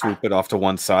out and swoop it off to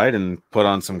one side and put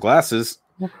on some glasses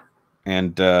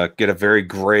and get a very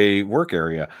gray work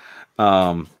area.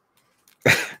 I'm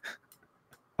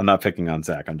not picking on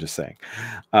Zach. I'm just saying.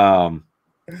 I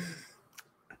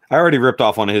already ripped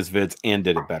off one of his vids and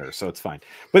did it better, so it's fine.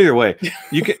 But either way,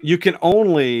 you can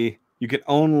only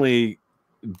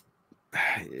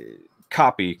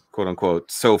copy, quote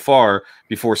unquote, so far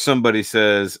before somebody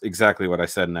says exactly what I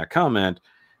said in that comment.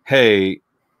 Hey,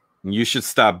 you should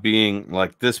stop being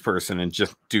like this person and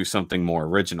just do something more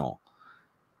original.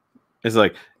 It's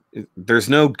like there's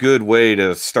no good way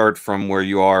to start from where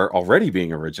you are already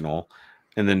being original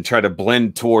and then try to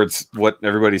blend towards what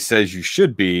everybody says you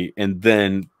should be, and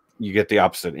then you get the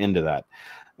opposite end of that.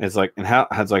 It's like, and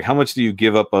how much do you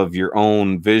give up of your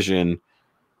own vision,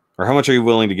 or how much are you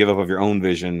willing to give up of your own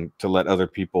vision to let other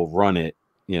people run it,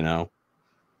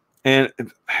 And,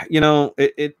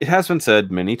 it has been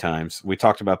said many times. We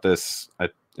talked about this. I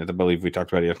believe we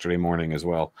talked about it yesterday morning as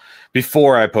well,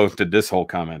 before I posted this whole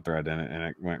comment thread, and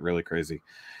it went really crazy.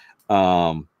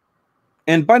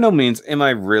 and by no means am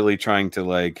I really trying to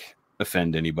like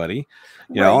offend anybody.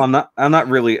 You know, I'm not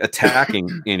really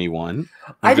attacking anyone.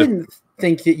 I didn't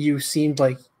think that you seemed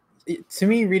like, to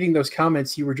me, reading those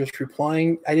comments, you were just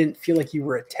replying. I didn't feel like you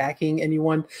were attacking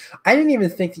anyone. I didn't even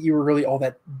think that you were really all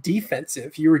that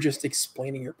defensive. You were just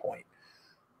explaining your point.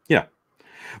 Yeah.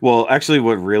 Well, actually,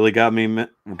 what really got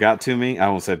to me, I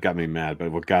almost said got me mad,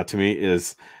 but what got to me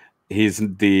is he's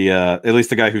the at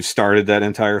least the guy who started that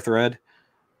entire thread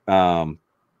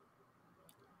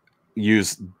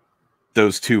used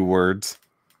those two words,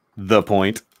 the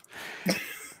point.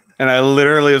 And I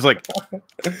literally was like,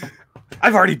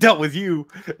 I've already dealt with you.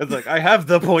 It's like, I have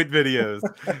the point videos.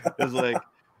 It's like,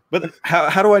 but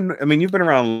how do I mean, you've been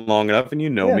around long enough and you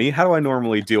know me. How do I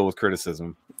normally deal with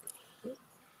criticism?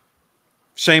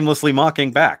 Shamelessly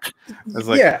mocking back. It's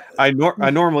like, I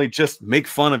normally just make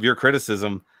fun of your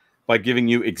criticism by giving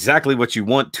you exactly what you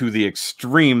want to the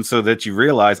extreme so that you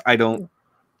realize I don't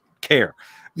care.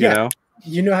 You know?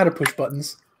 You know how to push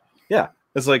buttons. Yeah.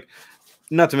 It's like,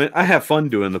 not to mention, I have fun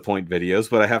doing the point videos,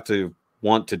 but I have to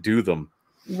want to do them.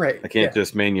 Right. I can't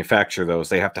just manufacture those.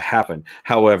 They have to happen.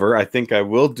 However, I think I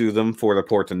will do them for the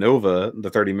Porta Nova,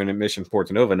 the 30-minute mission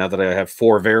Porta Nova, now that I have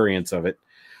 4 variants of it.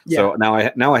 Yeah. So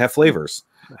now I have flavors.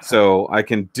 So I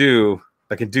can do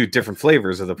different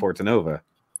flavors of the Porta Nova.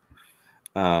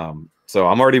 So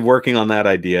I'm already working on that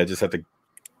idea.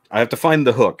 I have to find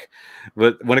the hook.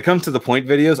 But when it comes to the point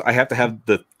videos, I have to have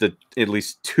the at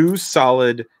least 2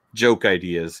 solid joke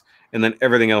ideas, and then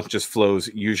everything else just flows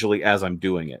usually as I'm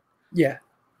doing it. Yeah.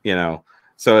 You know,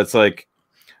 so it's like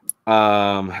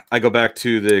I go back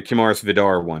to the Kimaris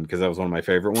Vidar one because that was one of my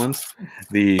favorite ones.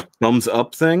 The thumbs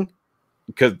up thing,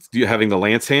 because having the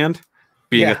lance hand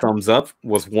being a thumbs up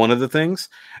was one of the things.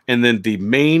 And then the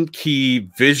main key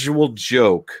visual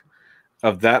joke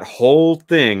of that whole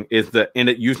thing is and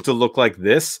it used to look like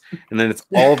this, and then it's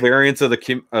all variants of the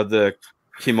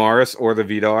Kimaris or the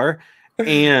Vidar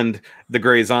and the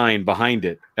Gray Zine behind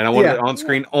it. And I wanted it on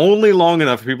screen only long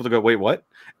enough for people to go, wait, what?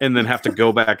 And then have to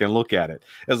go back and look at it.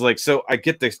 It's like, so I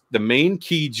get the main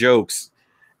key jokes,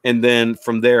 and then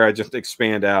from there I just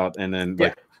expand out. And then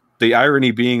like the irony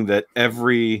being that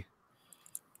every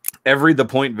the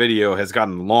point video has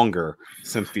gotten longer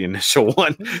since the initial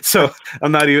one. So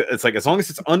I'm not even, it's like, as long as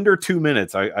it's under 2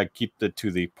 minutes, I keep it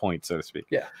to the point, so to speak.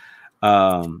 Yeah.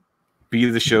 Be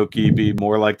the Shoki, be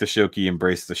more like the Shoki,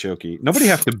 embrace the Shoki. Nobody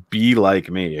has to be like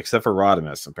me except for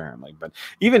Rodimus, apparently. But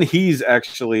even he's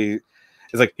actually,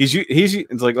 it's like,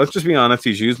 it's like, let's just be honest,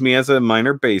 he's used me as a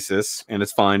minor basis, and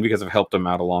it's fine because I've helped him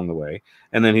out along the way.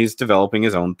 And then he's developing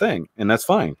his own thing, and that's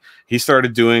fine. He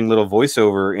started doing little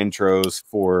voiceover intros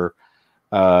for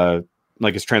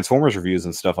like his Transformers reviews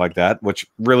and stuff like that, which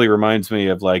really reminds me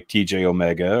of like TJ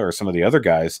Omega or some of the other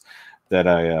guys that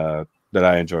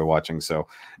I enjoy watching. So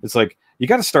it's like, you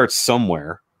got to start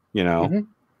somewhere, you know. Mm-hmm.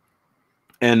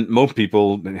 And most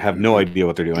people have no idea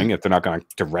what they're doing if they're not going to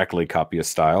directly copy a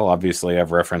style. Obviously,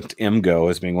 I've referenced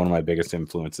MGO as being one of my biggest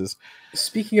influences.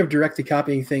 Speaking of directly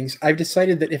copying things, I've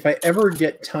decided that if I ever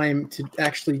get time to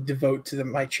actually devote to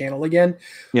my channel again,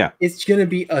 it's going to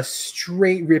be a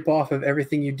straight rip-off of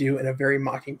everything you do in a very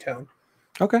mocking tone.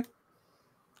 Okay.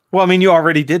 Well, I mean, you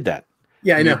already did that.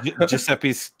 Yeah, I know.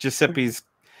 Giuseppe's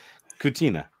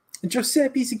Cucina.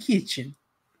 Giuseppe's kitchen.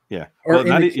 Yeah. Well,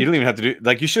 you don't even have to do,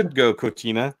 like, you should go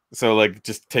Cucina. So like,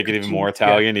 just take it even more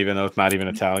Italian, even though it's not even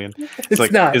Italian. It's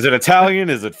like, not. Is it Italian?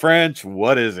 Is it French?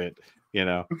 What is it? You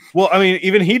know? Well, I mean,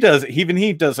 even he does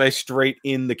a straight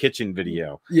in the kitchen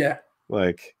video. Yeah.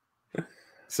 Like,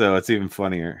 so it's even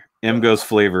funnier. MGO's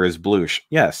flavor is blush.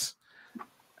 Yes.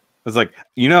 It's like,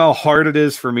 you know how hard it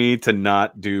is for me to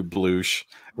not do blush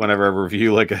whenever I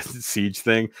review like a siege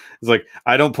thing. It's like,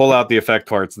 I don't pull out the effect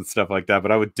parts and stuff like that,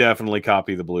 but I would definitely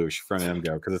copy the blush from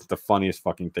MGO because it's the funniest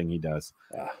fucking thing he does.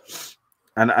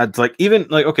 And it's like, even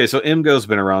like, okay, so MGO's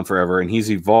been around forever and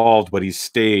he's evolved, but he's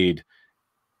stayed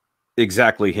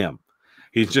exactly him.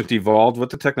 He's just evolved with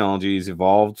the technology. He's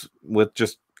evolved with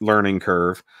just learning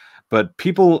curve. But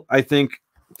people, I think,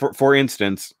 for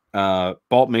instance,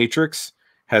 Bolt Matrix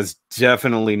has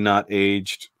definitely not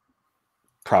aged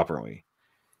properly.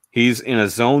 He's in a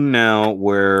zone now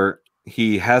where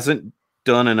he hasn't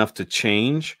done enough to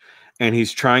change, and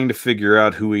he's trying to figure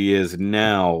out who he is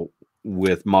now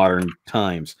with modern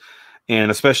times, and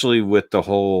especially with the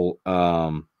whole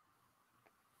Kappa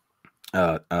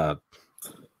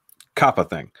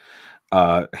thing.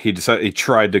 He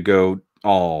tried to go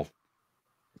all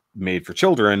made for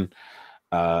children,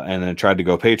 and then tried to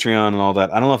go Patreon and all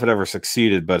that. I don't know if it ever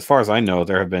succeeded, but as far as I know,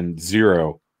 there have been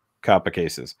 0 Kappa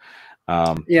cases.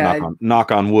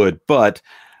 Knock on wood, but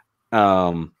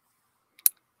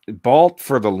Balt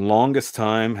for the longest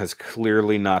time has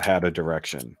clearly not had a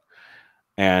direction.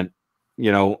 And,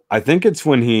 you know, I think it's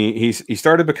when he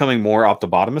started becoming more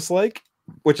optobotomist like,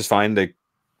 which is fine. They've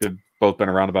both been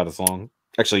around about as long.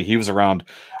 Actually, he was around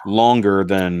longer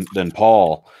than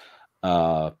Paul,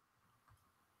 because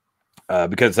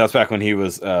that's back when he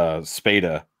was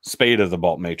Spada the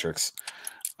Balt Matrix,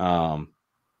 and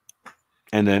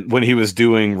then when he was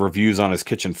doing reviews on his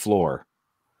kitchen floor,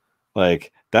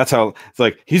 like that's how it's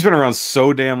like he's been around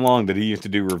so damn long that he used to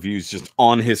do reviews just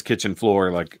on his kitchen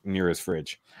floor, like near his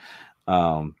fridge,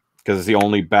 because it's the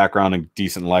only background and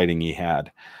decent lighting he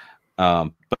had.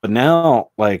 But now,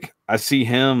 like, I see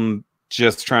him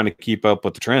just trying to keep up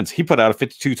with the trends. He put out a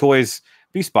 52 Toys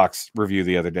Beast Box review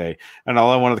the other day, and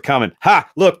all I wanted to comment, "Ha!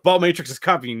 Look, Balt Matrix is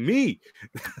copying me."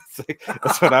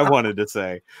 That's what I wanted to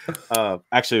say.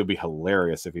 Actually, it would be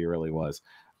hilarious if he really was.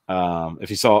 If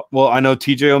you saw, well, I know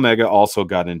TJ Omega also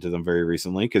got into them very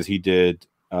recently because he did,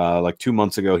 like 2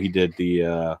 months ago, he did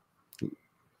the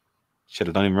shit.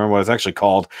 I don't even remember what it's actually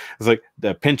called. It's like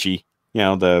the Pinchy, you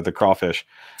know, the crawfish.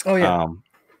 Oh yeah.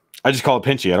 I just call it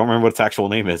Pinchy. I don't remember what its actual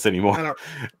name is anymore.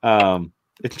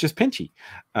 It's just Pinchy.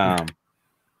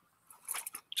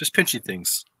 Just Pinchy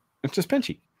things. It's just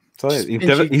Pinchy. So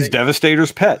he's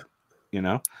Devastator's pet, you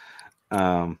know.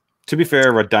 To be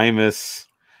fair, Rodimus,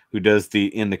 who does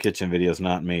the in the kitchen videos,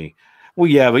 not me.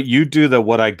 Well, yeah, but you do the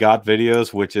what I got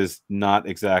videos, which is not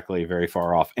exactly very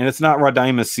far off, and it's not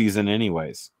Rodimus season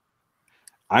anyways.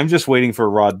 I'm just waiting for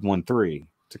Rod 1-3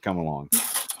 to come along.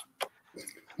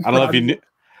 I don't know if you knew.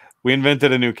 We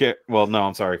invented a new kit. Well, no,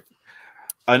 I'm sorry.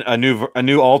 A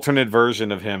new alternate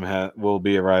version of him will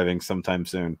be arriving sometime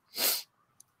soon.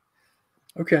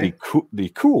 Okay. The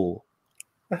cool.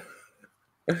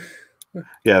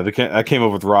 Yeah, I came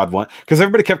up with Rod 1 because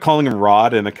everybody kept calling him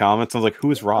Rod in the comments. I was like, "Who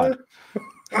is Rod?"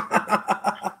 So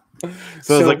I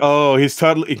was like, "Oh, he's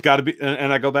totally got to be."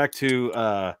 And I go back to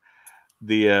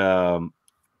the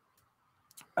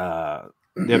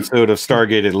episode of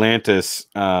Stargate Atlantis.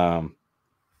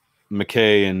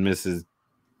 McKay and Mrs.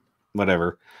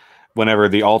 whatever, when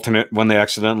they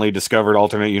accidentally discovered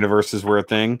alternate universes were a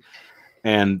thing,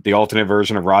 and the alternate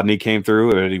version of Rodney came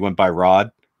through, and he went by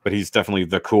Rod, but he's definitely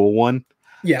the cool one.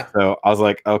 Yeah. So I was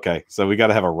like, okay, so we got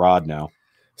to have a Rod now.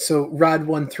 So Rod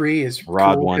 1-3 is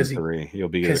Rod cool 1-3. He'll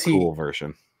be the cool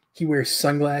version. He wears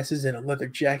sunglasses and a leather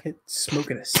jacket,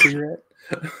 smoking a cigarette.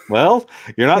 Well,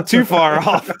 you're not too far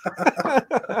off.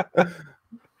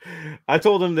 I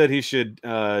told him that he should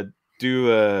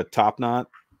do a top knot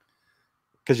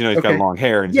because he's got long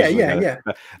hair. And yeah.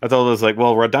 I told him, I was like,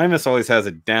 well, Rodimus always has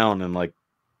it down and like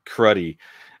cruddy.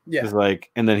 Yeah. It's like,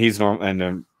 and then he's normal, and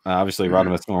then obviously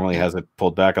Rodimus normally has it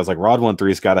pulled back. I was like, Rod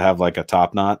 1-3's got to have like a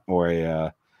top knot or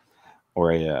a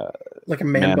like a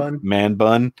man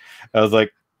bun. I was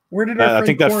like, where did our I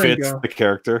think that Corin fits go? The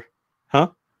character, huh?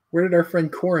 Where did our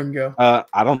friend Corin go?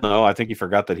 I don't know. I think he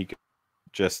forgot that he could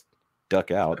just duck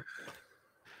out if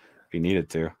he needed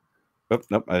to. Oh,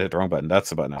 nope, I hit the wrong button. That's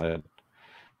the button I hit.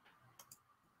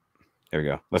 There we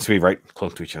go. Let's be right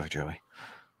close to each other, Joey.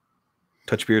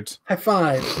 Touch beards. High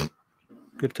five.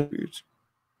 Good touch beards.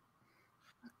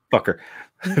 Fucker.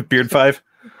 Beard 5.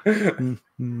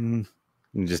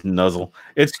 Just nuzzle.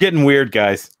 It's getting weird,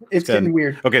 guys. It's getting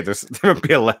weird. Okay, there'll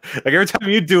be like every time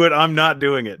you do it, I'm not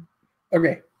doing it.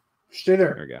 Okay. Stay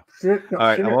there. There we go. No, all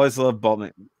right. I've always loved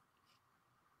Baltman.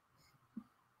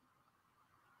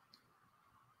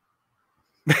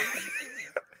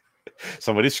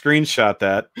 Somebody screenshot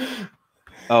that.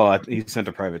 Oh, he sent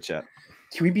a private chat.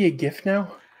 Can we be a gift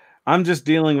now? I'm just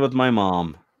dealing with my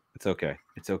mom. It's okay.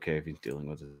 It's okay if he's dealing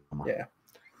with his mom. Yeah.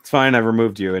 It's fine. I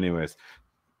removed you anyways.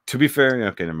 To be fair,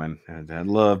 okay, never mind. I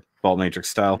love Balt Matrix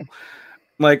style.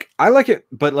 Like, I like it,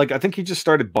 but like I think he just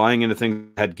started buying into things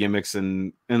that had gimmicks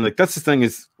and like that's the thing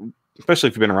is, especially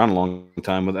if you've been around a long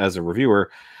time as a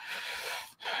reviewer,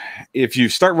 if you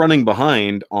start running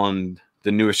behind on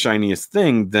the newest shiniest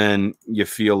thing, then you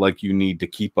feel like you need to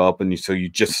keep up, and so you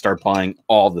just start buying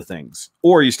all the things,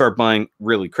 or you start buying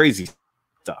really crazy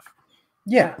stuff.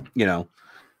 Yeah,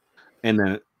 and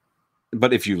then,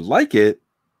 but if you like it,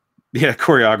 yeah,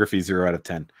 choreography 0 out of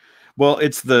 10. Well,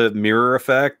 it's the mirror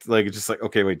effect. Like it's just like,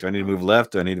 okay, wait, do I need to move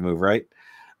left? Do I need to move right?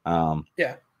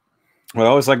 Yeah. What I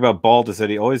always like about Balt is that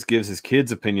he always gives his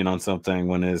kid's opinion on something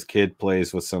when his kid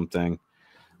plays with something.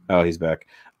 Oh, he's back.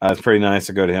 It's pretty nice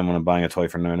to go to him when I'm buying a toy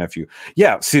for my nephew.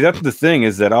 Yeah, see, that's the thing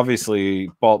is that obviously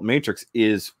Balt Matrix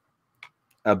is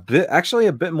a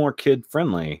bit more kid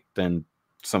friendly than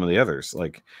some of the others.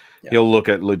 Like he'll look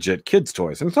at legit kids'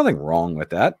 toys, and there's nothing wrong with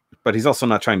that. But he's also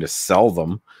not trying to sell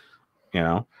them,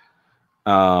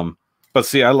 But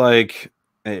see, I like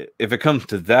if it comes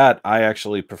to that, I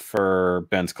actually prefer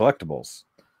Ben's Collectibles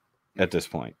at this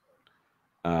point.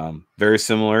 Very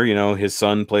similar, you know, his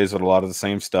son plays with a lot of the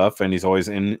same stuff, and he's always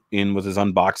in with his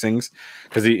unboxings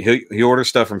because he orders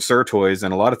stuff from Sir Toys,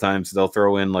 and a lot of times they'll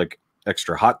throw in like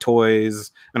extra Hot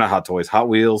Toys, not Hot Toys, Hot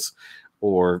Wheels,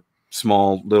 or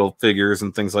small little figures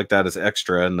and things like that as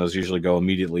extra, and those usually go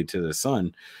immediately to the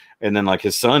son. And then like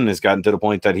his son has gotten to the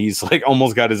point that he's like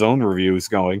almost got his own reviews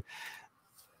going.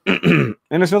 And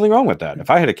there's nothing wrong with that. If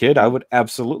I had a kid, I would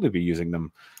absolutely be using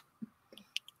them.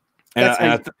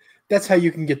 That's how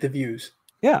you can get the views.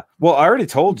 Yeah. Well, I already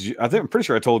told you. I'm pretty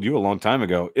sure I told you a long time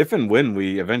ago. If and when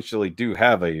we eventually do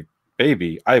have a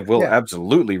baby, I will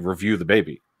absolutely review the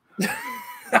baby.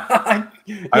 I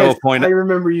will point. I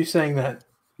remember you saying that.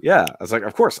 Yeah, I was like,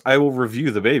 of course, I will review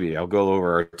the baby. I'll go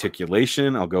over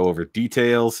articulation. I'll go over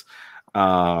details,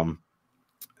 all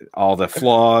the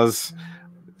flaws.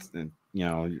 You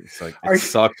know, it's like it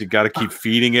sucks. You got to keep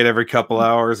feeding it every couple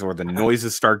hours, or the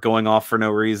noises start going off for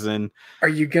no reason. Are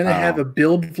you gonna have a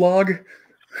build vlog?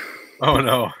 Oh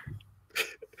no.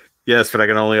 Yes, but I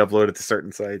can only upload it to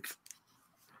certain sites.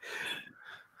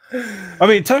 I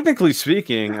mean, technically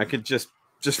speaking, I could just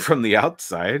from the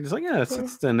outside, it's like, yeah,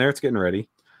 it's in there, it's getting ready.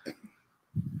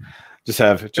 Just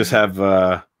have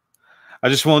I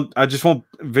just won't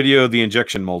video the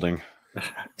injection molding.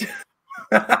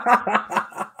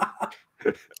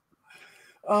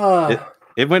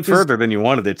 It went further than you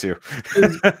wanted it to.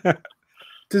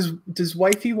 Does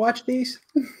wifey watch these?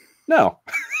 No.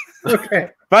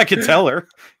 Okay. But I could tell her.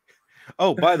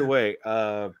 Oh, by the way,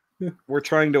 we're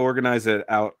trying to organize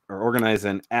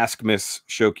an Ask Miss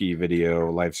Shoki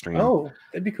video live stream. Oh,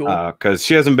 that'd be cool. Because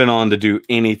she hasn't been on to do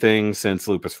anything since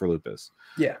Lupus for Lupus.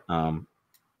 Yeah.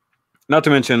 Not to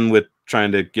mention with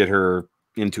trying to get her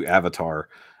into Avatar.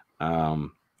 I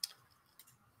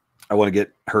want to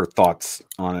get her thoughts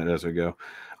on it as we go.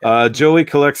 Joey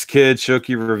collects kids.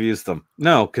 Shoki reviews them.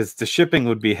 No, because the shipping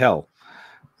would be hell.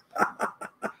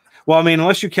 Well, I mean,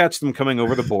 unless you catch them coming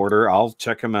over the border, I'll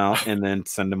check them out and then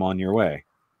send them on your way.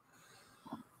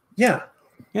 Yeah.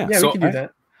 So, we can do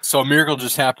that. So a miracle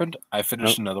just happened. I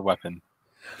finished another weapon.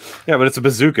 Yeah, but it's a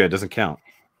bazooka. It doesn't count.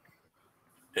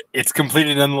 It's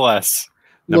completed nonetheless.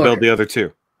 Now build the other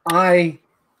two.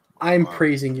 I'm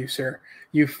praising you, sir.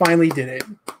 You finally did it.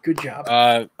 Good job.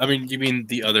 I mean, you mean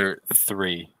the other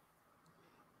three?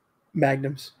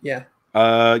 Magnums, yeah.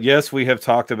 Yes, we have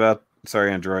talked about.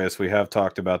 Sorry, Andreas. We have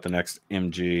talked about the next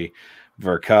MG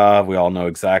Verka. We all know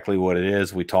exactly what it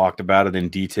is. We talked about it in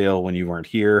detail when you weren't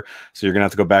here. So you're going to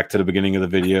have to go back to the beginning of the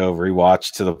video,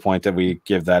 rewatch to the point that we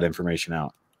give that information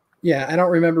out. Yeah, I don't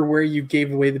remember where you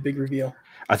gave away the big reveal.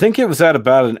 I think it was at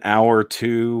about an hour or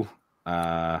two.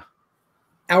 Hour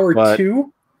and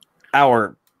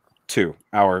 2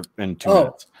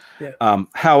 minutes. Yeah.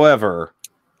 However,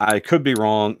 I could be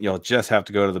wrong. You'll just have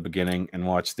to go to the beginning and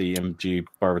watch the MG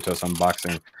Barbatos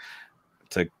unboxing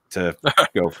to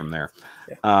go from there.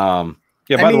 Yeah. By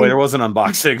the way, there was an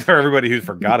unboxing for everybody who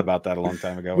forgot about that a long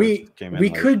time ago. We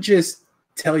could just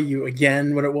tell you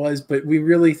again what it was, but we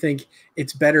really think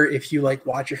it's better if you like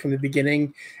watch it from the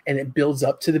beginning and it builds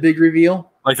up to the big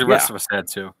reveal, like the rest of us had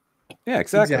to. Yeah,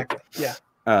 exactly. Yeah.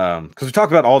 Because we talk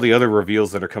about all the other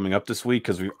reveals that are coming up this week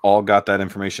because we all got that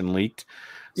information leaked.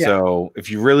 Yeah. So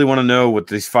if you really want to know what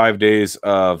these 5 days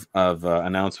of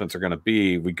announcements are going to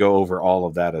be, we go over all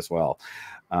of that as well.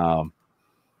 I'm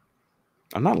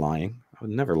not lying. I would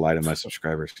never lie to my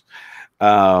subscribers.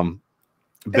 Ben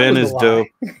is dope.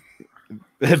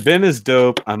 Ben is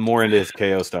dope. I'm more into his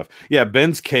KO stuff. Yeah,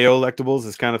 Ben's KO Electables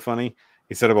is kind of funny.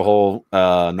 He set up a whole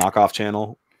knockoff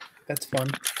channel. That's fun.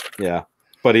 Yeah.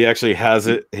 But he actually has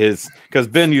it because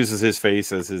Ben uses his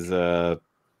face as his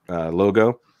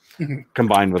logo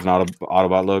combined with an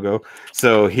Autobot logo.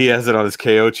 So he has it on his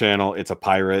KO channel. It's a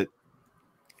pirate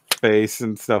face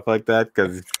and stuff like that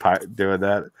because he's doing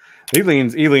that. He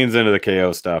leans into the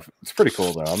KO stuff. It's pretty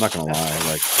cool though. I'm not gonna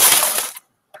lie. Like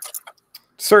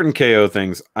certain KO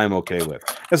things I'm okay with.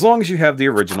 As long as you have the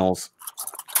originals,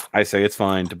 I say it's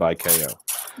fine to buy KO.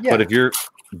 Yeah. But if you're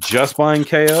just buying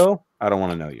KO, I don't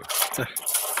want to know you.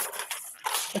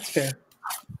 That's fair.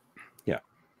 Yeah.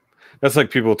 That's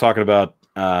like people talking about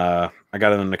I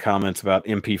got it in the comments about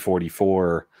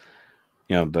MP44,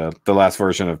 you know, the last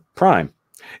version of Prime.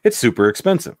 It's super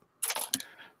expensive.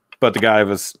 But the guy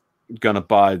was gonna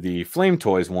buy the Flame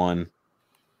Toys one,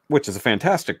 which is a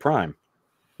fantastic Prime.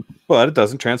 But it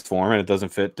doesn't transform and it doesn't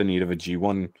fit the need of a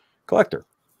G1 collector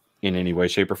in any way,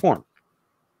 shape, or form.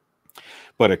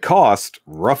 But it cost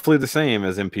roughly the same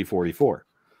as MP44.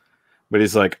 But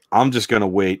he's like, I'm just going to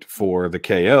wait for the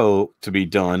KO to be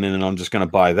done, and then I'm just going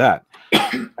to buy that.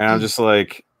 And I'm just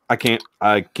like, I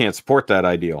can't support that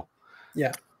ideal.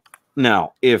 Yeah.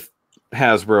 Now, if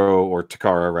Hasbro or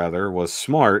Takara rather was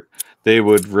smart, they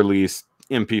would release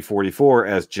MP44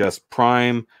 as just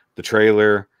Prime, the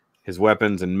trailer, his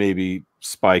weapons, and maybe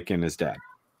Spike and his dad.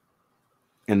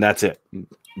 And that's it.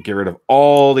 Get rid of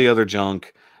all the other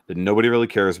junk that nobody really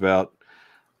cares about.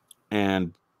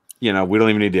 And, we don't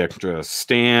even need the extra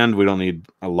stand. We don't need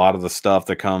a lot of the stuff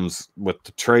that comes with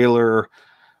the trailer,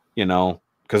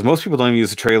 because most people don't even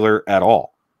use the trailer at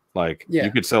all. Like,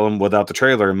 you could sell them without the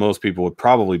trailer, and most people would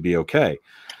probably be okay.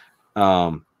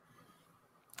 And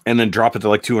then drop it to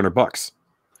like $200.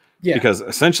 Yeah. Because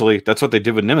essentially, that's what they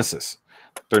did with Nemesis.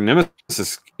 Their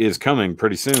Nemesis is coming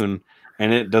pretty soon,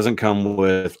 and it doesn't come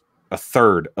with a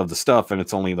third of the stuff, and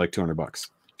it's only like $200,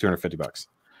 $250.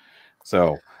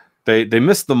 So they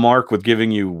missed the mark with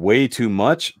giving you way too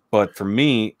much. But for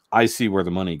me, I see where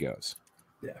the money goes.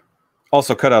 Yeah.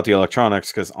 Also, cut out the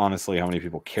electronics, because honestly, how many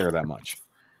people care that much?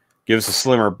 Give us a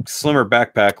slimmer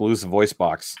backpack, lose the voice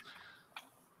box.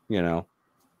 Did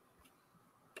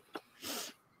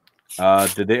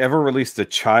they ever release the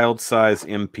child size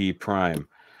MP Prime?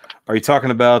 Are you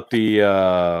talking about the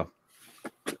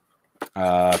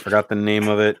I forgot the name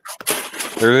of it.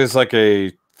 There is like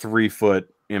a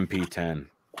 3-foot MP10.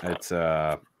 It's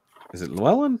is it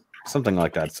Llewellyn? Something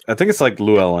like that. I think it's like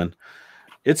Llewellyn.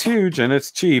 It's huge and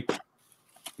it's cheap. A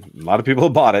lot of people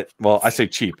have bought it. Well, I say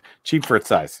cheap for its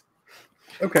size.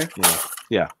 Okay.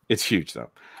 Yeah, it's huge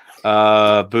though.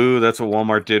 Boo, that's what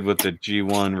Walmart did with the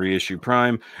G1 reissue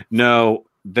Prime. No,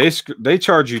 they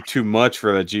charge you too much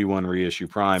for that G1 reissue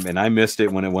Prime, and I missed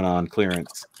it when it went on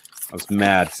clearance. I was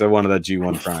mad because I wanted that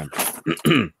G1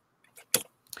 Prime.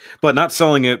 But not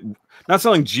selling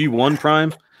G1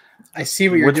 Prime. I see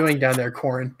what you're doing down there,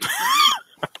 Corin.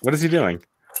 What is he doing?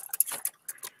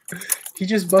 He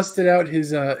just busted out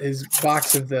his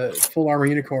box of the full armor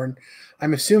unicorn.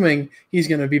 I'm assuming he's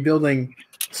going to be building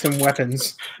some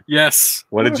weapons. Yes.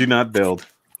 What did you not build?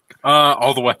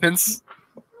 All the weapons.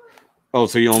 Oh,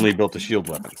 so you only built the shield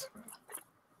weapons?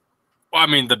 Well, I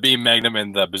mean, the beam magnum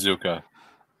and the bazooka.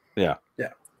 Yeah.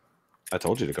 Yeah. I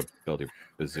told you to go build your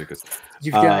bazookas.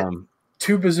 You've got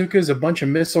 2 bazookas, a bunch of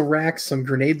missile racks, some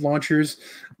grenade launchers.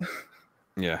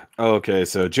 Yeah. Okay.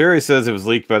 So Jerry says it was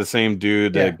leaked by the same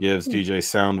dude that gives DJ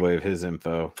Soundwave his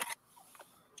info.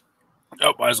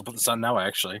 Oh, might as well put this on now,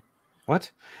 actually. What?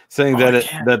 Saying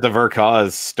that the Verka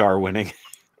is star winning.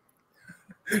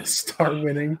 Star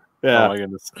winning. Yeah. Oh my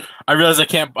goodness. I realize I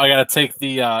gotta take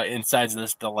the insides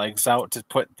of the legs out to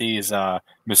put these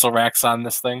missile racks on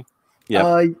this thing.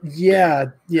 Yeah.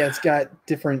 Yeah, it's got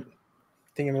different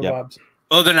thingamabobs.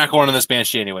 Well, they're not going on this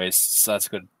Banshee anyways, so that's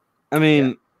good. I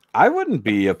mean, I wouldn't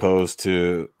be opposed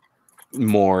to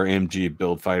more MG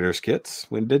Build Fighters kits.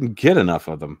 We didn't get enough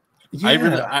of them. Yeah.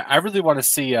 I really want to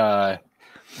see a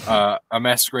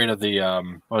MasterGrade of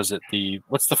the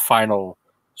what's the final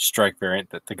strike variant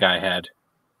that the guy had?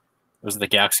 Was it the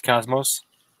Galaxy Cosmos?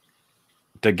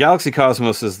 The Galaxy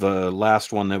Cosmos is the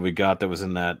last one that we got that was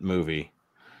in that movie.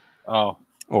 Oh.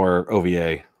 Or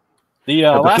OVA. The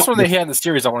last one they had in the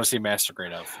series I want to see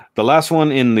MasterGrade of. The last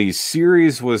one in the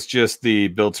series was just the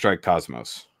Build Strike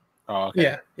Cosmos. Oh, okay.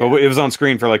 Yeah. But it was on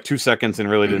screen for like 2 seconds and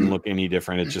really didn't look any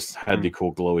different. It just had the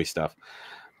cool glowy stuff.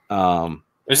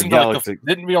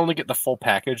 Didn't we only get the full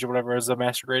package or whatever as a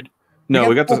MasterGrade? No,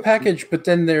 we got the full package, but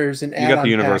then there's an add-on. You got the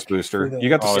universe booster. You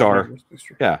got the star.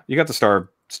 Yeah, you got the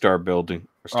star building.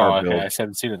 Or star build. I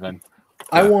haven't seen it then.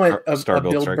 I want a star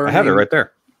build strike. burning. I have it right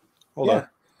there. Hold on.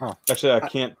 Oh. Actually,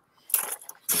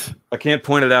 I can't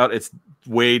point it out. It's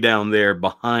way down there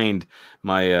behind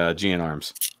my GN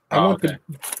arms. I want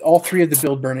all 3 of the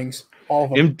build burnings. All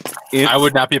of them. I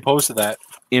would not be opposed to that.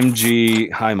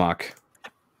 MG Hymach.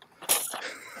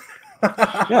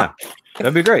 Yeah,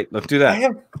 that'd be great. Let's do that.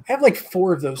 I have like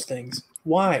 4 of those things.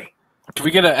 Why? Can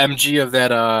we get an MG of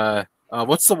that?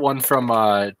 What's the one from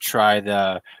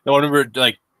the one where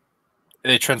like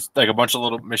they like a bunch of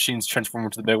little machines transform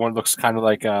into the big one? It looks kind of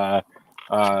like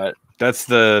That's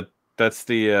the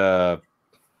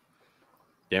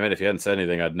damn it, if you hadn't said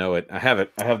anything, I'd know it. I have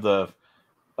it. I have the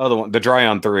other one, the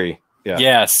Dryon 3. Yeah.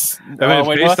 Yes. I mean,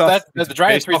 the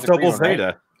Dryon 3 is double Zeta.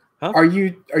 Right? Huh? Are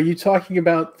you talking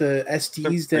about the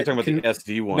SDs that? You're talking about the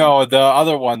SD one. No, the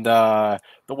other one, the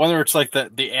one where it's like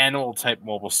the annual type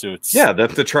mobile suits. Yeah,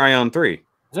 that's the Tryon 3.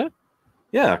 Is it?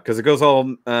 Yeah, because it goes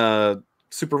all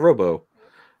Super Robo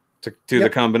to the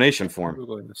combination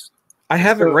form. I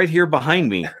have it right here behind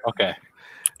me. Okay.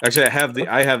 Actually,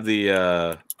 I have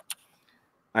the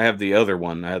other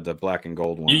one. I have the black and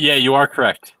gold one. Yeah, you are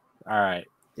correct. All right.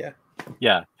 Yeah.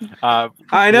 Yeah.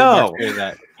 I know.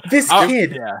 That. This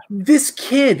kid. Yeah. This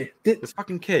kid. This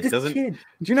fucking kid This doesn't. kid.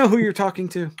 Do you know who you're talking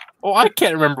to? Oh, I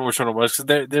can't remember which one it was.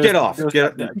 Get off.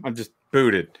 I'm just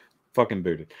booted. Fucking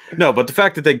booted. No, but the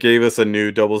fact that they gave us a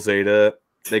new double Zeta,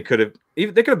 they could have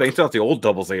banked out the old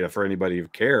double Zeta for anybody who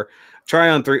care.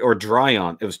 Tryon 3 or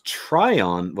Dryon. It was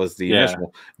Tryon was the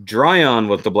initial. Dryon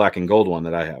was the black and gold one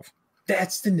that I have.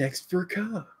 That's the next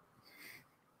Verka.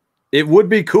 It would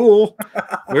be cool.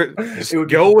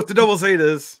 Go with the double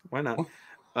Zetas. Why not?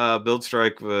 Build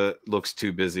Strike looks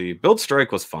too busy. Build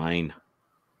Strike was fine.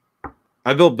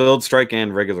 I built Build Strike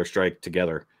and regular Strike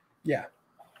together. Yeah.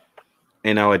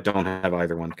 And now I don't have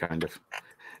either one, kind of.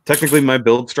 Technically, my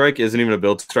Build Strike isn't even a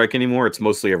Build Strike anymore. It's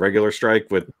mostly a regular Strike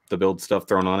with the build stuff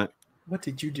thrown on it. What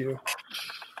did you do?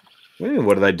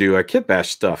 What did I do? I kit bash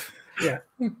stuff. Yeah.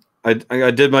 I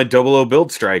did my 00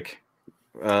 Build Strike.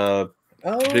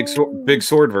 Big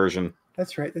sword version.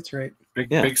 That's right. That's right.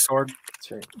 Big sword.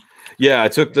 That's right. Yeah, I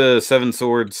took the 7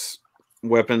 swords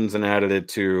weapons and added it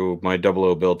to my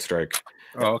 00 Build Strike.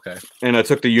 Oh, okay. And I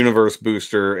took the universe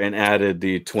booster and added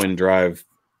the twin drive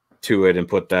to it and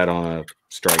put that on a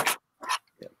strike.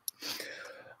 Yeah.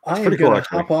 I am going to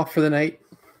hop off for the night.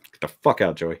 Get the fuck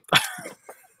out, Joey.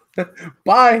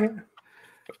 Bye.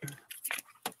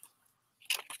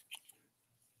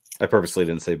 I purposely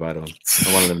didn't say bye to him.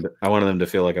 I wanted them to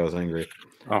feel like I was angry.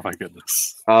 Oh my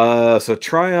goodness. So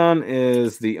Tryon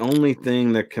is the only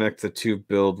thing that connects the two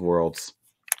build worlds.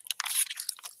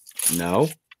 No.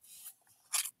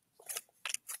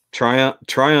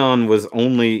 Tryon was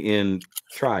only in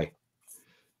Try.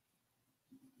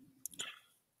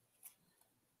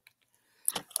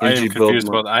 I am confused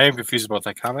about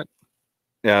that comment.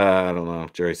 Yeah, I don't know.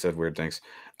 Jerry said weird things.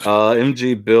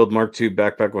 MG build Mark II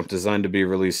backpack was designed to be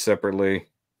released separately.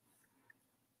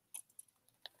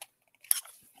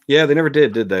 Yeah, they never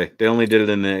did they? They only did it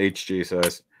in the HG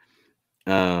size.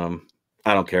 I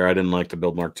don't care. I didn't like the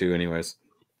build Mark II anyways.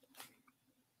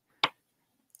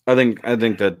 I think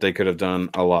that they could have done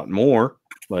a lot more.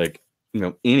 Like,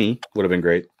 any would have been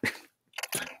great.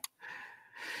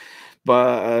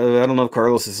 But I don't know if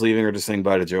Carlos is leaving or just saying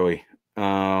bye to Joey.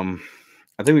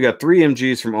 I think we got 3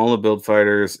 MGs from all the build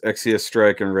fighters, Exia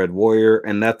Strike and Red Warrior,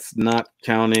 and that's not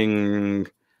counting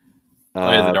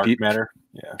the Dark Matter.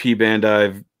 Yeah. P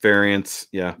Bandai variants.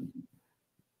 Yeah.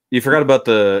 You forgot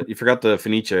the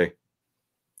Fenice.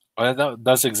 Oh, that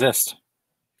does exist.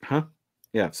 Huh?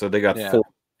 Yeah, so they got 4.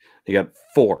 They got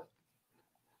 4.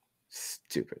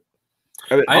 Stupid.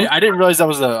 I didn't realize that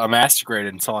was a MasterGrade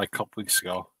until like a couple weeks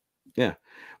ago. Yeah.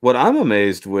 What I'm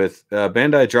amazed with,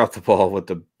 Bandai dropped the ball with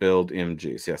the build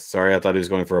MGs. Yes, sorry, I thought he was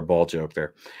going for a ball joke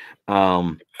there.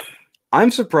 I'm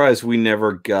surprised we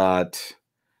never got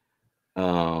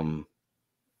MG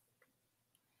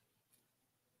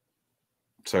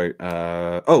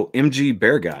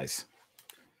Bear Guys.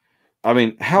 I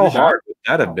mean, how hard would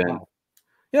that have been? Wow.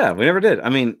 Yeah, we never did. I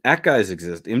mean, Act Guys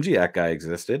exist. MG Act Guy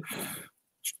existed.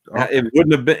 Okay.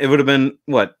 It would have been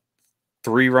what,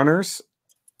 3 runners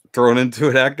thrown into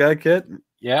an Act Guy kit?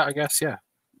 Yeah, I guess, yeah.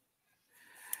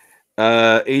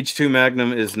 H2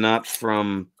 Magnum is not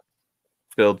from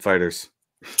Build Fighters.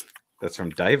 That's from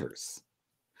Divers.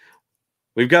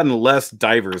 We've gotten less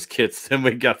Divers kits than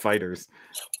we got Fighters.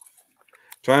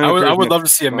 I would love to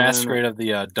see a MasterGrade of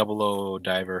the 00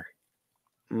 Diver.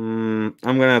 I'm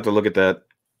going to have to look at that.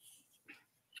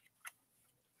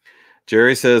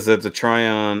 Jerry says that the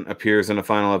Tryon appears in the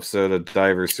final episode of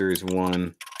Diver Series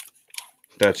 1.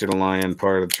 Statue of the Lion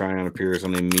part of the Tryon appears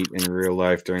when they meet in real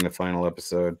life during the final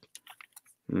episode.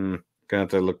 Gonna have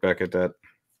to look back at that.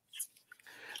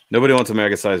 Nobody wants a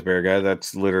mega-sized bear guy.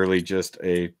 That's literally just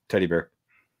a teddy bear.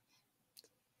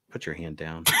 Put your hand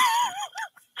down.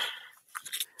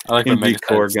 I like MG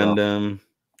Core Gundam.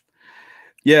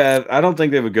 Yeah, I don't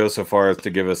think they would go so far as to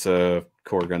give us a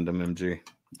Core Gundam MG.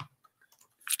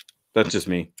 That's just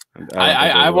me.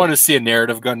 I want to see a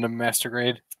narrative Gundam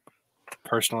MasterGrade.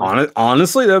 Personally,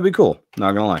 honestly, that'd be cool.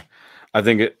 Not gonna lie, I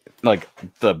think it like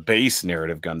the base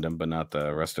narrative Gundam, but not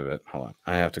the rest of it. Hold on,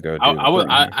 I have to go.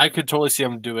 I could totally see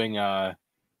them doing the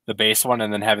base one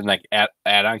and then having like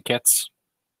add-on kits.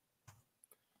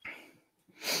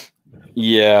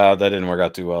 Yeah, that didn't work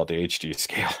out too well at the HG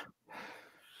scale.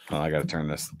 Oh, I got to turn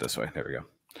this way. There we go.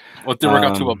 Well, it didn't work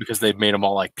out too well because they made them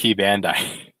all like P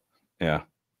Bandai. Yeah.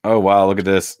 Oh wow, look at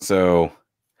this. So,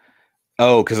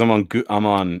 because I'm on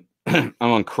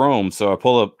I'm on Chrome, so I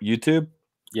pull up YouTube.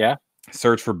 Yeah.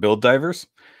 Search for Build Divers,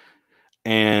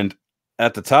 and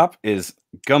at the top is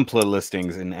Gunpla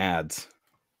listings and ads.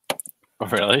 Oh,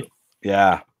 really?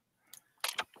 Yeah.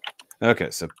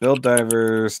 Okay, so build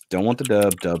divers. Don't want the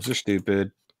dub. Dubs are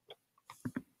stupid.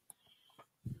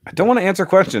 I don't want to answer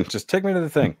questions. Just take me to the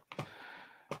thing.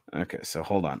 Okay, so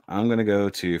hold on. I'm going to go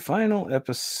to final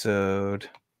episode.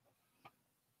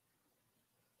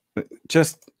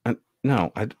 Just,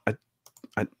 no,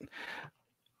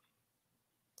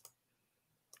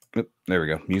 there we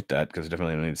go. Mute that because I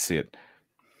definitely don't need to see it.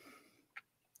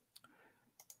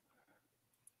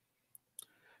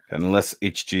 And less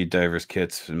HG divers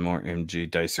kits and more MG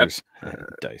dicers.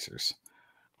 Dicers.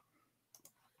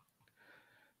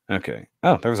 Okay.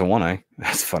 Oh, there was a one eye.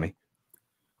 That's funny.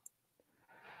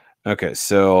 Okay,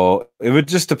 so it would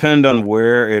just depend on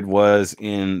where it was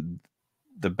in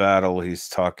the battle he's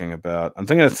talking about. I'm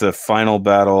thinking it's the final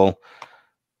battle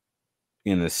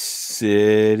in the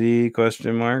city,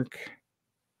 question mark.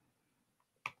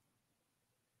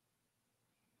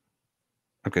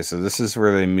 Okay, so this is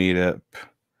where they meet up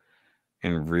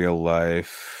in real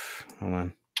life. Hold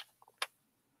on.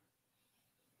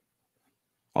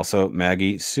 Also,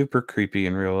 Maggie, super creepy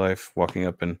in real life, walking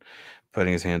up and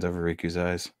putting his hands over Riku's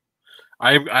eyes.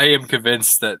 I am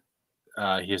convinced that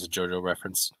he has a JoJo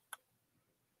reference.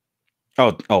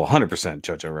 Oh, 100%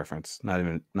 JoJo reference. Not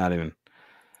even.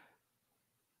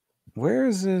 Where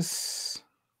is this?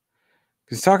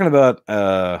 He's talking about.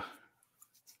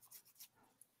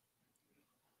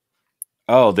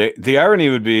 Oh, the irony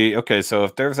would be, okay, so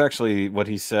if there's actually what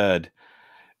he said,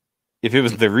 if it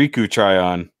was the Riku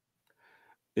try-on,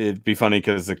 it'd be funny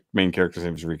because the main character's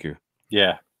name is Riku.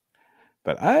 Yeah.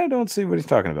 But I don't see what he's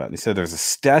talking about. He said there's a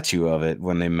statue of it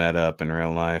when they met up in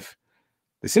real life.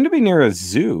 They seem to be near a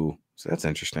zoo, so that's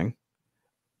interesting.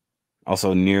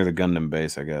 Also near the Gundam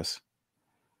base, I guess.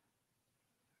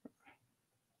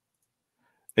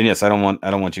 And yes, I don't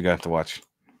want you guys to watch.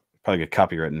 Probably get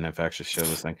copywritten if I actually show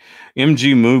this thing.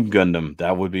 MG Move Gundam.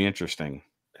 That would be interesting.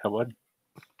 That would.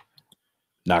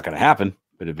 Not going to happen,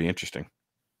 but it'd be interesting.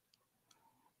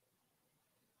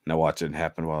 Now watch it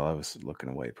happen while I was looking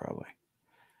away, probably.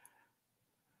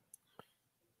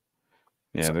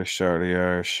 Yeah,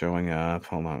 they're showing up.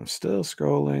 Hold on. I'm still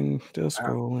scrolling. I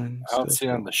don't see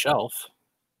it on the shelf.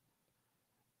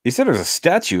 He said there's a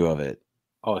statue of it.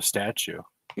 Oh, a statue.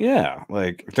 Yeah,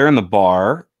 like they're in the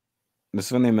bar. This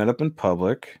is when they met up in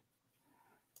public.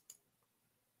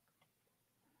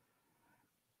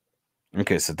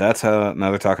 Okay, so that's how now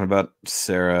they're talking about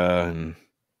Sarah and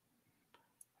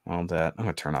all that. I'm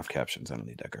gonna turn off captions. I don't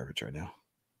need that garbage right now.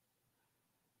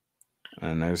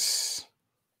 And there's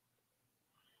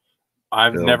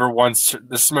never once.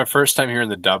 This is my first time hearing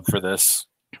the dub for this.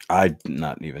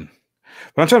 Not even.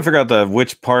 But I'm trying to figure out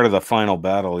which part of the final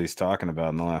battle he's talking about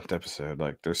in the last episode.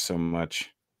 Like, there's so much.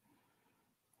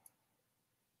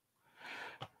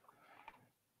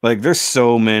 Like, there's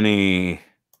so many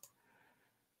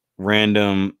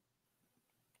random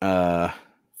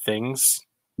things.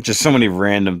 Just so many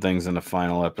random things in the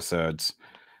final episodes.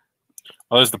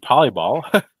 Oh, there's the polyball.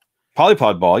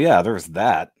 Polypod ball, yeah, there was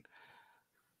that.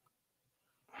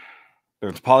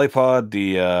 There's Polypod,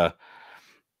 the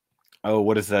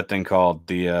what is that thing called?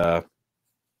 The I'm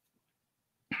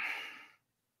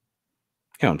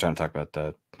trying to talk about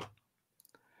the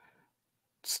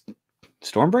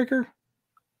Stormbreaker?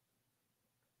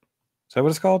 Is that what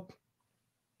it's called?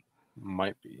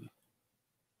 Might be.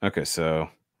 Okay, so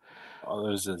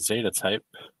there's a Zeta type.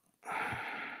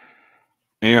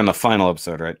 And you're on the final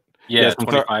episode, right? Yeah, yes,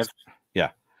 25. Yeah.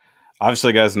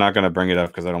 Obviously, guys, not going to bring it up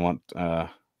because I don't want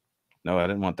no, I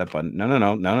didn't want that button. No,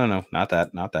 not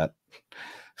that.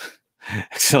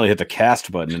 Accidentally hit the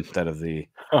cast button instead of the.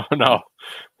 Oh no!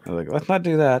 I was like, let's not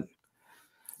do that.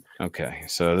 Okay,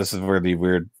 so this is where the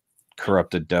weird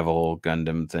corrupted devil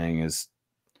Gundam thing is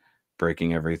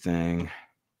breaking everything.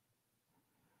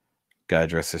 Guy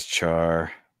dressed as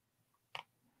Char.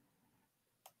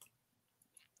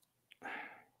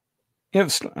 Yeah,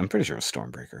 I'm pretty sure it was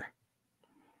Stormbreaker.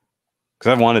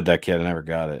 Because I wanted that kit, I never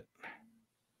got it.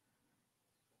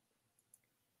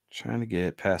 Trying to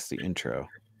get past the intro.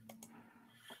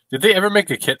 Did they ever make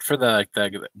a kit for the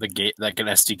game, like an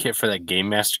SD kit for that Game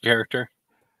Master character?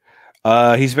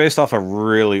 He's based off a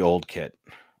really old kit.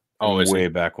 Oh, way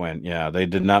back when. Yeah, they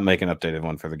did not make an updated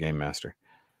one for the Game Master.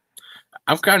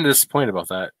 I'm kind of disappointed about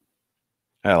that.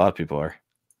 Yeah, a lot of people are.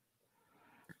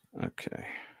 Okay.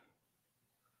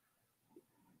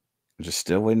 I'm just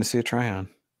still waiting to see a try-on.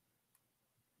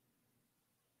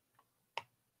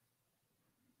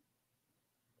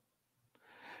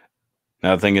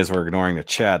 Now, the thing is, we're ignoring the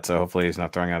chat, so hopefully he's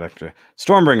not throwing out extra.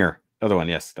 Stormbringer. Other one.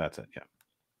 Yes, that's it.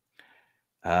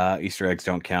 Yeah. Easter eggs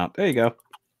don't count. There you go.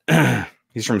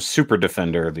 He's from Super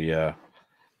Defender, the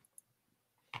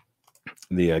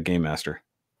Game Master.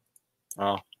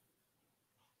 Oh,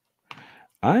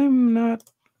 I'm not.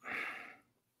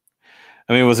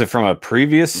 I mean, was it from a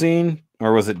previous scene,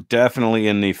 or was it definitely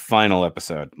in the final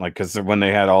episode? Like, because when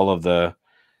they had all of the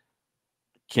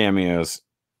cameos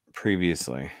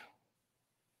previously,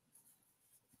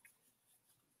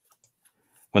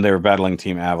 when they were battling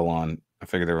Team Avalon, I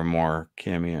figured there were more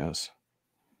cameos.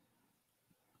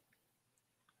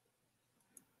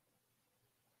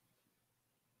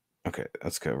 Okay,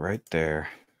 let's go right there,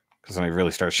 because then I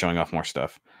really start showing off more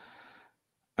stuff.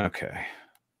 Okay.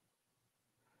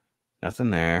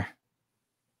 Nothing there.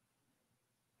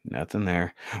 Nothing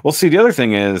there. Well, see, the other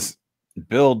thing is,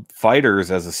 Build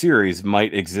Fighters as a series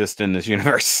might exist in this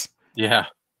universe. yeah.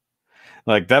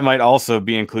 Like, that might also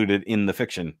be included in the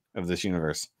fiction of this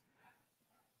universe.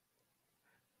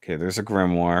 Okay, there's a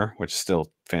Grimoire, which is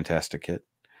still fantastic kit.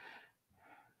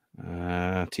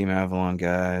 Team Avalon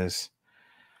guys.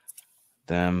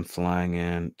 Them flying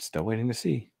in. Still waiting to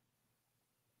see.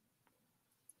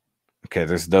 Okay,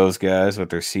 there's those guys with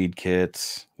their seed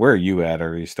kits. Where are you at?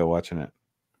 Are you still watching it?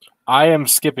 I am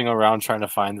skipping around trying to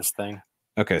find this thing.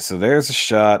 Okay, so there's a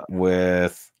shot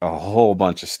with a whole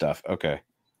bunch of stuff. Okay.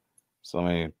 So let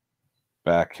me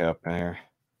back up here.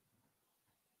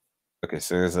 Okay,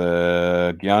 so there's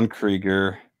a Gyan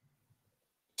Krieger.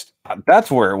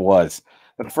 That's where it was.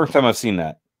 That's the first time I've seen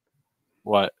that.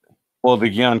 What? Well,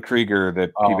 the Gyan Krieger, the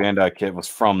P. Oh. Bandai kit, was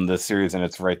from this series, and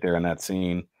it's right there in that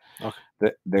scene.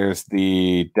 Okay. There's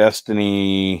the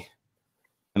Destiny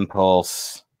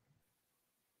Impulse.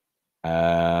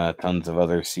 Tons of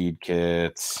other seed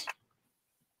kits.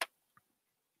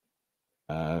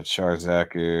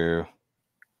 Sharzaku.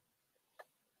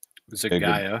 It's a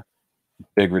Gaia.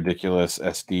 Big ridiculous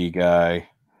SD guy.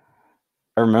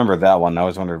 I remember that one. I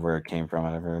always wondered where it came from.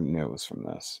 I never knew it was from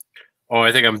this. Oh,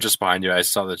 I think I'm just behind you. I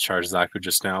saw the Charizard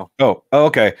just now. Oh,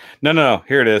 okay. No.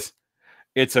 Here it is.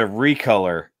 It's a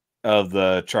recolor of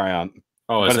the Tryon.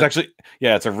 Oh, but it's actually,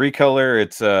 yeah, it's a recolor.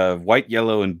 It's white,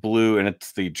 yellow, and blue, and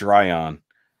it's the Dryon.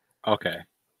 Okay.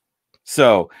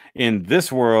 So in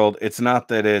this world, it's not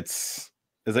that it's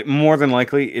like more than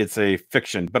likely it's a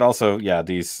fiction, but also, yeah,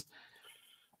 these.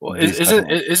 Well,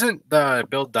 isn't the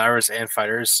Build Divers and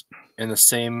Fighters in the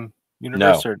same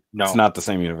universe? No, or no, it's not the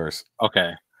same universe.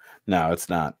 Okay. No, it's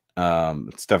not.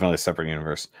 It's definitely a separate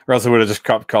universe, or else I would have just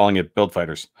kept calling it Build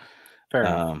Fighters. Fair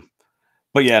enough.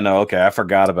 But yeah, no, okay, I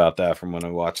forgot about that from when I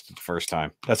watched it the first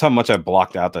time. That's how much I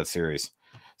blocked out that series.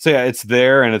 So yeah, it's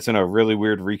there, and it's in a really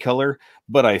weird recolor,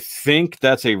 but I think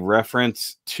that's a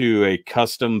reference to a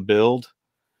custom build,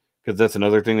 because that's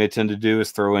another thing they tend to do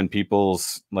is throw in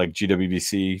people's like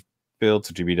GWBC builds,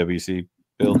 GBWC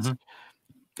builds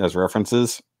as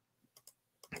references.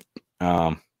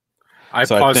 I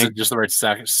paused at just the right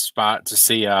spot to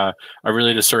see a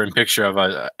really discerning picture of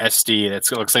a SD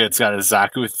that looks like it's got a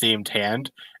Zaku themed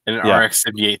hand and an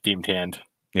RX-78 themed hand.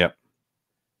 Yep.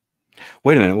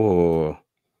 Wait a minute. Whoa.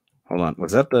 Hold on.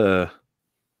 Was that the?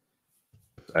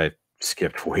 I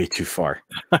skipped way too far.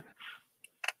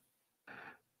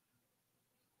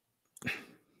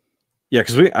 Yeah,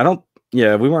 because we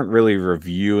weren't really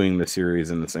reviewing the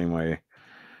series in the same way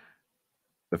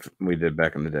we did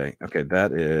back in the day. Okay,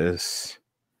 that is.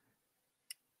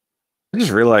 I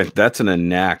just realized that's an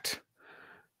enact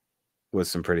with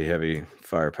some pretty heavy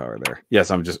firepower there. Yes,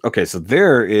 I'm just okay. So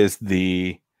there is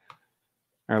the,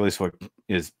 or at least what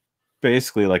is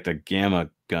basically like the Gamma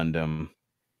Gundam,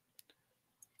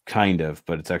 kind of,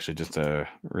 but it's actually just a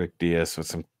Rick DS with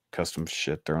some custom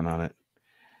shit thrown on it.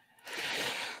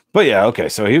 But yeah, okay.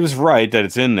 So he was right that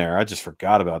it's in there. I just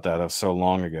forgot about that. That was so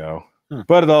long ago.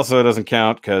 But it also doesn't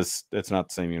count because it's not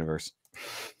the same universe.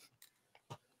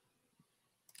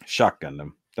 Shock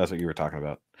Gundam. That's what you were talking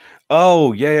about.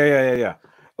 Oh, yeah.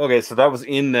 Okay, so that was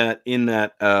in that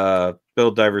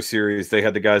Build Diver series. They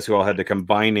had the guys who all had the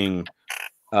combining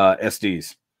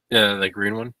SDs. Yeah, the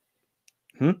green one.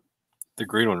 The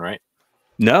green one, right?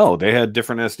 No, they had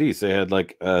different SDs. They had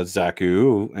like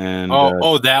Zaku and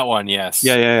that one, yes.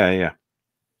 Yeah.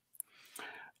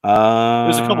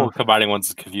 There's a couple of combining ones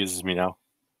that confuses me now.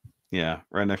 Yeah,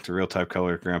 right next to Real Type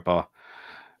Color Grandpa.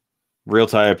 Real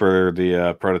Type or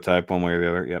the prototype, one way or the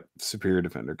other. Yep. Superior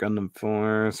Defender Gundam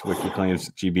Force. Wiki claims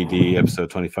GBD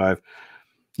episode 25.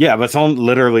 Yeah, but it's on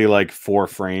literally like 4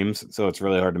 frames, so it's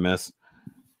really hard to miss.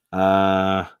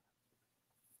 That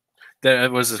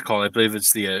was it called? I believe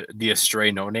it's the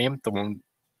Astray No Name. The one.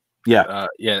 Yeah.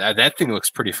 That thing looks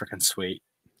pretty freaking sweet.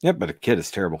 Yeah, but the kid is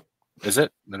terrible. Is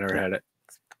it? I never had it.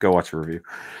 Go watch a review.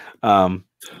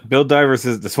 Build Divers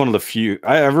it's one of the few.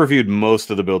 I've reviewed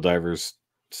most of the Build Divers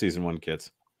season 1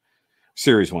 kits.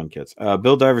 Series 1 kits.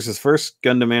 Build Divers' first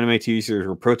Gundam anime TV series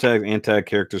where protag and tag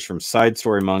characters from side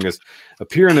story mangas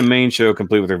appear in the main show,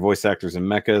 complete with their voice actors and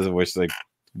mechas. I wish they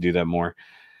do that more.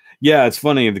 Yeah, it's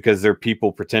funny because they're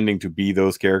people pretending to be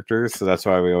those characters, so that's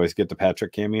why we always get the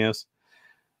Patrick cameos.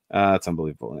 It's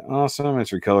unbelievable. Awesome. It's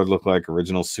recolored, look like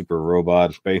original Super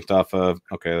Robot based off of...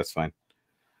 Okay, that's fine.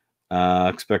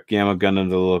 Expect Gamma Gundam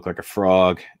to look like a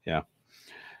frog. Yeah.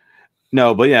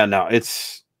 No, but yeah, no,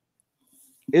 it's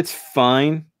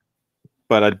fine,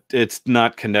 but it's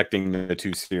not connecting the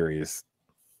two series.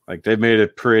 Like, they've made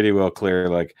it pretty well clear.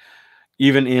 Like,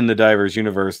 even in the Divers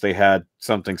universe, they had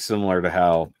something similar to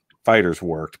how Fighters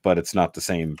worked, but it's not the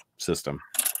same system.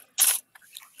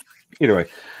 Either way,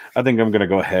 I think I'm going to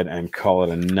go ahead and call it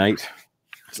a night.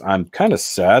 I'm kind of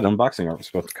sad. Unboxing Art was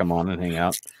supposed to come on and hang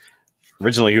out.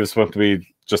 Originally, he was supposed to be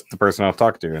just the person I'll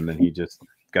talk to, and then he just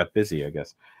got busy, I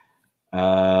guess.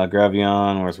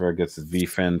 Gravion, where's where it gets his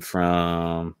V-Fin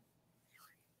from?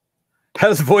 How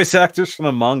does voice actors from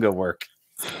the manga work?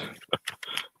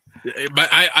 But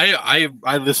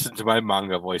I listen to my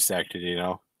manga voice acted, you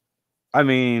know. I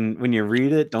mean, when you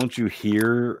read it, don't you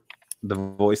hear the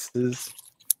voices?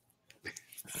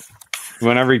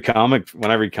 When I read comics,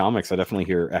 I definitely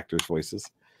hear actors' voices.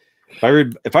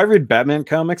 If I read Batman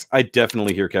comics, I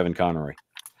definitely hear Kevin Conroy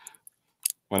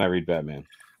when I read Batman.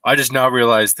 I just now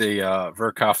realized the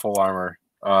Verkov full armor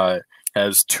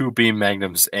has 2 beam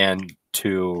magnums and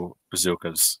 2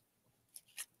 bazookas.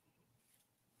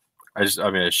 I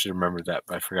should remember that,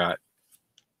 but I forgot.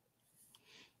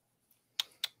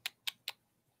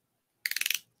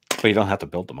 But you don't have to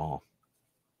build them all.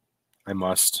 I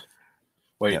must.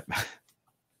 Wait. Yep.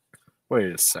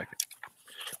 Wait a second.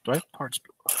 Do I have parts?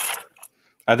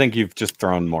 I think you've just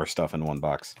thrown more stuff in one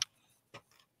box.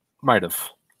 Might have.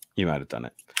 You might have done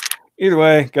it. Either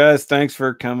way, guys, thanks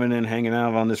for coming and hanging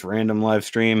out on this random live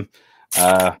stream.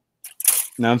 Now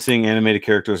I'm seeing animated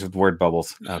characters with word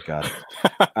bubbles. Oh, God.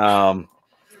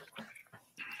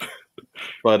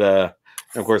 But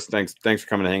of course, thanks for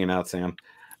coming and hanging out, Sam.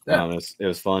 Yeah. It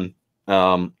was fun.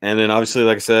 And then obviously,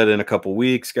 like I said, in a couple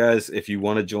weeks, guys, if you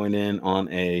want to join in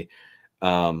on a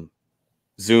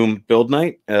Zoom build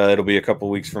night, it'll be a couple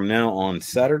weeks from now on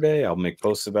Saturday. I'll make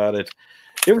posts about it.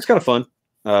 It was kind of fun.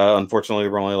 Unfortunately,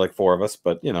 we're only like 4 of us,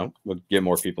 but you know, we'll get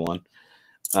more people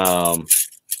on.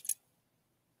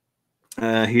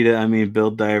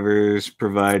 Build Divers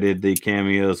provided the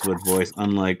cameos with voice,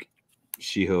 unlike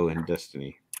Shiho and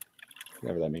Destiny.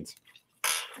 Whatever that means.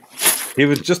 He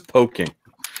was just poking.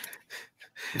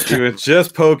 He was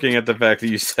just poking at the fact that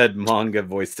you said manga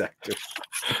voice actor.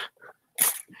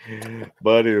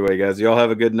 But anyway, guys, y'all have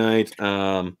a good night.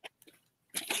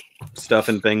 Stuff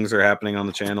and things are happening on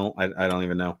the channel. I don't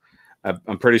even know.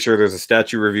 I'm pretty sure there's a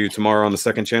statue review tomorrow on the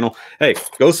second channel. Hey,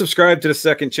 go subscribe to the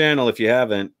second channel if you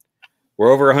haven't.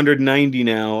 We're over 190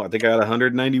 now. I think I got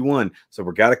 191. So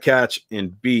we got to catch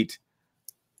and beat,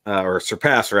 or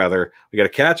surpass, rather. We got to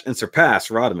catch and surpass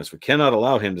Rodimus. We cannot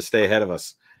allow him to stay ahead of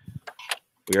us.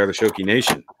 We are the Shoki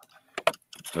Nation.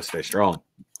 Let's stay strong.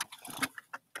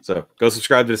 So go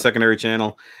subscribe to the secondary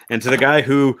channel. And to the guy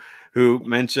who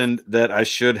mentioned that I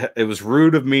should, it was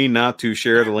rude of me not to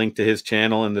share the link to his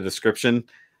channel in the description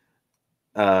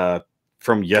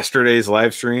from yesterday's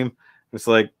live stream. It's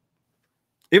like,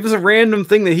 it was a random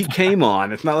thing that he came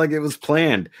on. It's not like it was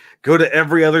planned. Go to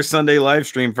every other Sunday live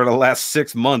stream for the last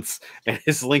 6 months, and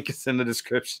his link is in the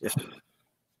description.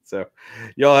 So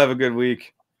y'all have a good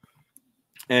week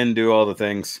and do all the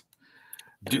things.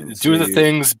 Do the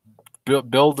things.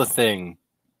 Build the thing.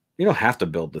 You don't have to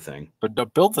build the thing. But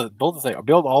build the thing.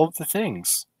 Build all of the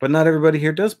things. But not everybody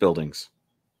here does buildings.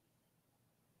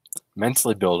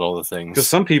 Mentally build all the things. Because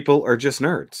some people are just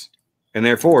nerds. And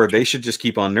therefore, they should just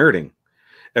keep on nerding.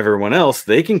 Everyone else,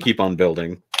 they can keep on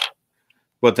building.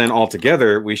 But then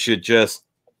altogether, we should just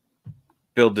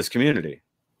build this community.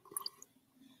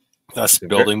 Thus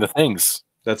building the things.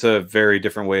 That's a very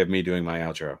different way of me doing my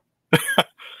outro.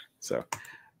 So,